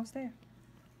 you're almost there.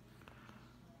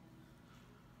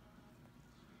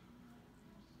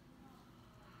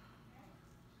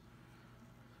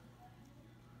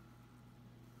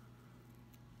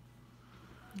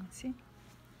 Let's see.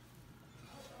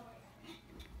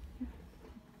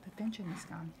 The tension is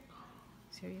gone.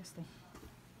 Seriously.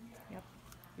 Yep.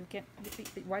 You can.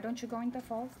 Why don't you go in the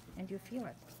fold and you feel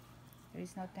it? There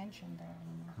is no tension there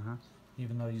anymore.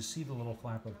 Even though you see the little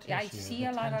flap of tissue. Yeah, I see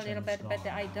a little bit, but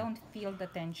I don't feel the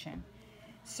tension.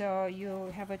 So you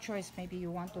have a choice. Maybe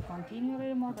you want to continue a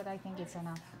little more, but I think it's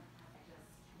enough.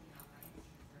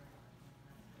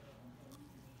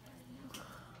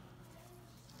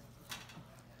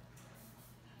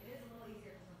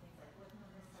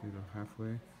 So you go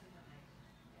halfway.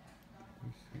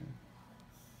 Let's see.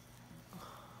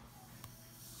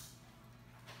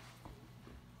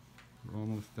 We're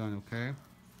almost done, okay?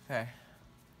 Okay.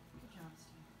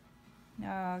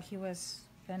 No, he was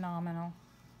phenomenal.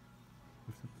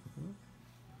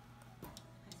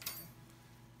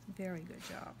 Very good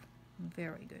job.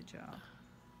 Very good job.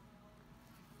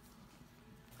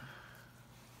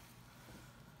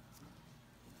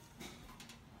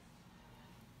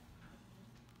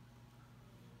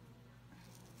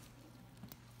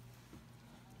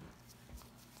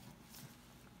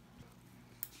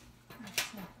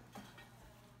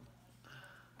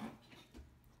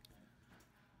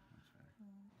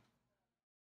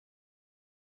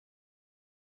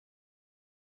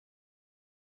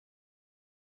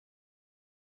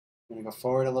 I'm going to go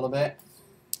forward a little bit.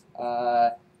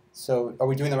 So are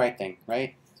we doing the right thing,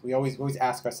 right? So we always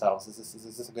ask ourselves,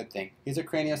 is this a good thing? Here's a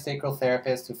craniosacral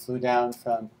therapist who flew down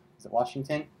from, is it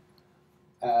Washington?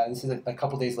 This is a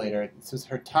couple days later. This is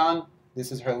her tongue,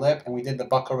 this is her lip, and we did the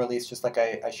buccal release just like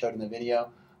I showed in the video.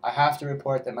 I have to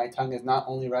report that my tongue is not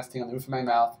only resting on the roof of my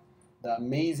mouth, the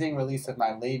amazing release of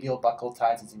my labial buccal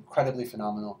ties is incredibly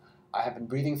phenomenal. I have been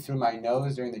breathing through my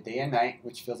nose during the day and night,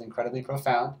 which feels incredibly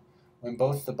profound. When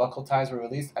both the buccal ties were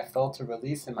released, I felt a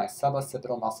release in my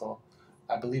suboccipital muscle.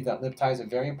 I believe that lip ties are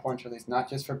very important to release, not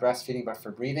just for breastfeeding, but for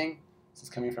breathing. This is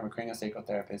coming from a craniosacral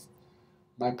therapist.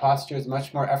 My posture is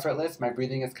much more effortless. My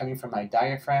breathing is coming from my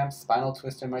diaphragm. Spinal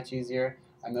twists are much easier.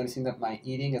 I'm noticing that my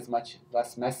eating is much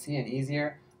less messy and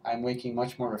easier. I'm waking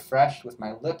much more refreshed with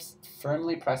my lips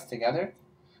firmly pressed together.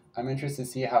 I'm interested to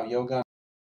see how yoga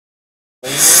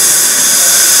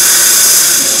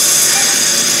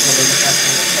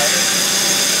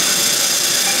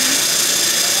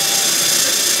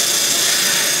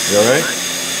You all right?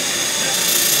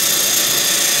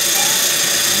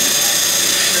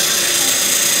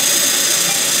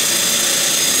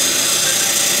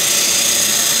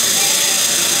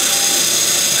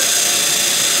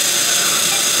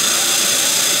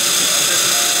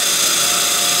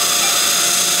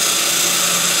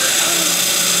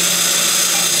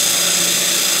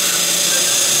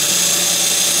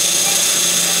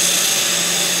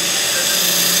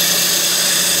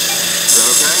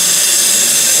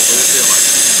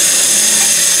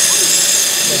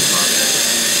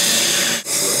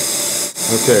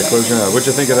 Okay, close your eye. What'd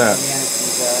you think of that?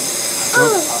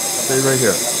 Oh, stay right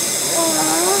here.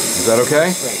 Is that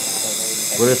okay?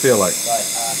 What did it feel like?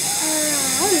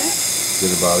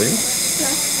 Did it bother you?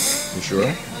 You sure?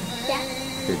 Yeah.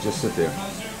 Okay, just sit there.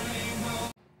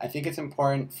 I think it's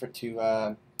important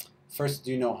to first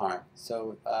do no harm.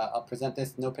 So I'll present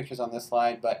this. No pictures on this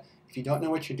slide, but if you don't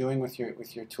know what you're doing with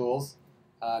your tools,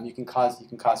 you can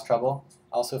cause trouble.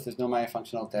 Also, if there's no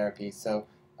myofunctional therapy. So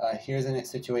here's a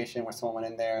situation where someone went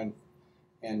in there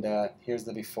and here's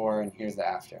the before and here's the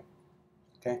after.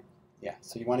 Okay? Yeah.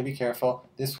 So you want to be careful.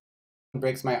 This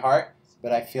breaks my heart,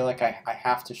 but I feel like I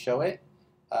have to show it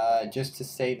just to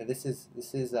say that this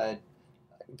is a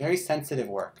very sensitive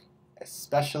work,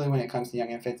 especially when it comes to young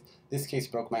infants. This case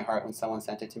broke my heart when someone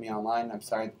sent it to me online. I'm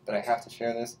sorry, but I have to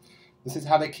share this. This is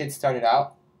how the kid started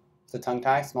out. It's a tongue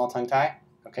tie, small tongue tie,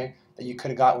 okay, that you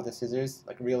could have got with the scissors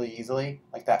like really easily,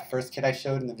 like that first kid I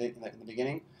showed in the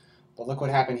beginning. But look what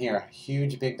happened here.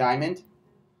 Huge big diamond,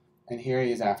 and here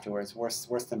he is afterwards, worse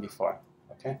than before,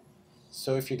 okay?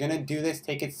 So if you're going to do this,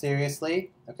 take it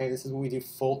seriously, okay? This is what we do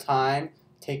full time.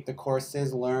 Take the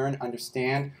courses, learn,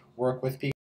 understand, work with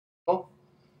people.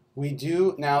 We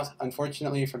do now,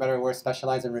 unfortunately, for better or worse,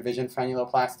 specialize in revision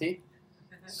frenuloplasty.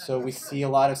 So we see a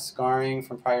lot of scarring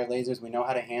from prior lasers. We know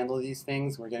how to handle these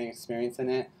things. We're getting experience in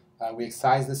it. We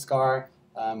excise the scar.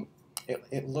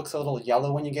 It looks a little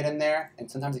yellow when you get in there, and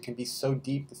sometimes it can be so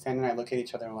deep that Sandy and I look at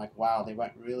each other and we're like, wow, they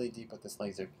went really deep with this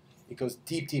laser. It goes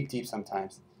deep, deep, deep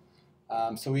sometimes.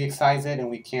 So we excise it and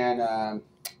we can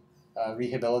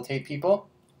rehabilitate people.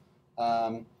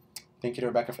 Thank you to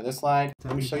Rebecca for this slide.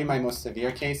 Let me show you my most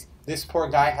severe case. This poor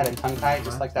guy had a tongue tie,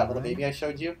 just like that little baby I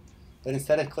showed you. But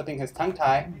instead of clipping his tongue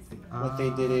tie, what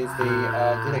they did is they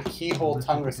did a keyhole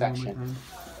tongue resection.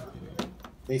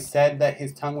 They said that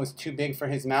his tongue was too big for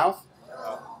his mouth,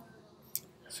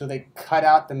 so they cut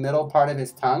out the middle part of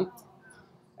his tongue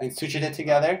and sutured it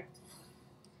together.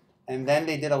 And then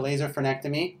they did a laser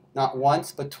frenectomy, not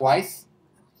once, but twice.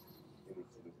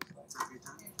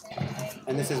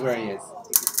 And this is where he is.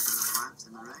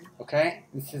 Okay?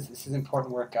 This is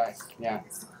important work, guys. Yeah.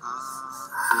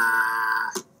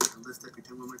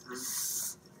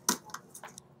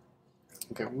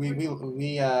 Okay,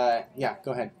 yeah,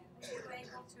 go ahead.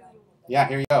 Yeah,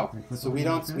 here you go. So we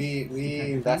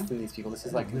invest in these people. This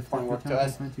is like important work to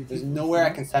us. There's nowhere I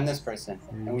can send this person,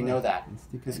 and we know that.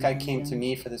 This guy came to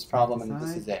me for this problem, and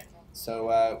this is it.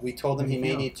 So we told him he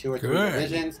may need 2 or 3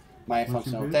 revisions,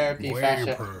 myofunctional therapy,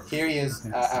 fascia. Here he is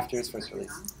after his first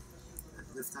release.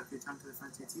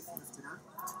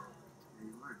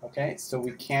 Okay, so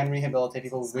we can rehabilitate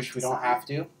people. We wish we don't have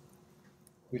to.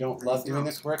 We don't love doing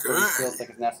this work, but it feels like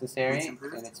it's necessary, and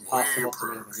it's possible to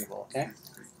rehabilitate people, okay?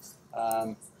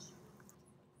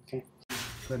 Okay.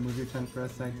 Go ahead, move your tongue for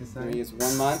us side to side. Here he is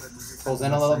 1 month. Pulls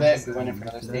in a little bit. We went in for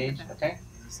another stage, okay?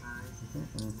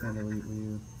 And Sandra, will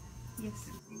you? Yes.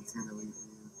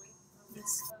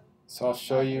 Yes. So I'll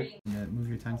show you. Move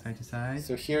your tongue side to side.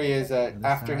 So here he is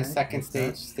after his second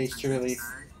stage, stage 2 release.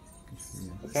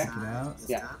 Okay?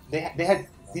 Yeah. They had,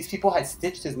 these people had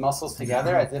stitched his muscles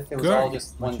together as if it was all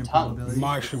just one tongue.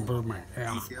 Mosh improvement,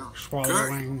 yeah.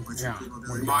 Swallowing, yeah.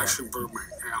 Mosh improvement,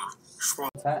 yeah.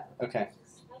 What's that? Okay.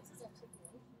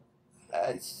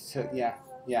 So yeah.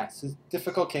 So it's a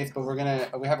difficult case, but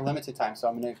we have a limited time, so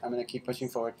I'm gonna keep pushing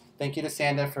forward. Thank you to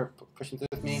Sanda for pushing through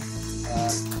with me.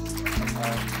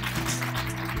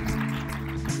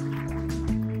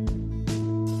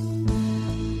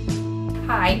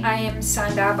 Hi, I am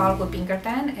Sanda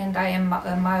valcu-pinkerton, and I am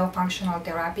a myofunctional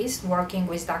therapist working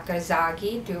with Dr.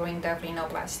 Zaghi during the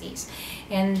rhinoplasties.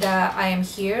 And I am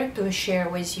here to share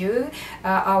with you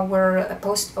our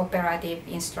post-operative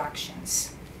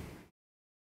instructions.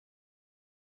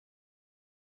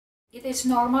 It is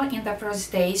normal in the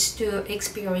first days to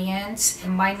experience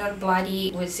minor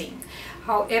bloody oozing.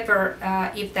 However,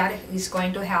 if that is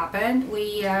going to happen,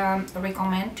 we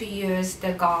recommend to use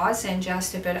the gauze and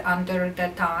just to put under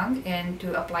the tongue and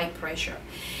to apply pressure.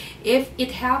 If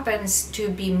it happens to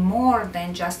be more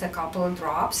than just a couple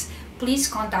drops, please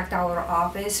contact our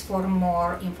office for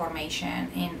more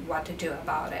information and what to do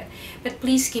about it. But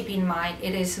please keep in mind,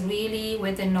 it is really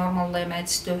within normal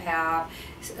limits to have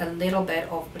a little bit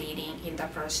of bleeding in the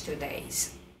first 2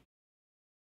 days.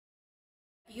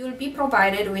 You'll be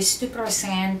provided with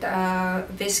 2%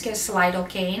 viscous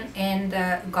lidocaine and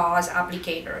gauze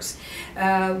applicators.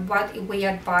 What we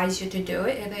advise you to do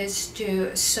is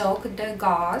to soak the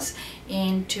gauze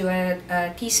into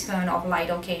a teaspoon of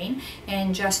lidocaine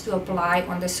and just to apply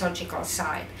on the surgical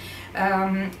side.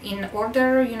 In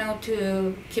order,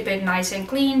 to keep it nice and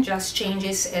clean, just change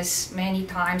it as many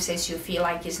times as you feel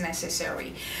like is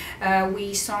necessary.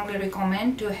 We strongly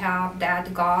recommend to have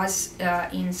that gauze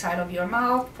inside of your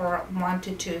mouth for 1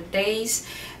 to 2 days,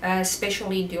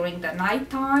 especially during the night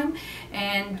time.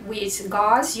 And with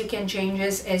gauze, you can change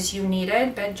it as you need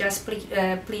it, but just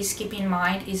please keep in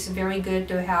mind it's very good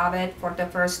to have it for the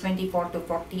first 24 to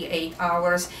 48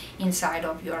 hours inside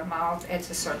of your mouth at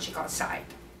the surgical site.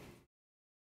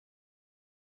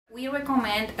 We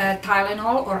recommend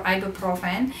Tylenol or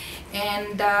ibuprofen,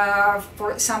 and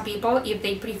for some people, if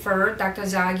they prefer, Dr.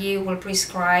 Zaghi will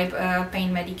prescribe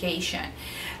pain medication.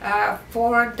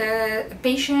 For the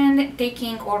patient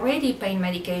taking already pain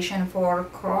medication for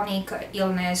chronic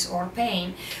illness or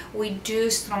pain, we do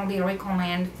strongly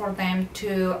recommend for them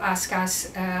to ask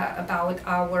us about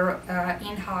our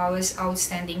in-house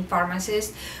outstanding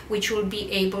pharmacist, which will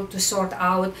be able to sort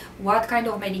out what kind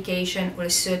of medication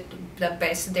will suit the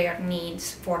best their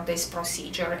needs for this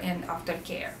procedure and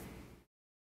aftercare.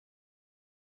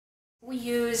 We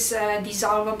use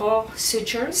dissolvable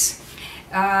sutures.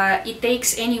 It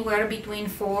takes anywhere between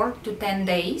 4 to 10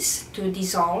 days to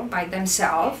dissolve by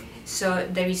themselves, so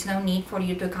there is no need for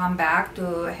you to come back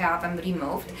to have them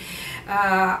removed.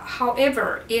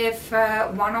 However, if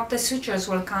one of the sutures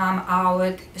will come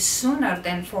out sooner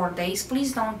than 4 days,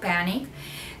 please don't panic.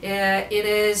 It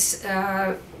is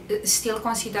still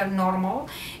considered normal,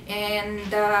 and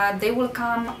they will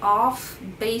come off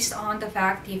based on the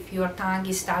fact if your tongue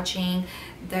is touching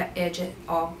the edge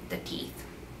of the teeth.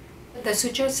 The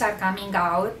sutures are coming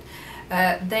out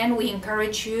Then we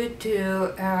encourage you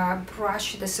to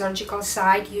brush the surgical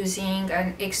site using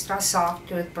an extra soft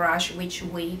toothbrush, which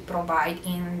we provide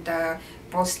in the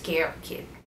post-care kit.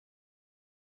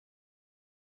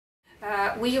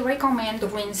 We recommend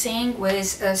rinsing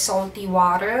with salty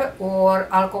water or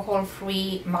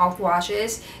alcohol-free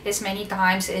mouthwashes as many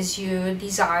times as you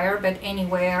desire, but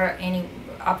anywhere,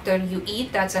 after you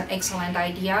eat, that's an excellent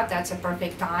idea. That's a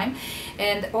perfect time.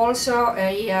 And also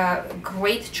a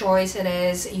great choice it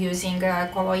is using a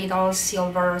colloidal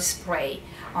silver spray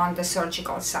on the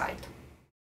surgical site.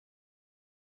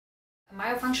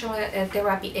 Myofunctional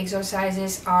therapy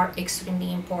exercises are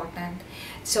extremely important.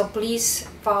 So please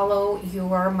follow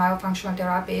your myofunctional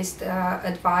therapist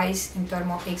advice in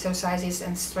terms of exercises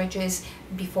and stretches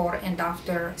before and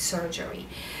after surgery.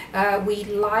 We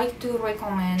like to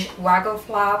recommend waggle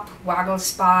flap, waggle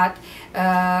spot,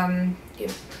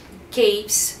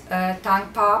 capes,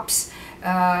 tongue pops,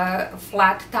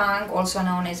 flat tongue, also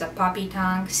known as a puppy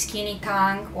tongue, skinny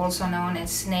tongue, also known as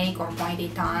snake or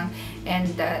pointy tongue,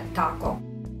 and taco.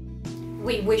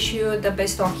 We wish you the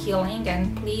best of healing,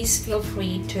 and please feel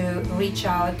free to reach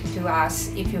out to us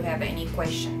if you have any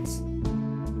questions.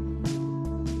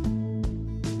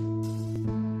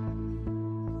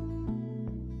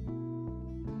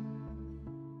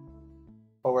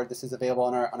 Forward, this is available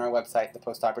on our website, the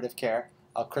post-operative care.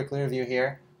 I'll quickly review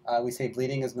here. We say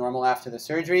bleeding is normal after the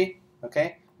surgery.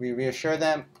 Okay, we reassure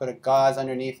them, put a gauze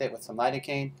underneath it with some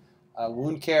lidocaine.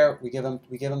 Wound care, we give them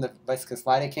the viscous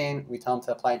lidocaine. We tell them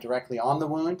to apply directly on the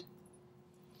wound.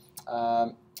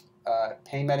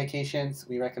 Pain medications,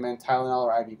 we recommend Tylenol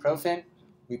or ibuprofen.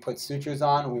 We put sutures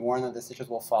on. We warn them the sutures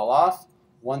will fall off.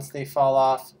 Once they fall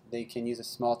off, they can use a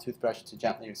small toothbrush to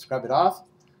gently scrub it off.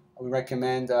 We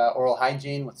recommend oral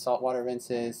hygiene with saltwater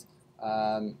rinses.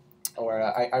 I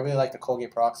really like the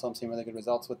Colgate Peroxide. I'm seeing really good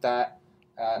results with that.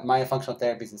 Myofunctional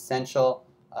therapy is essential.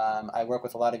 I work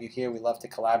with a lot of you here. We love to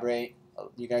collaborate.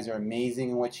 You guys are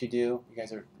amazing in what you do. You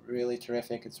guys are really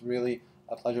terrific. It's really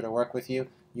a pleasure to work with you.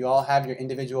 You all have your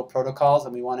individual protocols,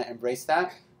 and we want to embrace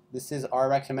that. This is our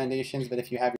recommendations, but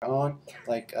if you have your own,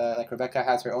 like Rebecca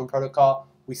has her own protocol,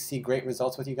 we see great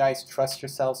results with you guys. Trust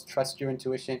yourselves. Trust your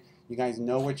intuition. You guys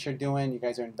know what you're doing. You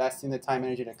guys are investing the time and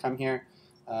energy to come here.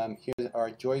 Here's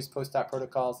our Joy's post-op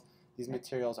protocols. These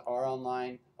materials are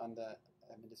online on the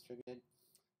distributed.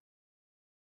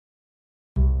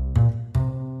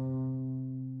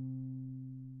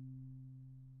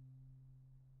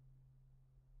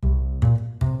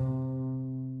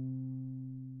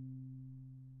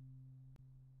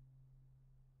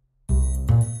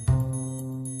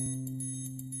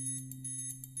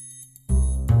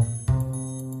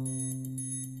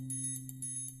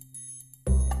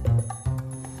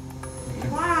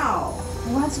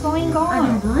 What's going on? I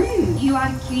can breathe. You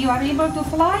are able to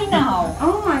fly now.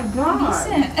 Oh my God.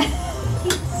 Listen.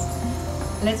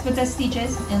 Let's put the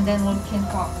stitches and then we can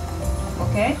talk.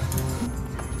 Okay?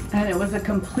 And it was a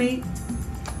complete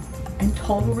and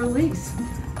total release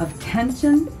of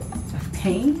tension, of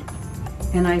pain,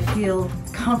 and I feel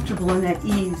comfortable and at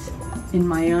ease in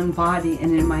my own body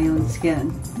and in my own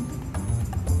skin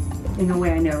in a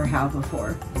way I never have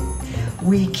before.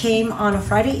 We came on a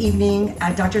Friday evening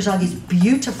at Dr. Zaghi's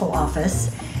beautiful office.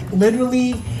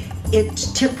 Literally, it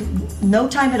took no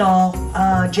time at all.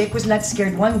 Jake was not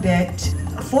scared one bit.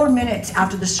 4 minutes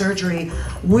after the surgery,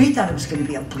 we thought it was going to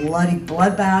be a bloody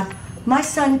bloodbath. My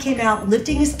son came out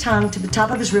lifting his tongue to the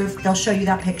top of his roof. They'll show you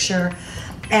that picture.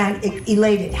 And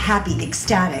elated, happy,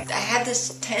 ecstatic. I had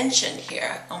this tension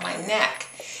here on my neck,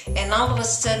 and all of a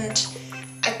sudden,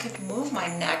 I could move my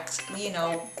neck,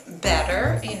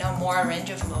 better, more range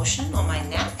of motion on my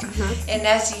neck. And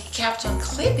as he kept on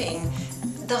clipping,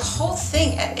 the whole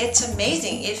thing, it's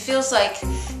amazing. It feels like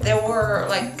there were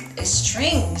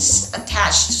strings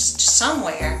attached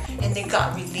somewhere and they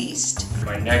got released.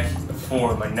 My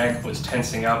neck was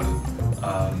tensing up,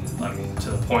 to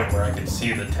the point where I could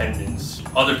see the tendons.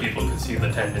 Other people could see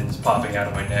the tendons popping out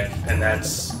of my neck, and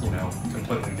that's,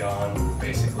 completely gone,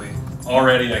 basically.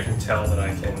 Already I can tell that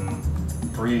I can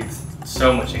breathe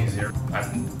so much easier. I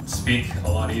can speak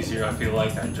a lot easier, I feel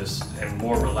like. I just am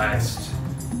more relaxed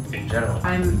in general.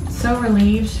 I'm so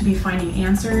relieved to be finding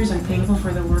answers. I'm thankful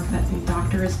for the work that the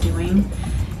doctor is doing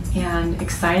and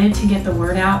excited to get the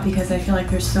word out because I feel like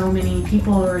there's so many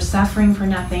people who are suffering for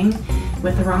nothing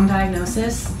with the wrong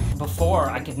diagnosis. Before,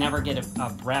 I could never get a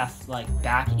breath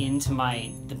back into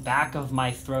the back of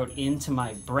my throat into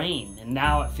my brain, and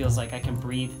now it feels like I can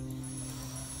breathe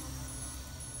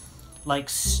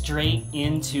straight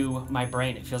into my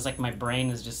brain. It feels like my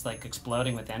brain is just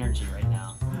exploding with energy right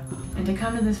now. And to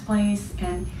come to this place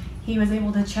and he was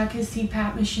able to check his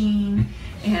CPAP machine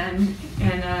and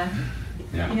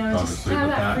you know, just have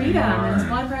that freedom. And his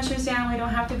blood pressure's down. We don't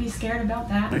have to be scared about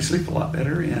that. I sleep a lot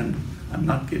better, and I'm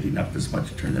not getting up as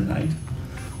much during the night.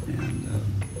 And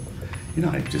you know,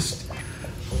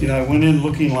 I went in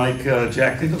looking like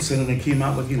Jack Nicholson, and they came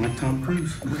out looking like Tom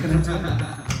Cruise. What can I tell you?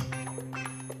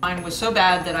 Mine was so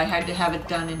bad that I had to have it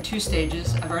done in 2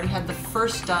 stages. I've already had the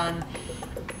first done,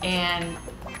 and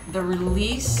the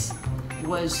release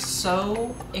was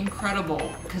so incredible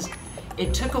because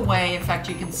it took away, in fact,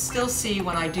 you can still see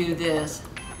when I do this,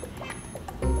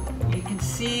 you can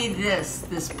see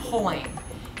this pulling.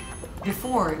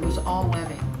 Before, it was all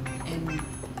webbing, and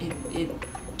it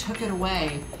took it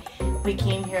away. We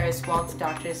came here as well to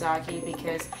Dr. Zaki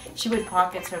because she would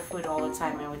pocket her food all the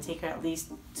time. It would take her at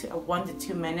least 1 to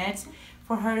 2 minutes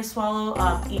for her to swallow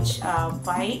each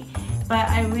bite. But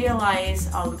I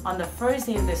realized on the first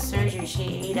day of the surgery,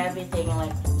 she ate everything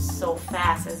like so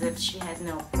fast as if she had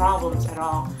no problems at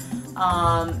all.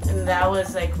 And that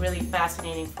was like really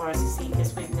fascinating for us to see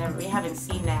because we haven't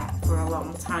seen that for a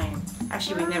long time.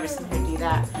 Actually, we've never seen her do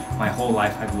that. My whole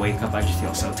life, I'd wake up, I just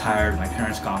feel so tired. My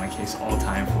parents got on my case all the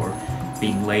time for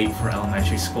being late for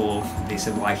elementary school. They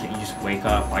said, why can't you just wake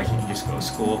up? Why can't you just go to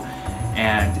school?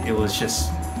 And it was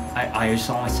just, I just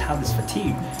always have this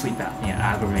fatigue. Sleep apnea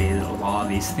aggravated a lot of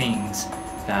these things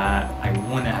that I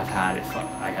wouldn't have had if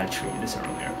I had treated this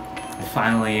earlier. And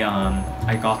finally,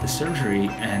 I got the surgery,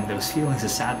 and those feelings of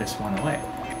sadness went away.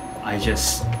 I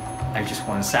just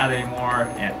wasn't sad anymore,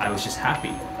 and I was just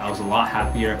happy. I was a lot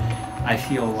happier. I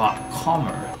feel a lot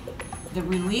calmer. The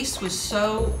release was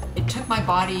so, it took my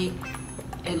body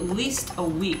at least a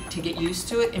week to get used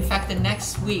to it. In fact, the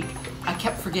next week, I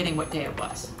kept forgetting what day it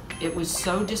was. It was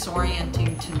so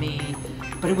disorienting to me,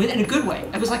 but it was in a good way.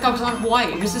 It was like I was on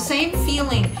Hawaii. It was the same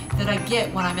feeling that I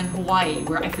get when I'm in Hawaii,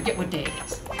 where I forget what day it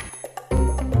is.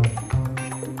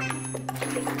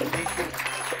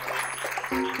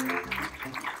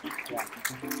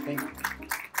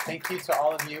 Thank you to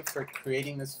all of you for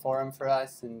creating this forum for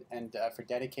us and for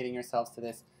dedicating yourselves to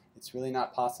this. It's really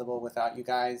not possible without you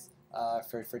guys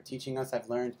for teaching us. I've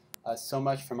learned so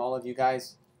much from all of you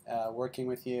guys working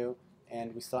with you,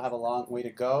 and we still have a long way to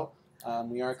go.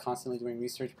 We are constantly doing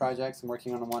research projects and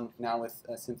working on one now with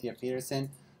Cynthia Peterson.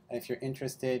 And if you're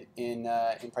interested in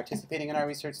participating in our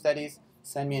research studies,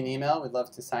 send me an email. We'd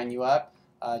love to sign you up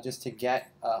just to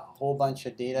get a whole bunch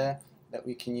of data that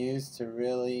we can use to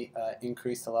really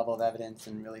increase the level of evidence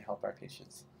and really help our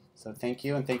patients. So thank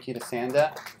you, and thank you to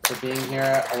Sanda for being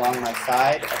here along my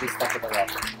side every step of the way.